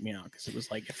like creeped me out, because it was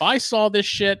like, if I saw this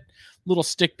shit, little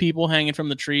stick people hanging from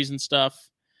the trees and stuff,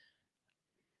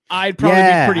 I'd probably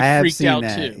be pretty freaked out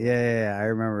too. Yeah, I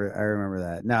remember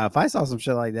that. Now, if I saw some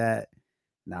shit like that,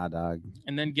 nah, dog.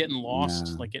 And then getting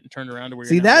lost, like getting turned around to where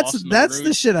you're that's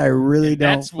the shit I really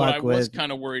don't. That's what I was with.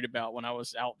 kind of worried about when I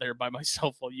was out there by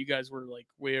myself while you guys were like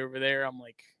way over there. I'm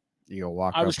like, you go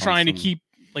walk. I was trying to keep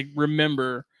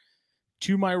remember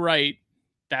to my right,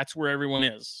 that's where everyone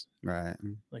is. Right.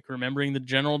 Like remembering the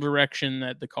general direction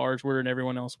that the cars were and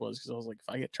everyone else was, because I was like, if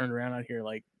I get turned around out here,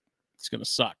 like it's gonna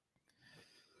suck.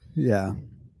 Yeah.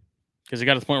 Because it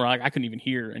got to the point where I couldn't even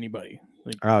hear anybody.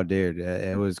 Like, oh, dude,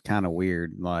 it was kind of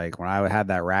weird. Like when I had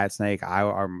that rat snake,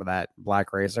 that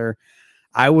black racer,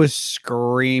 I was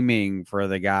screaming for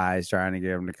the guys trying to get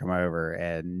them to come over,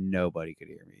 and nobody could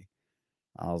hear me.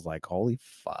 I was like, "Holy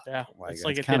fuck!" Yeah, it's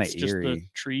like it hits just the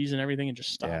trees and everything, and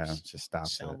just stops. Yeah, it just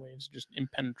stops. Sound waves just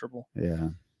impenetrable. Yeah.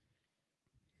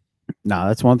 No,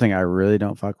 that's one thing I really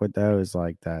don't fuck with though. Is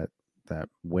like that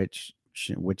witchy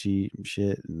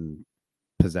shit and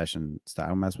possession style. I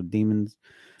don't mess with demons.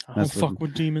 I don't fuck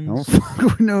with demons. Don't fuck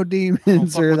with no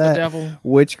demons or that devil.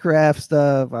 Witchcraft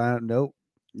stuff. Nope.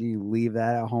 You leave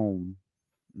that at home.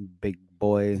 Big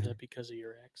boy. Is that because of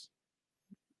your ex?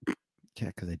 Yeah,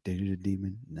 because I dated a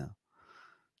demon. No,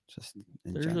 just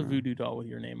in There's general. a voodoo doll with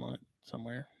your name on it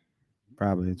somewhere.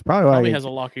 Probably it's probably why Probably I has get,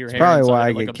 a lock of your it's hair. probably inside why of I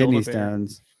it, like get a kidney Build-A-Bear.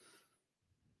 stones.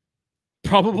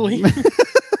 Probably.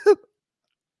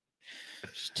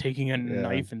 Just taking a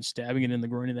knife and stabbing it in the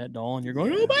groin of that doll, and you're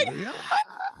going, "Oh my god!"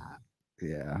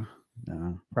 Yeah,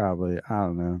 no, probably. I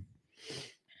don't know.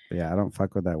 But yeah, I don't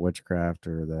fuck with that witchcraft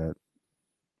or that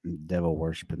devil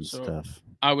worshiping So, stuff.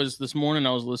 This morning.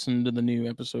 I was listening to the new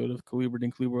episode of Calibered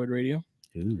and Clearoid Radio,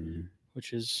 Ooh,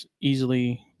 which is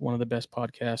easily one of the best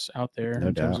podcasts out there No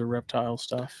in terms doubt. of reptile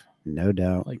stuff. no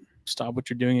doubt. Like, stop what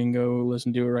you're doing and go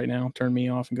listen to it right now. Turn me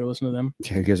off and go listen to them.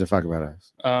 Who gives a fuck about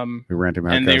us? We rented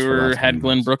And they Mount for the last 20 had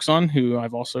Glenn months. Brooks on, who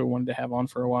I've also wanted to have on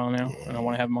for a while now, and I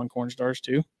want to Yeah. have him on Corn Stars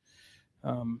too.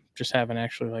 Just haven't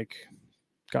actually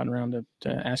gotten around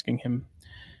to asking him,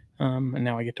 and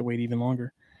now I get to wait even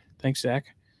longer. Thanks, Zach.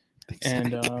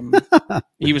 And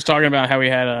he was talking about how he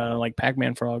had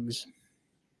Pac-Man frogs,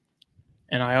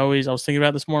 and I was thinking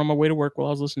about this morning on my way to work while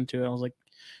I was listening to it. I was like,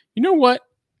 you know what?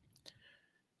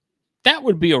 That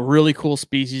would be a really cool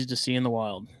species to see in the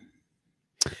wild.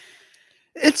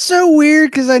 It's so weird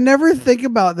because I never think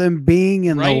about them being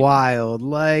in the wild,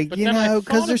 But you then I know,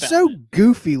 because thought they're about so it.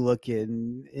 goofy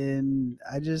looking, and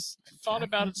I thought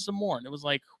about it some more, and it was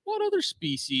like, what other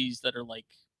species that are like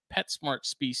PetSmart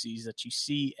species that you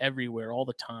see everywhere all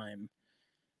the time,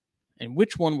 and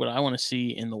which one would I want to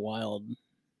see in the wild?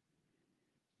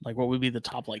 Like, what would be the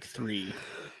top 3?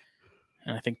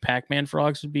 And I think Pac-Man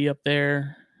frogs would be up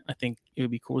there. I think it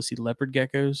would be cool to see leopard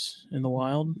geckos in the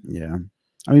wild. Yeah,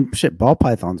 I mean, shit, ball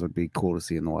pythons would be cool to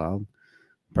see in the wild.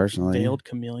 Personally, Veiled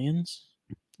chameleons.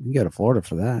 You go to Florida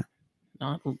for that.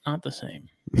 Not the same.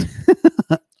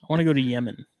 I want to go to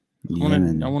Yemen. I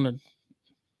want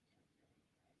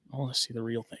to see the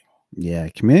real thing. Yeah,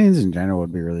 chameleons in general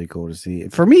would be really cool to see.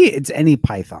 For me, it's any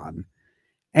python.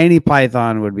 Any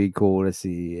python would be cool to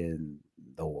see in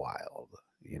the wild,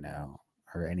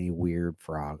 or any weird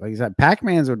frog. Like I said,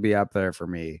 Pac-Man's would be up there for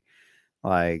me.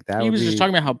 Like that. He was just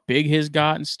talking about how big his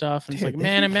got and stuff, and Dude, it's like,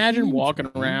 man, imagine huge, walking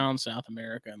man. around South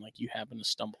America and you happen to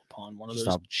stumble upon one of Just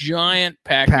those a giant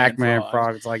Pac-Man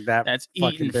frogs like that. that's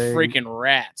fucking eating big. freaking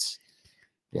rats.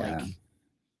 Yeah.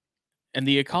 And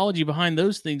the ecology behind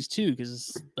those things too,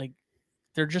 because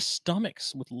they're just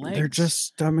stomachs with legs. They're just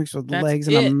stomachs with That's legs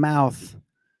and a mouth.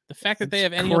 The fact that they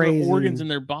It's have any crazy. other organs in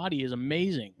their body is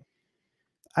amazing.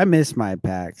 I miss my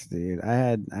packs, dude.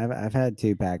 I've had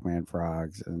 2 Pac-Man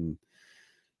frogs, and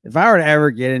if I were to ever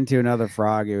get into another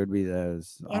frog, it would be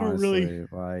those. I don't honestly.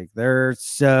 They're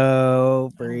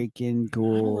so freaking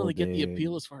cool. I don't really dude. get the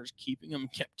appeal as far as keeping them in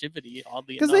captivity,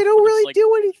 oddly enough. Because they don't really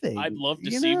do anything. I'd love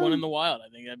to see one in the wild. I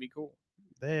think that'd be cool.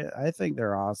 I think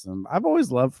they're awesome. I've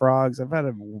always loved frogs. I've had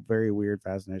a very weird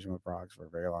fascination with frogs for a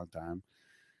very long time.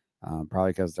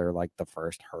 Probably because they're the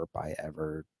first herp I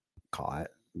ever caught.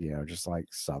 Just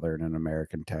like southern and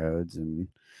American toads in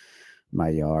my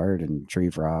yard, and tree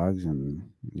frogs, and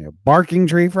barking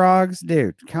tree frogs.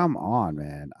 Dude, come on,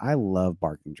 man. I love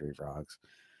barking tree frogs.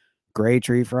 Gray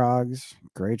tree frogs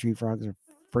are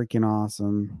freaking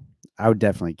awesome. I would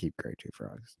definitely keep gray tree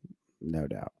frogs, no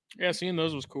doubt. Yeah, seeing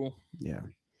those was cool. Yeah,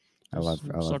 I love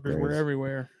suckers were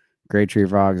everywhere. Gray tree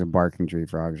frogs and barking tree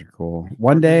frogs are cool.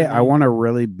 One day I want a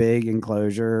really big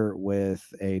enclosure with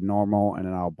a normal and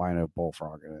an albino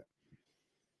bullfrog in it.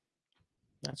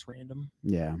 That's random.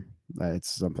 Yeah,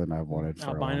 it's something I've wanted for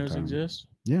a long time. Albinos exist?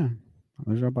 Yeah,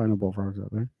 there's albino bullfrogs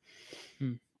out there.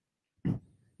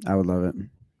 I would love it.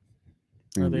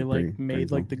 Are they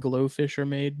made like the glowfish are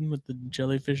made with the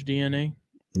jellyfish DNA?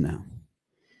 No.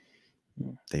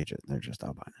 They're just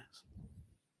albinos.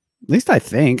 At least I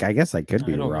think. I guess I could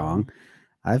be wrong.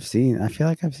 I feel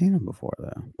like I've seen them before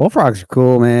though. Bullfrogs are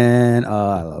cool, man. Oh,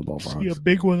 I love bullfrogs. See a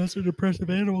big one. That's a depressive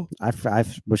animal. I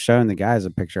was showing the guys a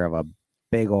picture of a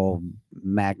big old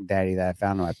Mac Daddy that I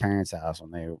found in my parents' house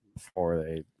before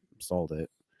they sold it.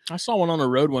 I saw one on the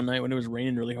road one night when it was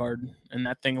raining really hard, and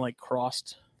that thing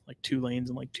crossed 2 lanes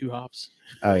and 2 hops.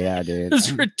 Oh yeah, dude. It's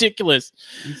ridiculous.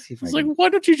 It's why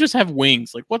don't you just have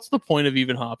wings? What's the point of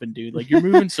even hopping, dude? You're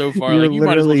moving so far, you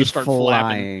might as well just start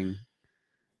flapping.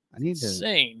 I need to.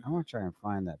 Insane. I want to try and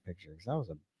find that picture because that was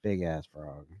a big ass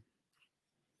frog.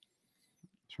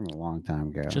 It's from a long time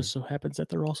ago. Just so happens that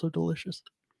they're also delicious.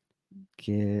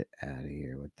 Get out of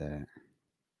here with that.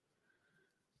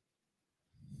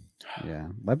 Yeah,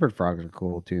 leopard frogs are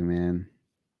cool too, man.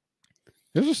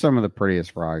 Those are some of the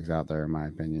prettiest frogs out there, in my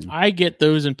opinion. I get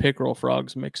those and pickerel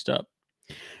frogs mixed up.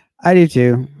 I do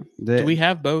too. Do we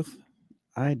have both?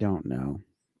 I don't know,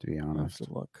 to be honest.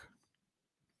 Look.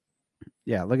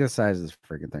 Yeah, look at the size of this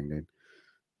freaking thing, dude.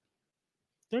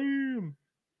 Damn.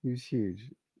 He was huge.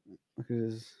 Look at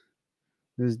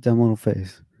his dumb little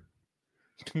face.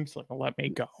 He's like, let me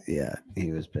go. Yeah,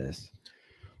 he was pissed.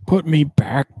 Put me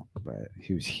back. But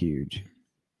he was huge.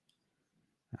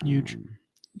 Huge.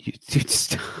 Dude,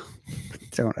 stop.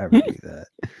 Don't ever do that.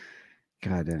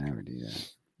 God, don't ever do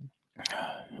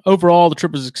that. Overall, the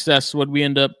trip was a success. What we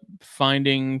end up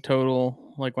finding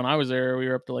total, like when I was there, we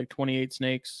were up to like 28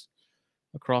 snakes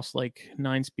across like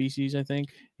 9 species, I think.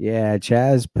 Yeah,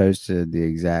 Chaz posted the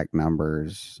exact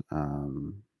numbers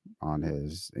on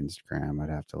his Instagram. I'd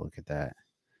have to look at that.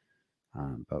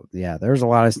 But yeah, there's a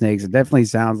lot of snakes. It definitely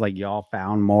sounds like y'all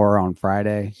found more on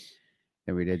Friday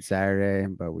than we did Saturday,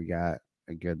 but we got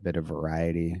a good bit of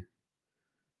variety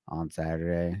on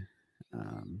Saturday.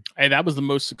 Hey, that was the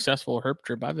most successful herp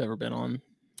trip I've ever been on.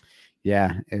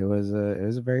 Yeah, it was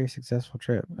a very successful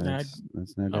trip. That's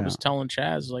no doubt. I was telling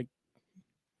Chaz, like,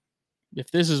 if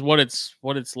this is what it's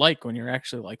like when you're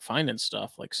actually like finding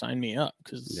stuff, like sign me up,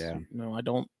 because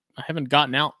I haven't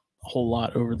gotten out a whole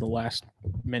lot over the last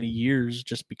many years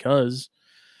just because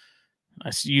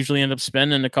I usually end up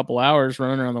spending a couple hours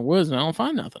running around the woods and I don't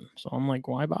find nothing. So I'm like,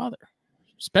 why bother?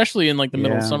 Especially in like the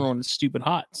middle of summer when it's stupid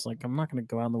hot. It's like I'm not going to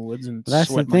go out in the woods and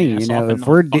sweat my ass off.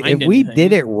 If we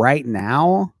did it right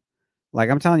now,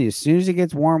 like I'm telling you, as soon as it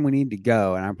gets warm, we need to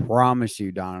go, and I promise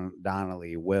you,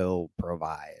 Donnelly will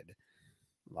provide.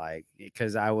 Like,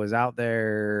 because I was out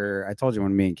there, I told you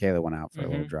when me and Kayla went out for a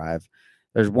little drive.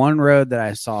 There's one road that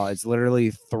I saw. It's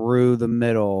literally through the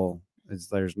middle.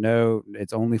 It's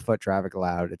only foot traffic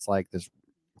allowed. It's like this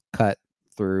cut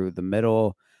through the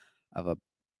middle of a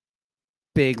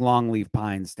big long leaf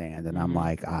pine stand, and I'm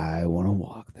like, I want to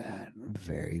walk that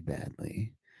very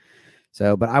badly.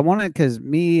 So, but I want to, because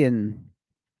me and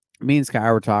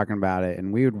Sky were talking about it,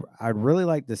 and I'd really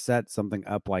like to set something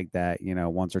up like that,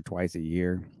 once or twice a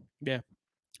year. Yeah.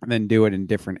 And then do it in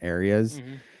different areas.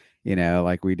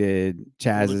 Like we did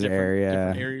Chaz's area.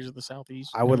 Different areas of the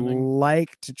Southeast. I would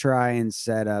like to try and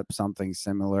set up something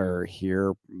similar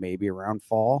here, maybe around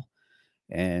fall.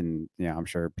 And, I'm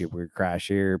sure people could crash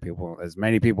here. As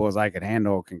many people as I could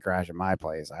handle can crash at my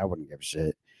place. I wouldn't give a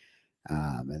shit.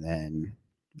 And then,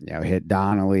 hit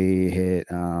Donnelly,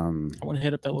 I want to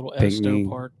hit up that little Pinckney Edisto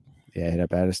Park. Yeah, hit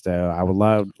up Edisto. I would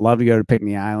love to go to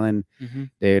Pinckney Island.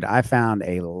 Dude, I found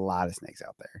a lot of snakes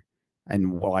out there.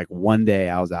 And like one day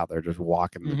I was out there just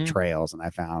walking the trails and I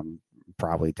found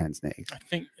probably 10 snakes. I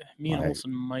think me and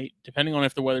Olson might, depending on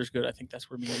if the weather's good, I think that's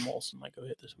where me and Olson might go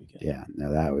hit this weekend. Yeah,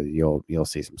 no, you'll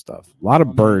see some stuff. A lot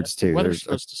of birds too. The weather's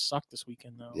supposed to suck this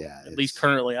weekend though. Yeah, at least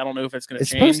currently. I don't know if it's going to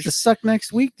change. It's supposed to suck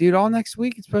next week, dude. All next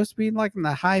week it's supposed to be like in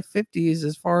the high 50s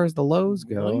as far as the lows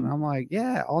go. Really? And I'm like,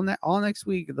 yeah, all next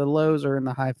week the lows are in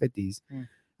the high 50s.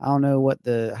 I don't know what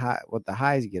the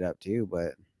highs get up to,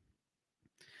 but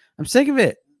I'm sick of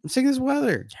it. I'm sick of this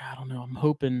weather. Yeah, I don't know. I'm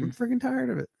hoping. I'm freaking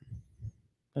tired of it.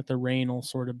 That the rain will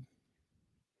sort of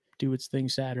do its thing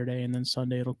Saturday, and then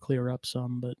Sunday it'll clear up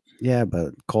some. But yeah,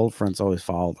 but cold fronts always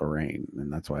follow the rain,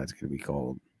 and that's why it's going to be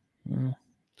cold.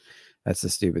 That's the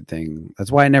stupid thing.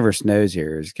 That's why it never snows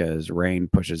here, is because rain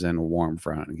pushes in a warm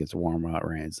front and gets warm out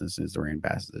rains. And as soon as the rain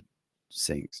passes, it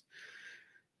sinks.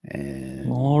 And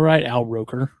all right, Al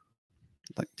Roker.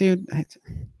 Like, dude,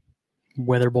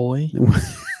 weather boy.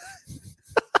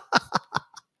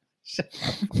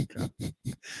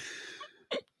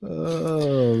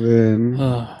 Oh man,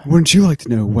 wouldn't you like to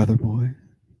know, weather boy?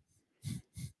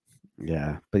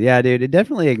 Yeah, but yeah, dude, it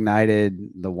definitely ignited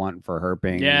the want for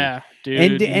herping. Yeah,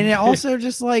 dude, and it also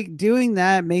just like doing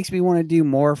that makes me want to do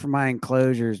more for my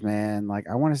enclosures, man. Like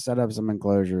I want to set up some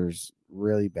enclosures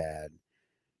really bad.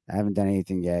 I haven't done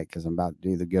anything yet because I'm about to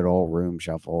do the good old room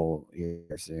shuffle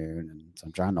here soon, and so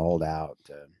I'm trying to hold out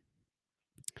to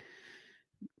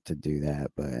do that,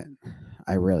 but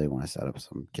I really want to set up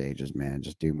some cages, man.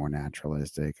 Just do more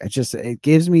naturalistic. It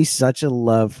gives me such a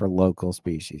love for local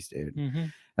species, dude.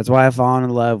 That's why I've fallen in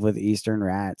love with eastern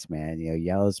rats, man.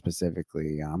 Yellows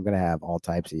specifically. I'm gonna have all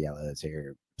types of yellows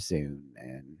here soon,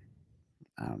 and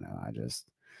I don't know.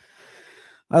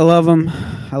 I love them.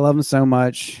 I love them so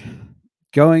much.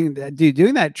 Doing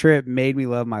that trip made me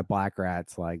love my black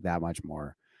rats like that much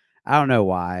more. I don't know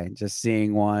why. Just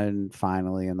seeing one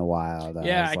finally in the wild.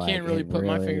 Yeah, I can't really put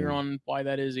my finger on why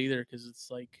that is either, because it's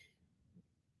like,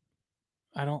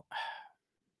 I don't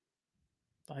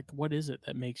like, what is it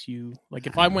that makes you like?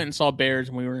 If I went and saw bears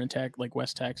and we were in like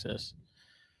West Texas,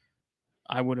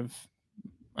 I would have.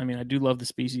 I mean, I do love the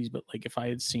species, but like if I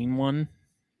had seen one,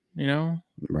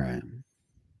 right,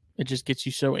 it just gets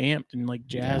you so amped and like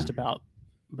jazzed about.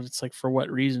 But it's like, for what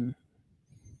reason?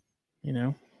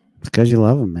 It's because you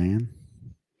love them, man.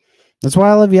 That's why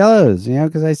I love yellows,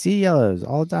 because I see yellows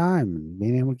all the time and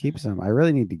being able to keep some. I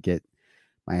really need to get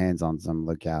my hands on some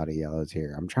locality yellows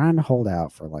here. I'm trying to hold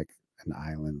out for like an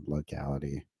island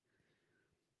locality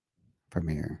from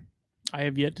here. I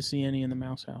have yet to see any in the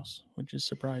mouse house, which is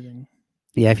surprising.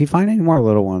 Yeah, if you find any more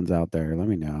little ones out there, let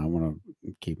me know. I want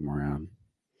to keep them around.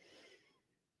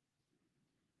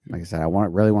 Like I said,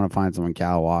 really want to find some in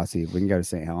Kalawasi. If we can go to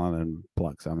St. Helena and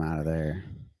pluck some out of there,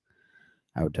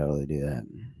 I would totally do that.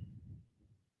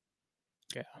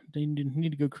 Yeah, they need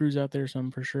to go cruise out there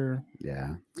some for sure.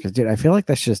 Yeah, because dude, I feel like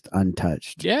that's just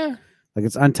untouched. Yeah, like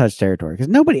it's untouched territory. Because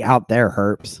nobody out there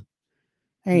herps.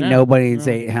 There ain't nobody in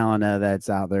St. Helena that's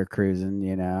out there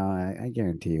cruising. I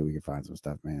guarantee you we can find some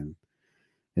stuff, man.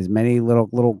 As many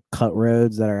little cut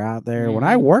roads that are out there. When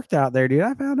I worked out there, dude,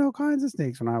 I found all kinds of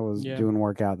snakes when I was doing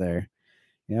work out there.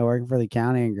 Working for the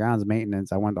county and grounds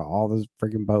maintenance. I went to all those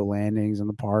freaking boat landings in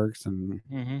the parks, and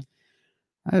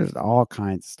there's all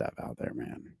kinds of stuff out there,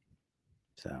 man.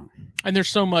 So, and there's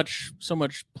so much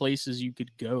places you could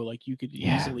go. Like you could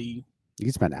easily, you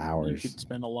could spend hours. You could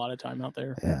spend a lot of time out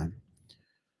there. Yeah.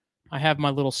 I have my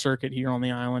little circuit here on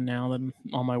the island now. That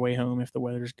on my way home, if the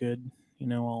weather's good,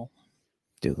 I'll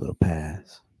do a little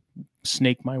pass,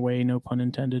 snake my way, no pun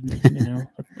intended,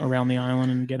 around the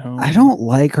island and get home. I don't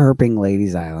like herping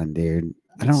Ladies Island, dude.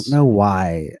 I don't know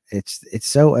why. It's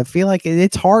so, I feel like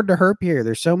it's hard to herp here.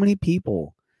 There's so many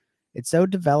people. It's so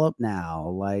developed now.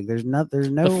 Like there's no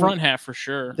the front half for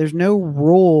sure. There's no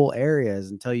rural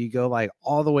areas until you go like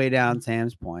all the way down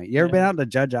Sam's Point. You ever been out to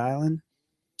Judge Island?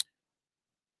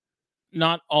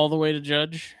 Not all the way to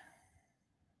Judge,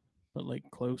 but like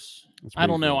close. I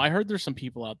don't know. Cool. I heard there's some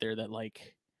people out there that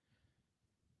like.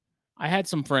 I had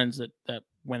some friends that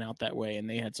went out that way, and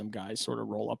they had some guys sort of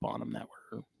roll up on them that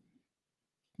were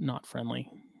not friendly.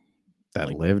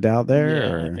 That lived out there?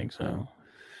 Yeah, or? I think so.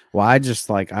 Well, I just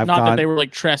like that they were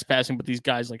like trespassing, but these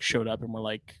guys like showed up and were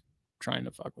like trying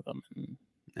to fuck with them.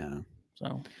 And,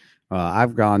 so.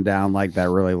 I've gone down like that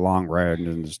really long road and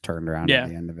then just turned around at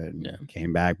the end of it and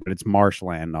came back. But it's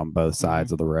marshland on both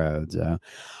sides of the road. So,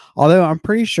 although I'm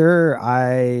pretty sure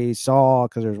I saw,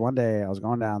 because there's one day I was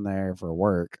going down there for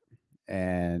work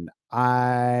and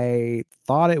I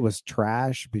thought it was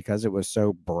trash because it was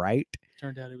so bright.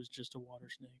 Turned out it was just a water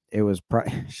snake. It was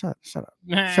shut up.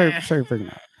 Sorry,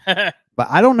 freaking out. But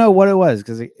I don't know what it was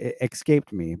because it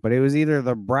escaped me. But it was either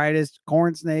the brightest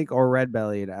corn snake or red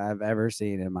bellied I've ever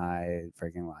seen in my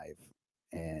freaking life,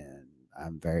 and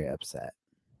I'm very upset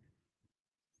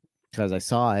because I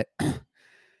saw it,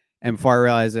 and before I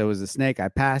realized it was a snake, I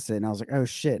passed it and I was like, "Oh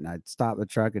shit!" And I stopped the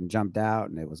truck and jumped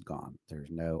out, and it was gone. There's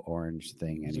no orange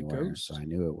thing anywhere, so I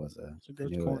knew it was a. I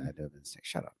knew it had to have been a snake.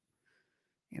 Shut up.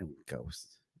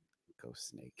 Ghost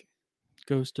snake.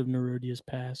 Ghost of Nerodia's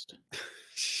past.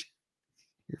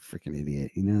 You're a freaking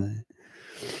idiot. You know that?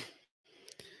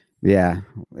 Yeah.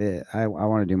 I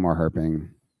want to do more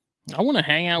herping. I want to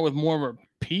hang out with more of our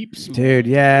peeps. Dude,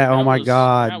 yeah. Oh my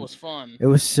God. That was fun. It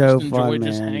was so fun, man.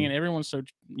 Just hanging. Everyone's so,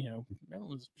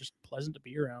 everyone's just pleasant to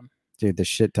be around. Dude, the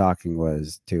shit talking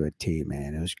was to a T,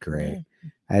 man. It was great. Yeah.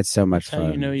 I had so much fun.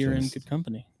 How you know you're in good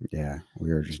company. Yeah.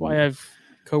 We were just. That's why I have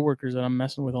coworkers that I'm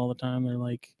messing with all the time. They're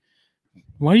like,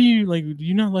 why do you do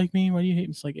you not like me? Why do you hate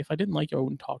me? It's like, if I didn't like you, I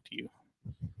wouldn't talk to you.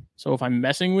 So if I'm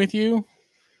messing with you,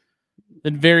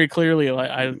 then very clearly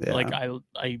I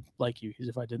like you. Because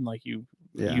if I didn't like you,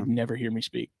 you'd never hear me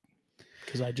speak.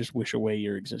 Because I just wish away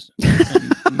your existence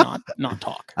and not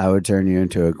talk. I would turn you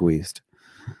into a guist.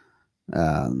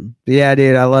 But yeah,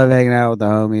 dude, I love hanging out with the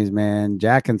homies, man.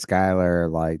 Jack and Skylar are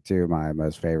like two of my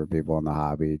most favorite people in the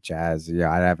hobby. Chaz,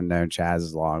 I haven't known Chaz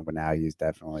as long, but now he's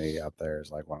definitely up there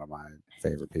as like one of my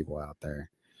favorite people out there.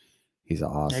 He's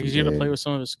awesome. Yeah, he's gonna play with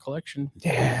some of his collection.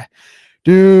 Yeah,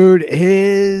 dude,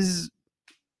 his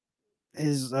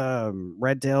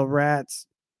red-tailed rats.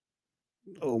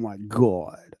 Oh my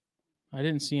God. I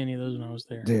didn't see any of those when I was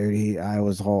there. Dude, I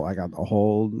got the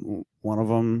whole one of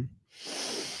them.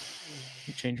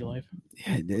 It changed your life?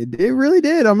 Yeah, it really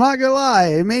did. I'm not gonna lie.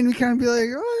 It made me kind of be like,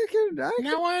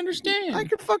 now I understand. I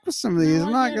could fuck with some of these.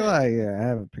 I'm not gonna lie. Yeah, I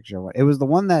have a picture of it. It was the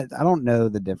one that I don't know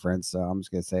the difference, so I'm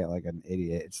just gonna say it like an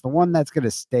idiot. It's the one that's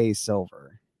gonna stay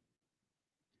silver.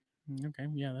 Okay,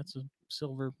 yeah, that's a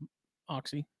silver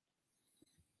oxy.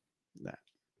 That.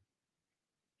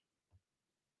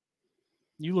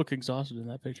 You look exhausted in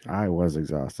that picture. I was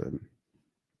exhausted.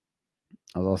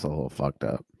 I was also a little fucked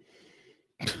up.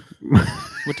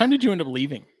 What time did you end up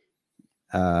leaving?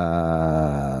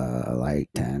 Like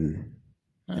 10.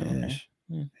 Oh, okay.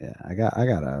 Yeah, I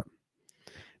got up.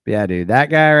 But yeah, dude,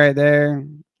 that guy right there.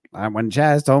 When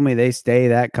Chaz told me they stay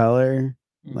that color,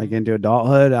 like into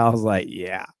adulthood, I was like,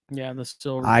 yeah, Yeah, the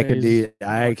silver. I could do phase Moxies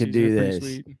are pretty this.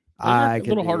 sweet. Those are I a could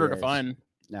little do harder to this. find.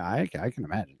 No, I can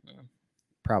imagine. Yeah.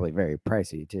 Probably very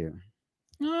pricey too.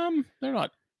 They're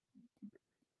not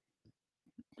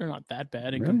that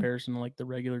bad in Really? comparison to like the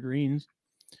regular greens.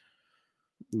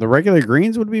 The regular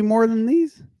greens would be more than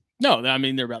these? No, I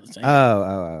mean they're about the same.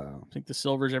 Oh. I think the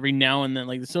silvers every now and then,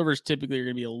 like the silvers typically are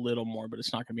going to be a little more, but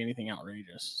it's not going to be anything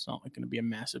outrageous. It's not like going to be a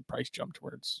massive price jump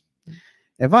towards.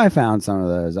 If I found some of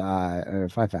those,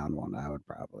 if I found one, I would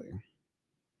probably.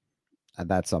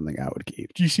 That's something I would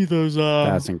keep. Do you see those?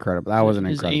 That's incredible. That was an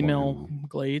his incredible email animal.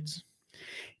 glades.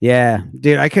 Yeah,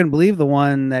 dude, I couldn't believe the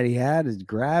one that he had is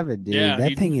gravid, dude. Yeah,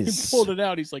 that thing is. He pulled it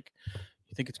out. He's like,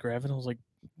 "You think it's gravid?" I was like,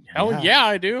 "Hell yeah,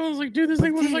 I do." I was like, "Dude, this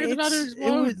thing looks like it's about to explode."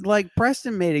 It was like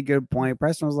Preston made a good point.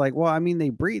 Preston was like, "Well, I mean, they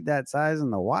breed that size in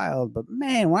the wild, but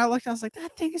man, when I looked, I was like,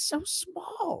 that thing is so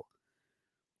small.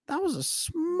 That was a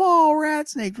small rat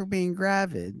snake for being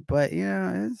gravid, but you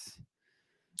know, it's."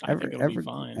 I think it'll be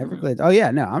fine. Everglades. Oh yeah,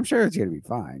 no, I'm sure it's gonna be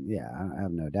fine. Yeah, I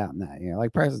have no doubt in that. You know,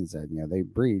 like Preston said, you know, they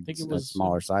breed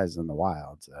smaller sizes in the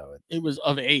wild, so it was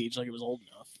of age, like it was old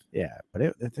enough. Yeah,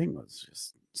 but the thing was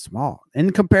just small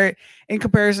in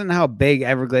comparison to how big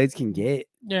Everglades can get.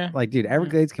 Yeah, like dude,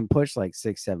 Everglades can push like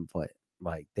 6-7 foot.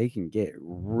 Like they can get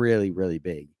really really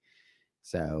big.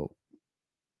 So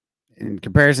in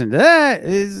comparison to that,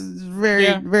 is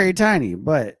very very tiny,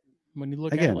 but. When you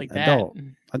look Again, at it like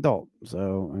adult.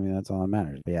 So I mean, that's all that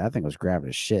matters. But yeah, I think it was gravid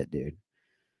as shit, dude.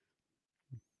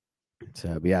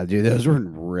 So but yeah, dude, those were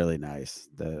really nice.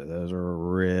 Those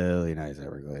were really nice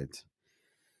Everglades.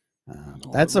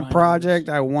 That's a project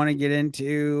I want to get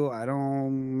into.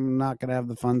 I'm not gonna have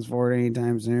the funds for it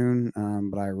anytime soon.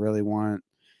 But I really want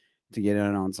to get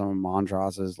in on some of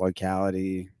Montross's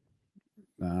locality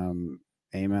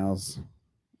emails.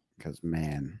 Because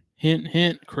man,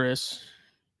 hint, Chris.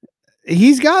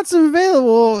 He's got some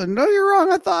available, and don't get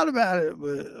wrong, I thought about it,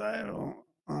 but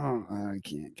I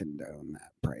can't condone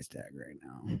that price tag right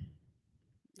now.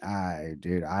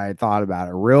 I thought about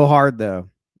it real hard though.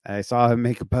 I saw him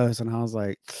make a post, and I was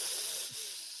like,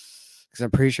 because I'm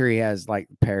pretty sure he has like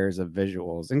pairs of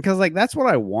visuals, and because like that's what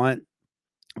I want.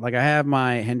 Like I have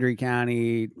my Hendry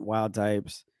County wild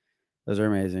types; those are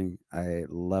amazing. I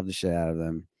love the shit out of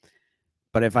them.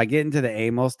 But if I get into the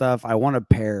AML stuff, I want a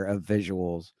pair of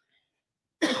visuals.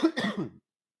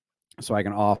 So I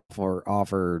can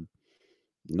offer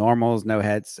normals, no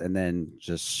heads, and then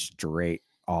just straight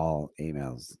all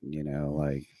emails. You know,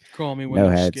 like call me when no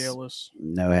you're heads, scaleless.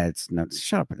 No heads. No,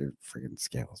 shut up with your freaking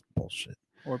scales bullshit.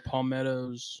 Or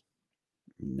palmettos.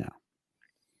 No.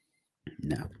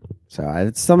 So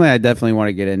it's something I definitely want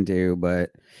to get into, but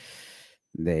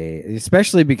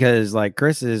especially because like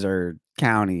Chris's are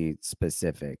county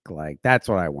specific. Like that's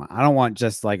what I want. I don't want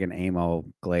just like an AMO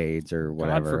glades or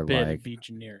whatever. God forbid like it be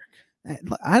generic.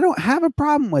 I don't have a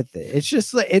problem with it. It's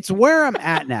just like it's where I'm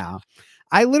at now.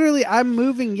 I'm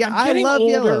moving. Yeah, I love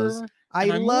yellows. I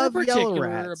love yellow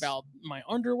rats. About my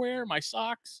underwear, my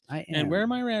socks, I am. And where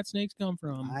my rat snakes come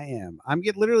from. I am. I'm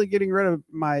literally getting rid of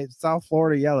my South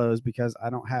Florida yellows because I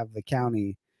don't have the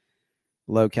county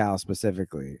locale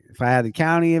specifically. If I had the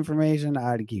county information,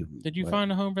 I'd keep them. Did you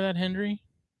find a home for that Hendry?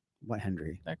 What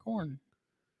Hendry? That corn.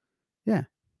 Yeah.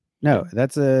 No,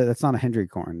 that's not a Hendry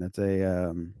corn. That's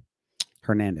a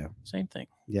Hernando. Same thing.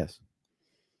 Yes.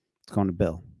 It's going to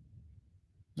Bill.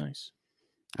 Nice.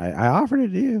 I offered it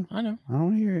to you. I know. I don't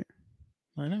want to hear it.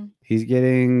 I know. He's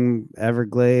getting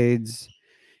Everglades.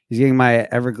 He's getting my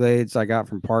Everglades I got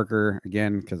from Parker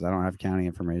again because I don't have county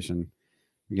information.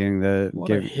 I'm getting a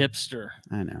hipster.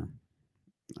 I know.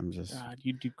 I'm just. God,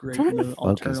 you do great in the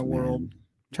alternate world.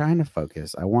 Trying to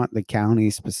focus. I want the county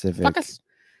specific. Focus.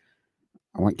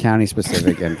 I want county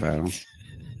specific info.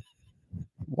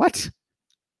 What?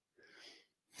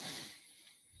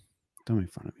 Don't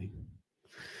make fun of me.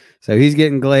 So he's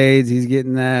getting glades, he's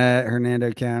getting that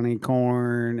Hernando County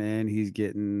corn, and he's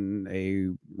getting a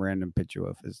random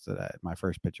Pituophis my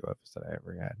first Pituophis that I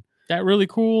ever had. That really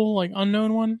cool, like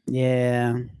unknown one?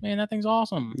 Yeah. Man, that thing's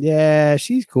awesome. Yeah,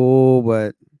 she's cool,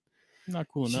 but not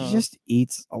cool enough. She just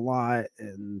eats a lot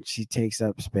and she takes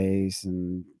up space,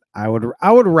 and I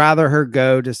would rather her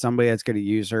go to somebody that's going to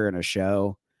use her in a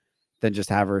show than just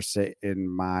have her sit in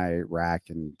my rack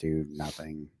and do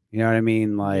nothing. You know what I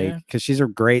mean? Like, because she's a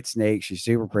great snake. She's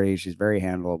super pretty. She's very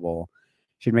handleable.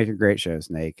 She'd make a great show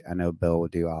snake. I know Bill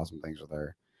would do awesome things with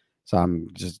her. So I'm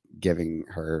just giving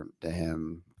her to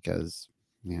him because,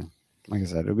 like I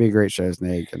said, it would be a great show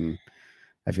snake. And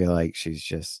I feel like she's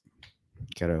just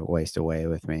going to waste away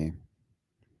with me.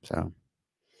 So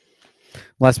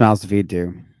less mouths to feed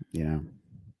too,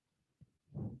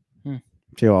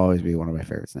 She'll always be one of my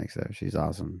favorite snakes, though. She's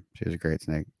awesome. She was a great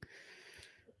snake.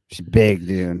 She's big,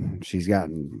 dude. She's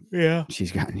gotten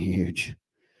huge.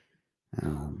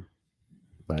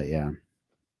 But yeah.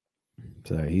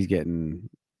 So he's getting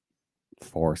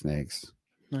 4 snakes.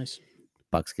 Nice.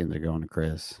 Buckskins are going to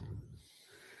Chris.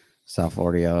 South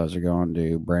Florida Yellows are going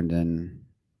to Brendan.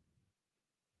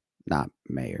 Not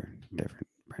Mayor, different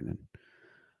Brendan.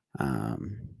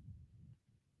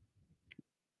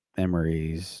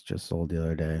 Emery's just sold the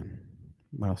other day.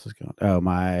 What else is going on?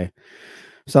 Oh,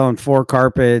 selling 4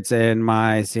 carpets and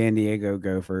my San Diego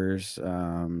Gophers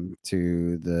to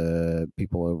the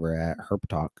people over at Herp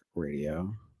Talk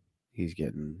Radio. He's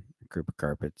getting a group of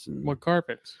carpets. And what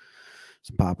carpets?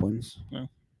 Some pop ones. Oh.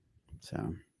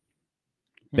 So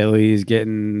Billy's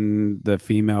getting the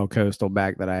female coastal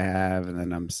back that I have, and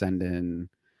then I'm sending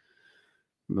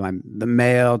the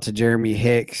male to Jeremy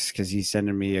Hicks because he's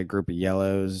sending me a group of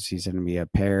yellows. He's sending me a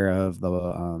pair of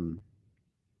the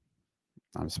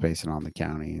I'm spacing on the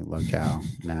county locale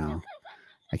now.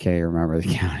 I can't even remember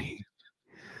the county.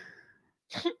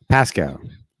 Pasco.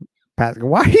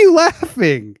 Why are you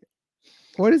laughing?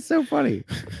 What is so funny?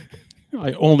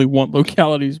 I only want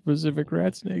locality-specific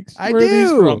rat snakes. Where are these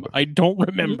from? I don't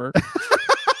remember.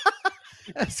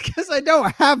 That's because I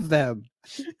don't have them.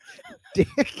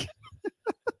 Dick.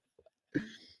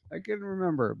 I couldn't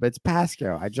remember, but it's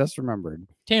Pasco. I just remembered.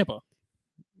 Tampa.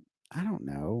 I don't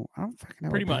know. I don't fucking know.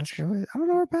 Pretty where much. Pasco is. I don't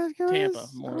know where Pasco is. Tampa,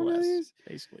 more or less,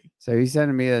 basically. So he's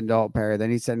sending me an adult pair.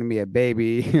 Then he's sending me a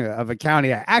baby of a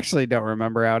county I actually don't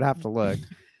remember. I would have to look.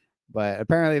 But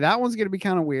apparently that one's going to be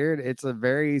kind of weird. It's a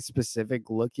very specific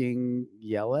looking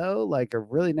yellow. Like I've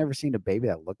really never seen a baby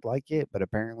that looked like it. But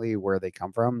apparently where they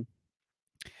come from,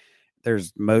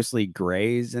 there's mostly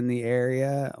grays in the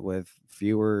area with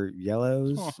fewer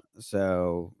yellows. Huh.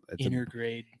 So it's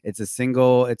intergrade. It's a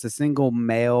single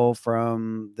male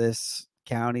from this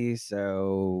county.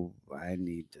 So I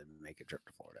need to make a trip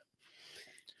to Florida.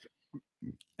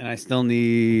 And I still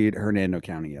need Hernando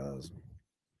County yellows.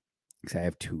 Because I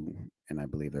have 2, and I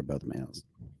believe they're both males.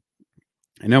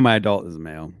 I know my adult is a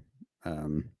male.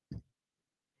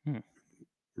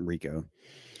 Rico's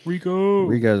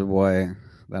a boy.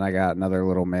 Then I got another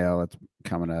little male that's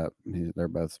coming up. They're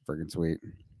both freaking sweet.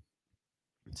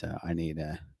 So I need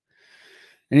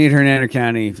Hernando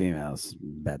County females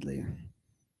badly.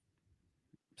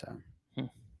 So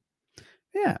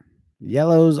yeah,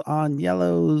 yellows on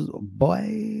yellows,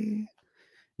 boy.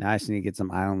 Now I just need to get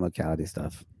some island locality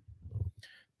stuff.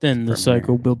 Then the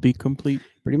cycle will be complete.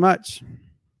 Pretty much.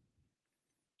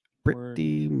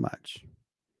 Pretty much.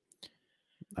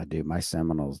 I do. My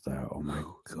Seminoles, though. Oh, my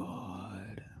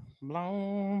God.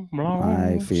 Blow,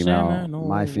 my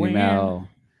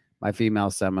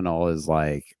female Seminole is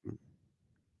like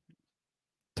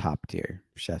top tier.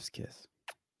 Chef's kiss.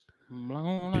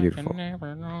 Beautiful. I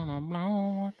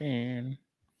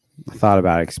thought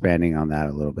about expanding on that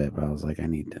a little bit, but I was like, I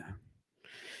need to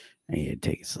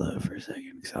take it slow for a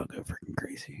second because I'll go freaking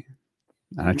crazy.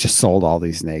 And I just sold all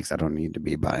these snakes. I don't need to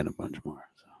be buying a bunch more.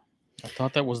 So. I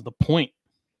thought that was the point.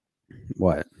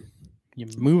 What? You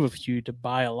move a few to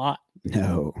buy a lot.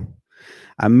 No.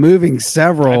 I'm moving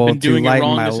several I've been doing to lighten it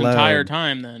wrong my this load. entire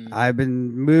time then. I've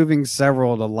been moving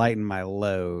several to lighten my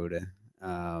load.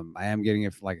 I am getting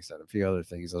it, like I said, a few other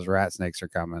things. Those rat snakes are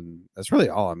coming. That's really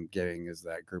all I'm getting is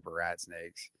that group of rat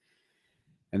snakes.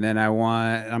 And then I'm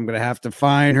going to have to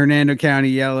find Hernando County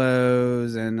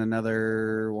yellows and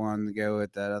another one to go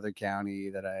with that other county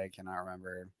that I cannot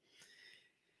remember.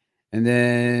 And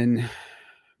then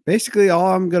basically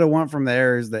all I'm going to want from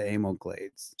there is the amyl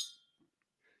clades.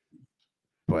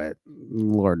 But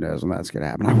Lord knows when that's going to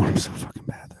happen. I want them so fucking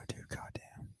bad, though, dude. God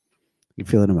damn. You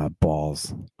feel it in my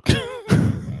balls.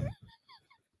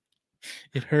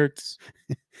 It hurts.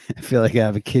 I feel like I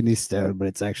have a kidney stone, but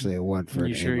it's actually a one for.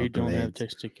 You sure you don't have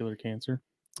testicular cancer?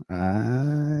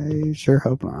 I sure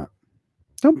hope not.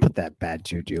 Don't put that bad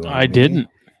juju on I me. didn't.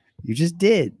 You just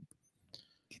did.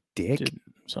 You dick.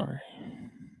 Sorry.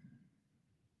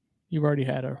 You've already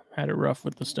had it rough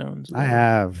with the stones. I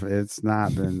have. It's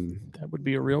not been. That would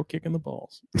be a real kick in the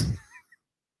balls.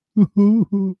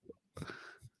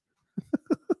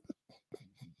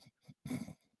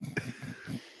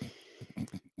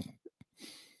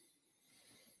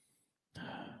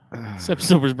 This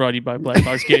episode was brought to you by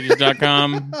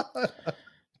blackboxcages.com.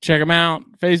 Check them out.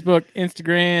 Facebook,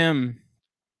 Instagram.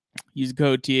 Use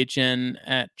code THN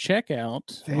at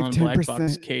checkout on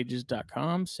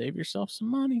blackboxcages.com. Save yourself some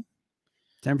money.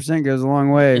 10% goes a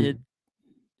long way.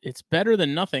 It's better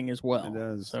than nothing as well. It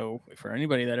does. So for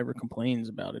anybody that ever complains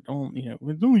about it, it's only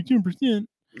 10%.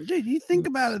 Dude, you think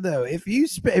about it though. If you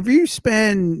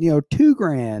spend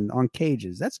 $2,000 on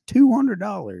cages, that's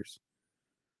 $200.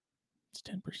 It's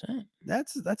 10%.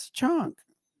 That's a chunk.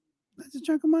 That's a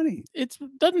chunk of money. It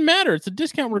doesn't matter. It's a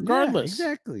discount regardless. Yeah,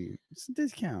 exactly. It's a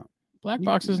discount. Black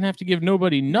Box doesn't have to give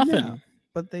nobody nothing. No,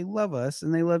 but they love us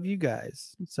and they love you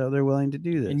guys, so they're willing to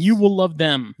do this. And you will love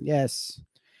them. Yes.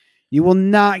 You will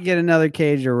not get another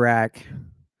cage or rack.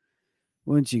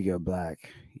 Once you go black,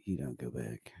 you don't go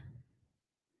back.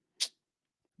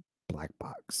 Black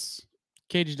Box.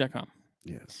 Cages.com.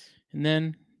 Yes. And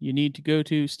then you need to go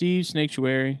to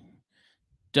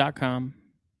stevesanctuary.com.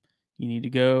 You need to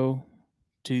go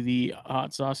to the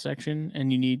hot sauce section and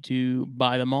you need to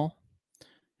buy them all.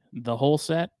 The whole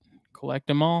set. Collect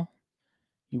them all.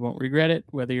 You won't regret it,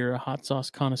 whether you're a hot sauce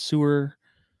connoisseur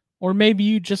or maybe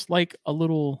you just like a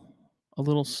little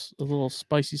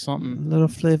spicy something. A little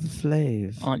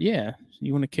flav. Yeah.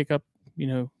 You want to kick up,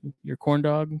 your corn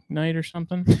dog night or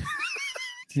something.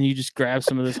 And you just grab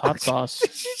some of this hot sauce. Did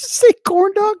you just say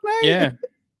corn dog night? Yeah.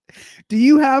 Do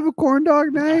you have a corn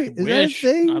dog night? Is that a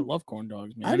thing? I love corn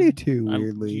dogs, man. I do too,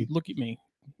 weirdly. You look at me.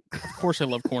 Of course I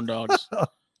love corn dogs.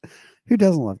 Who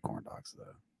doesn't love corn dogs, though?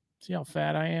 See how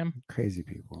fat I am? Crazy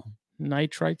people.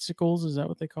 Nitritesicles, is that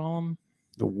what they call them?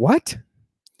 The what?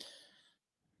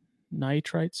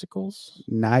 Nitritesicles?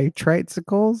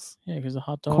 Nitritesicles? Yeah, because the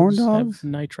hot dogs, corn dogs have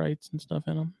nitrites and stuff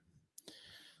in them.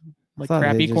 Like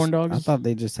crappy corn dogs? I thought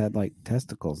they just had like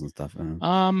testicles and stuff in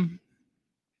them.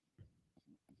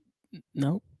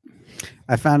 Nope.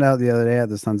 I found out the other day at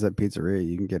the Sunset Pizzeria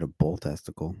you can get a bull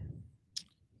testicle.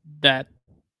 That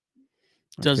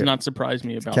does not surprise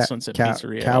me about Sunset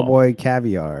Pizzeria. Cowboy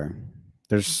caviar.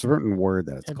 There's a certain word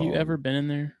that it's Have called. you ever been in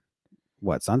there?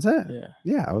 What, Sunset? Yeah.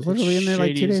 Yeah, I was literally in there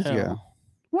like 2 days ago.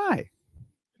 Why?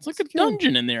 It's like a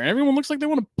dungeon in there. Everyone looks like they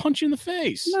want to punch you in the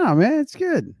face. No, man, it's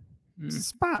good. It's a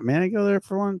spot, man. I go there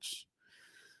for lunch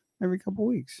every couple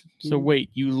weeks. So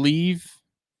wait, you leave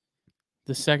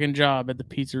the second job at the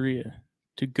pizzeria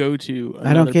to go to another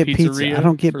I don't get pizzeria pizza. I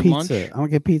don't get for pizza. lunch? I don't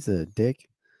get pizza, dick.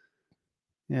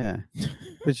 Yeah.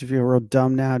 But you feel real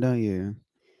dumb now, don't you?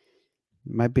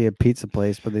 It might be a pizza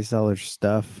place, but they sell their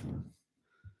stuff.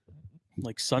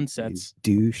 Like Sunsets. You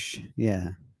douche.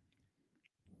 Yeah.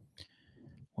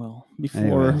 Well,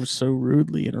 before I was so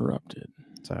rudely interrupted.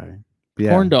 Sorry.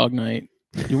 Corn dog night.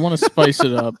 You want to spice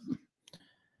it up.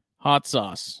 Hot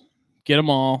sauce. Get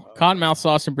them all. Cottonmouth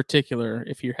sauce in particular.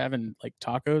 If you're having like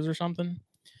tacos or something,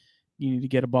 you need to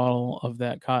get a bottle of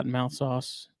that Cottonmouth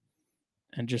sauce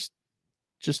and just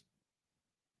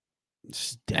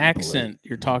accent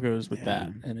your tacos with that,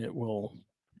 and it will.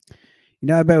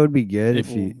 I bet it would be good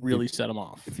if you really set them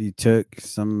off. If you took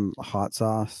some hot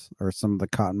sauce or some of the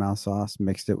Cottonmouth sauce,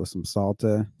 mixed it with some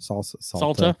salsa,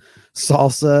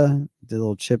 did a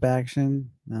little chip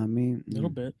action. I mean, a little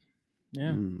bit,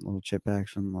 yeah, a little chip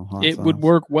action, a little hot. It sauce. would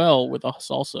work well with a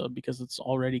salsa because it's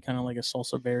already kind of like a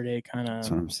salsa verde kind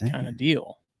of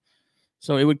deal.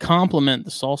 So it would complement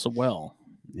the salsa well.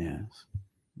 Yes.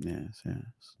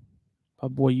 Oh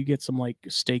boy, you get some like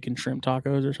steak and shrimp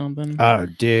tacos or something. Oh,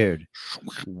 dude.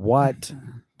 What?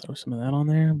 Throw some of that on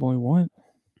there. Boy, what?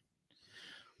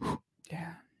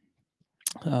 Yeah.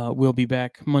 We'll be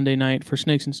back Monday night for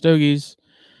Snakes and Stogies.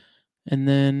 And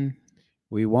then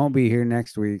we won't be here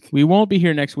next week. We won't be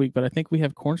here next week, but I think we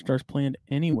have Corn Stars planned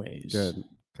anyways. Good.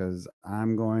 Because this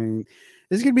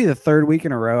is going to be the third week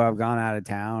in a row I've gone out of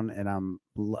town, and I'm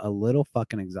a little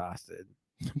fucking exhausted.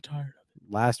 I'm tired of it.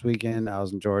 Last weekend, I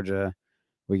was in Georgia.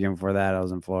 Weekend before that, I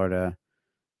was in Florida.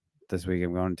 This week,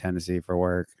 I'm going to Tennessee for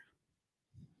work.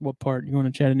 What part? You going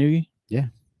to Chattanooga? Yeah.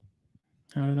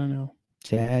 How did I know?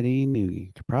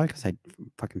 Chattanooga. Probably because I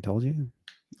fucking told you.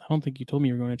 I don't think you told me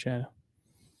you were going to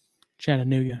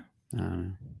Chattanooga.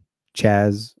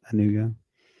 Chaz-Anooga.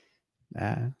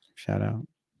 Shout out,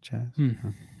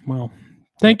 Chaz. Well,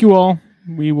 thank you all.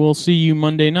 We will see you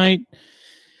Monday night.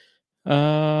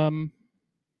 We'll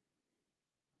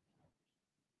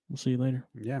see you later.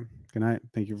 Yeah. Good night.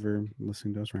 Thank you for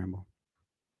listening to us ramble.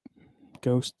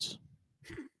 Ghosts.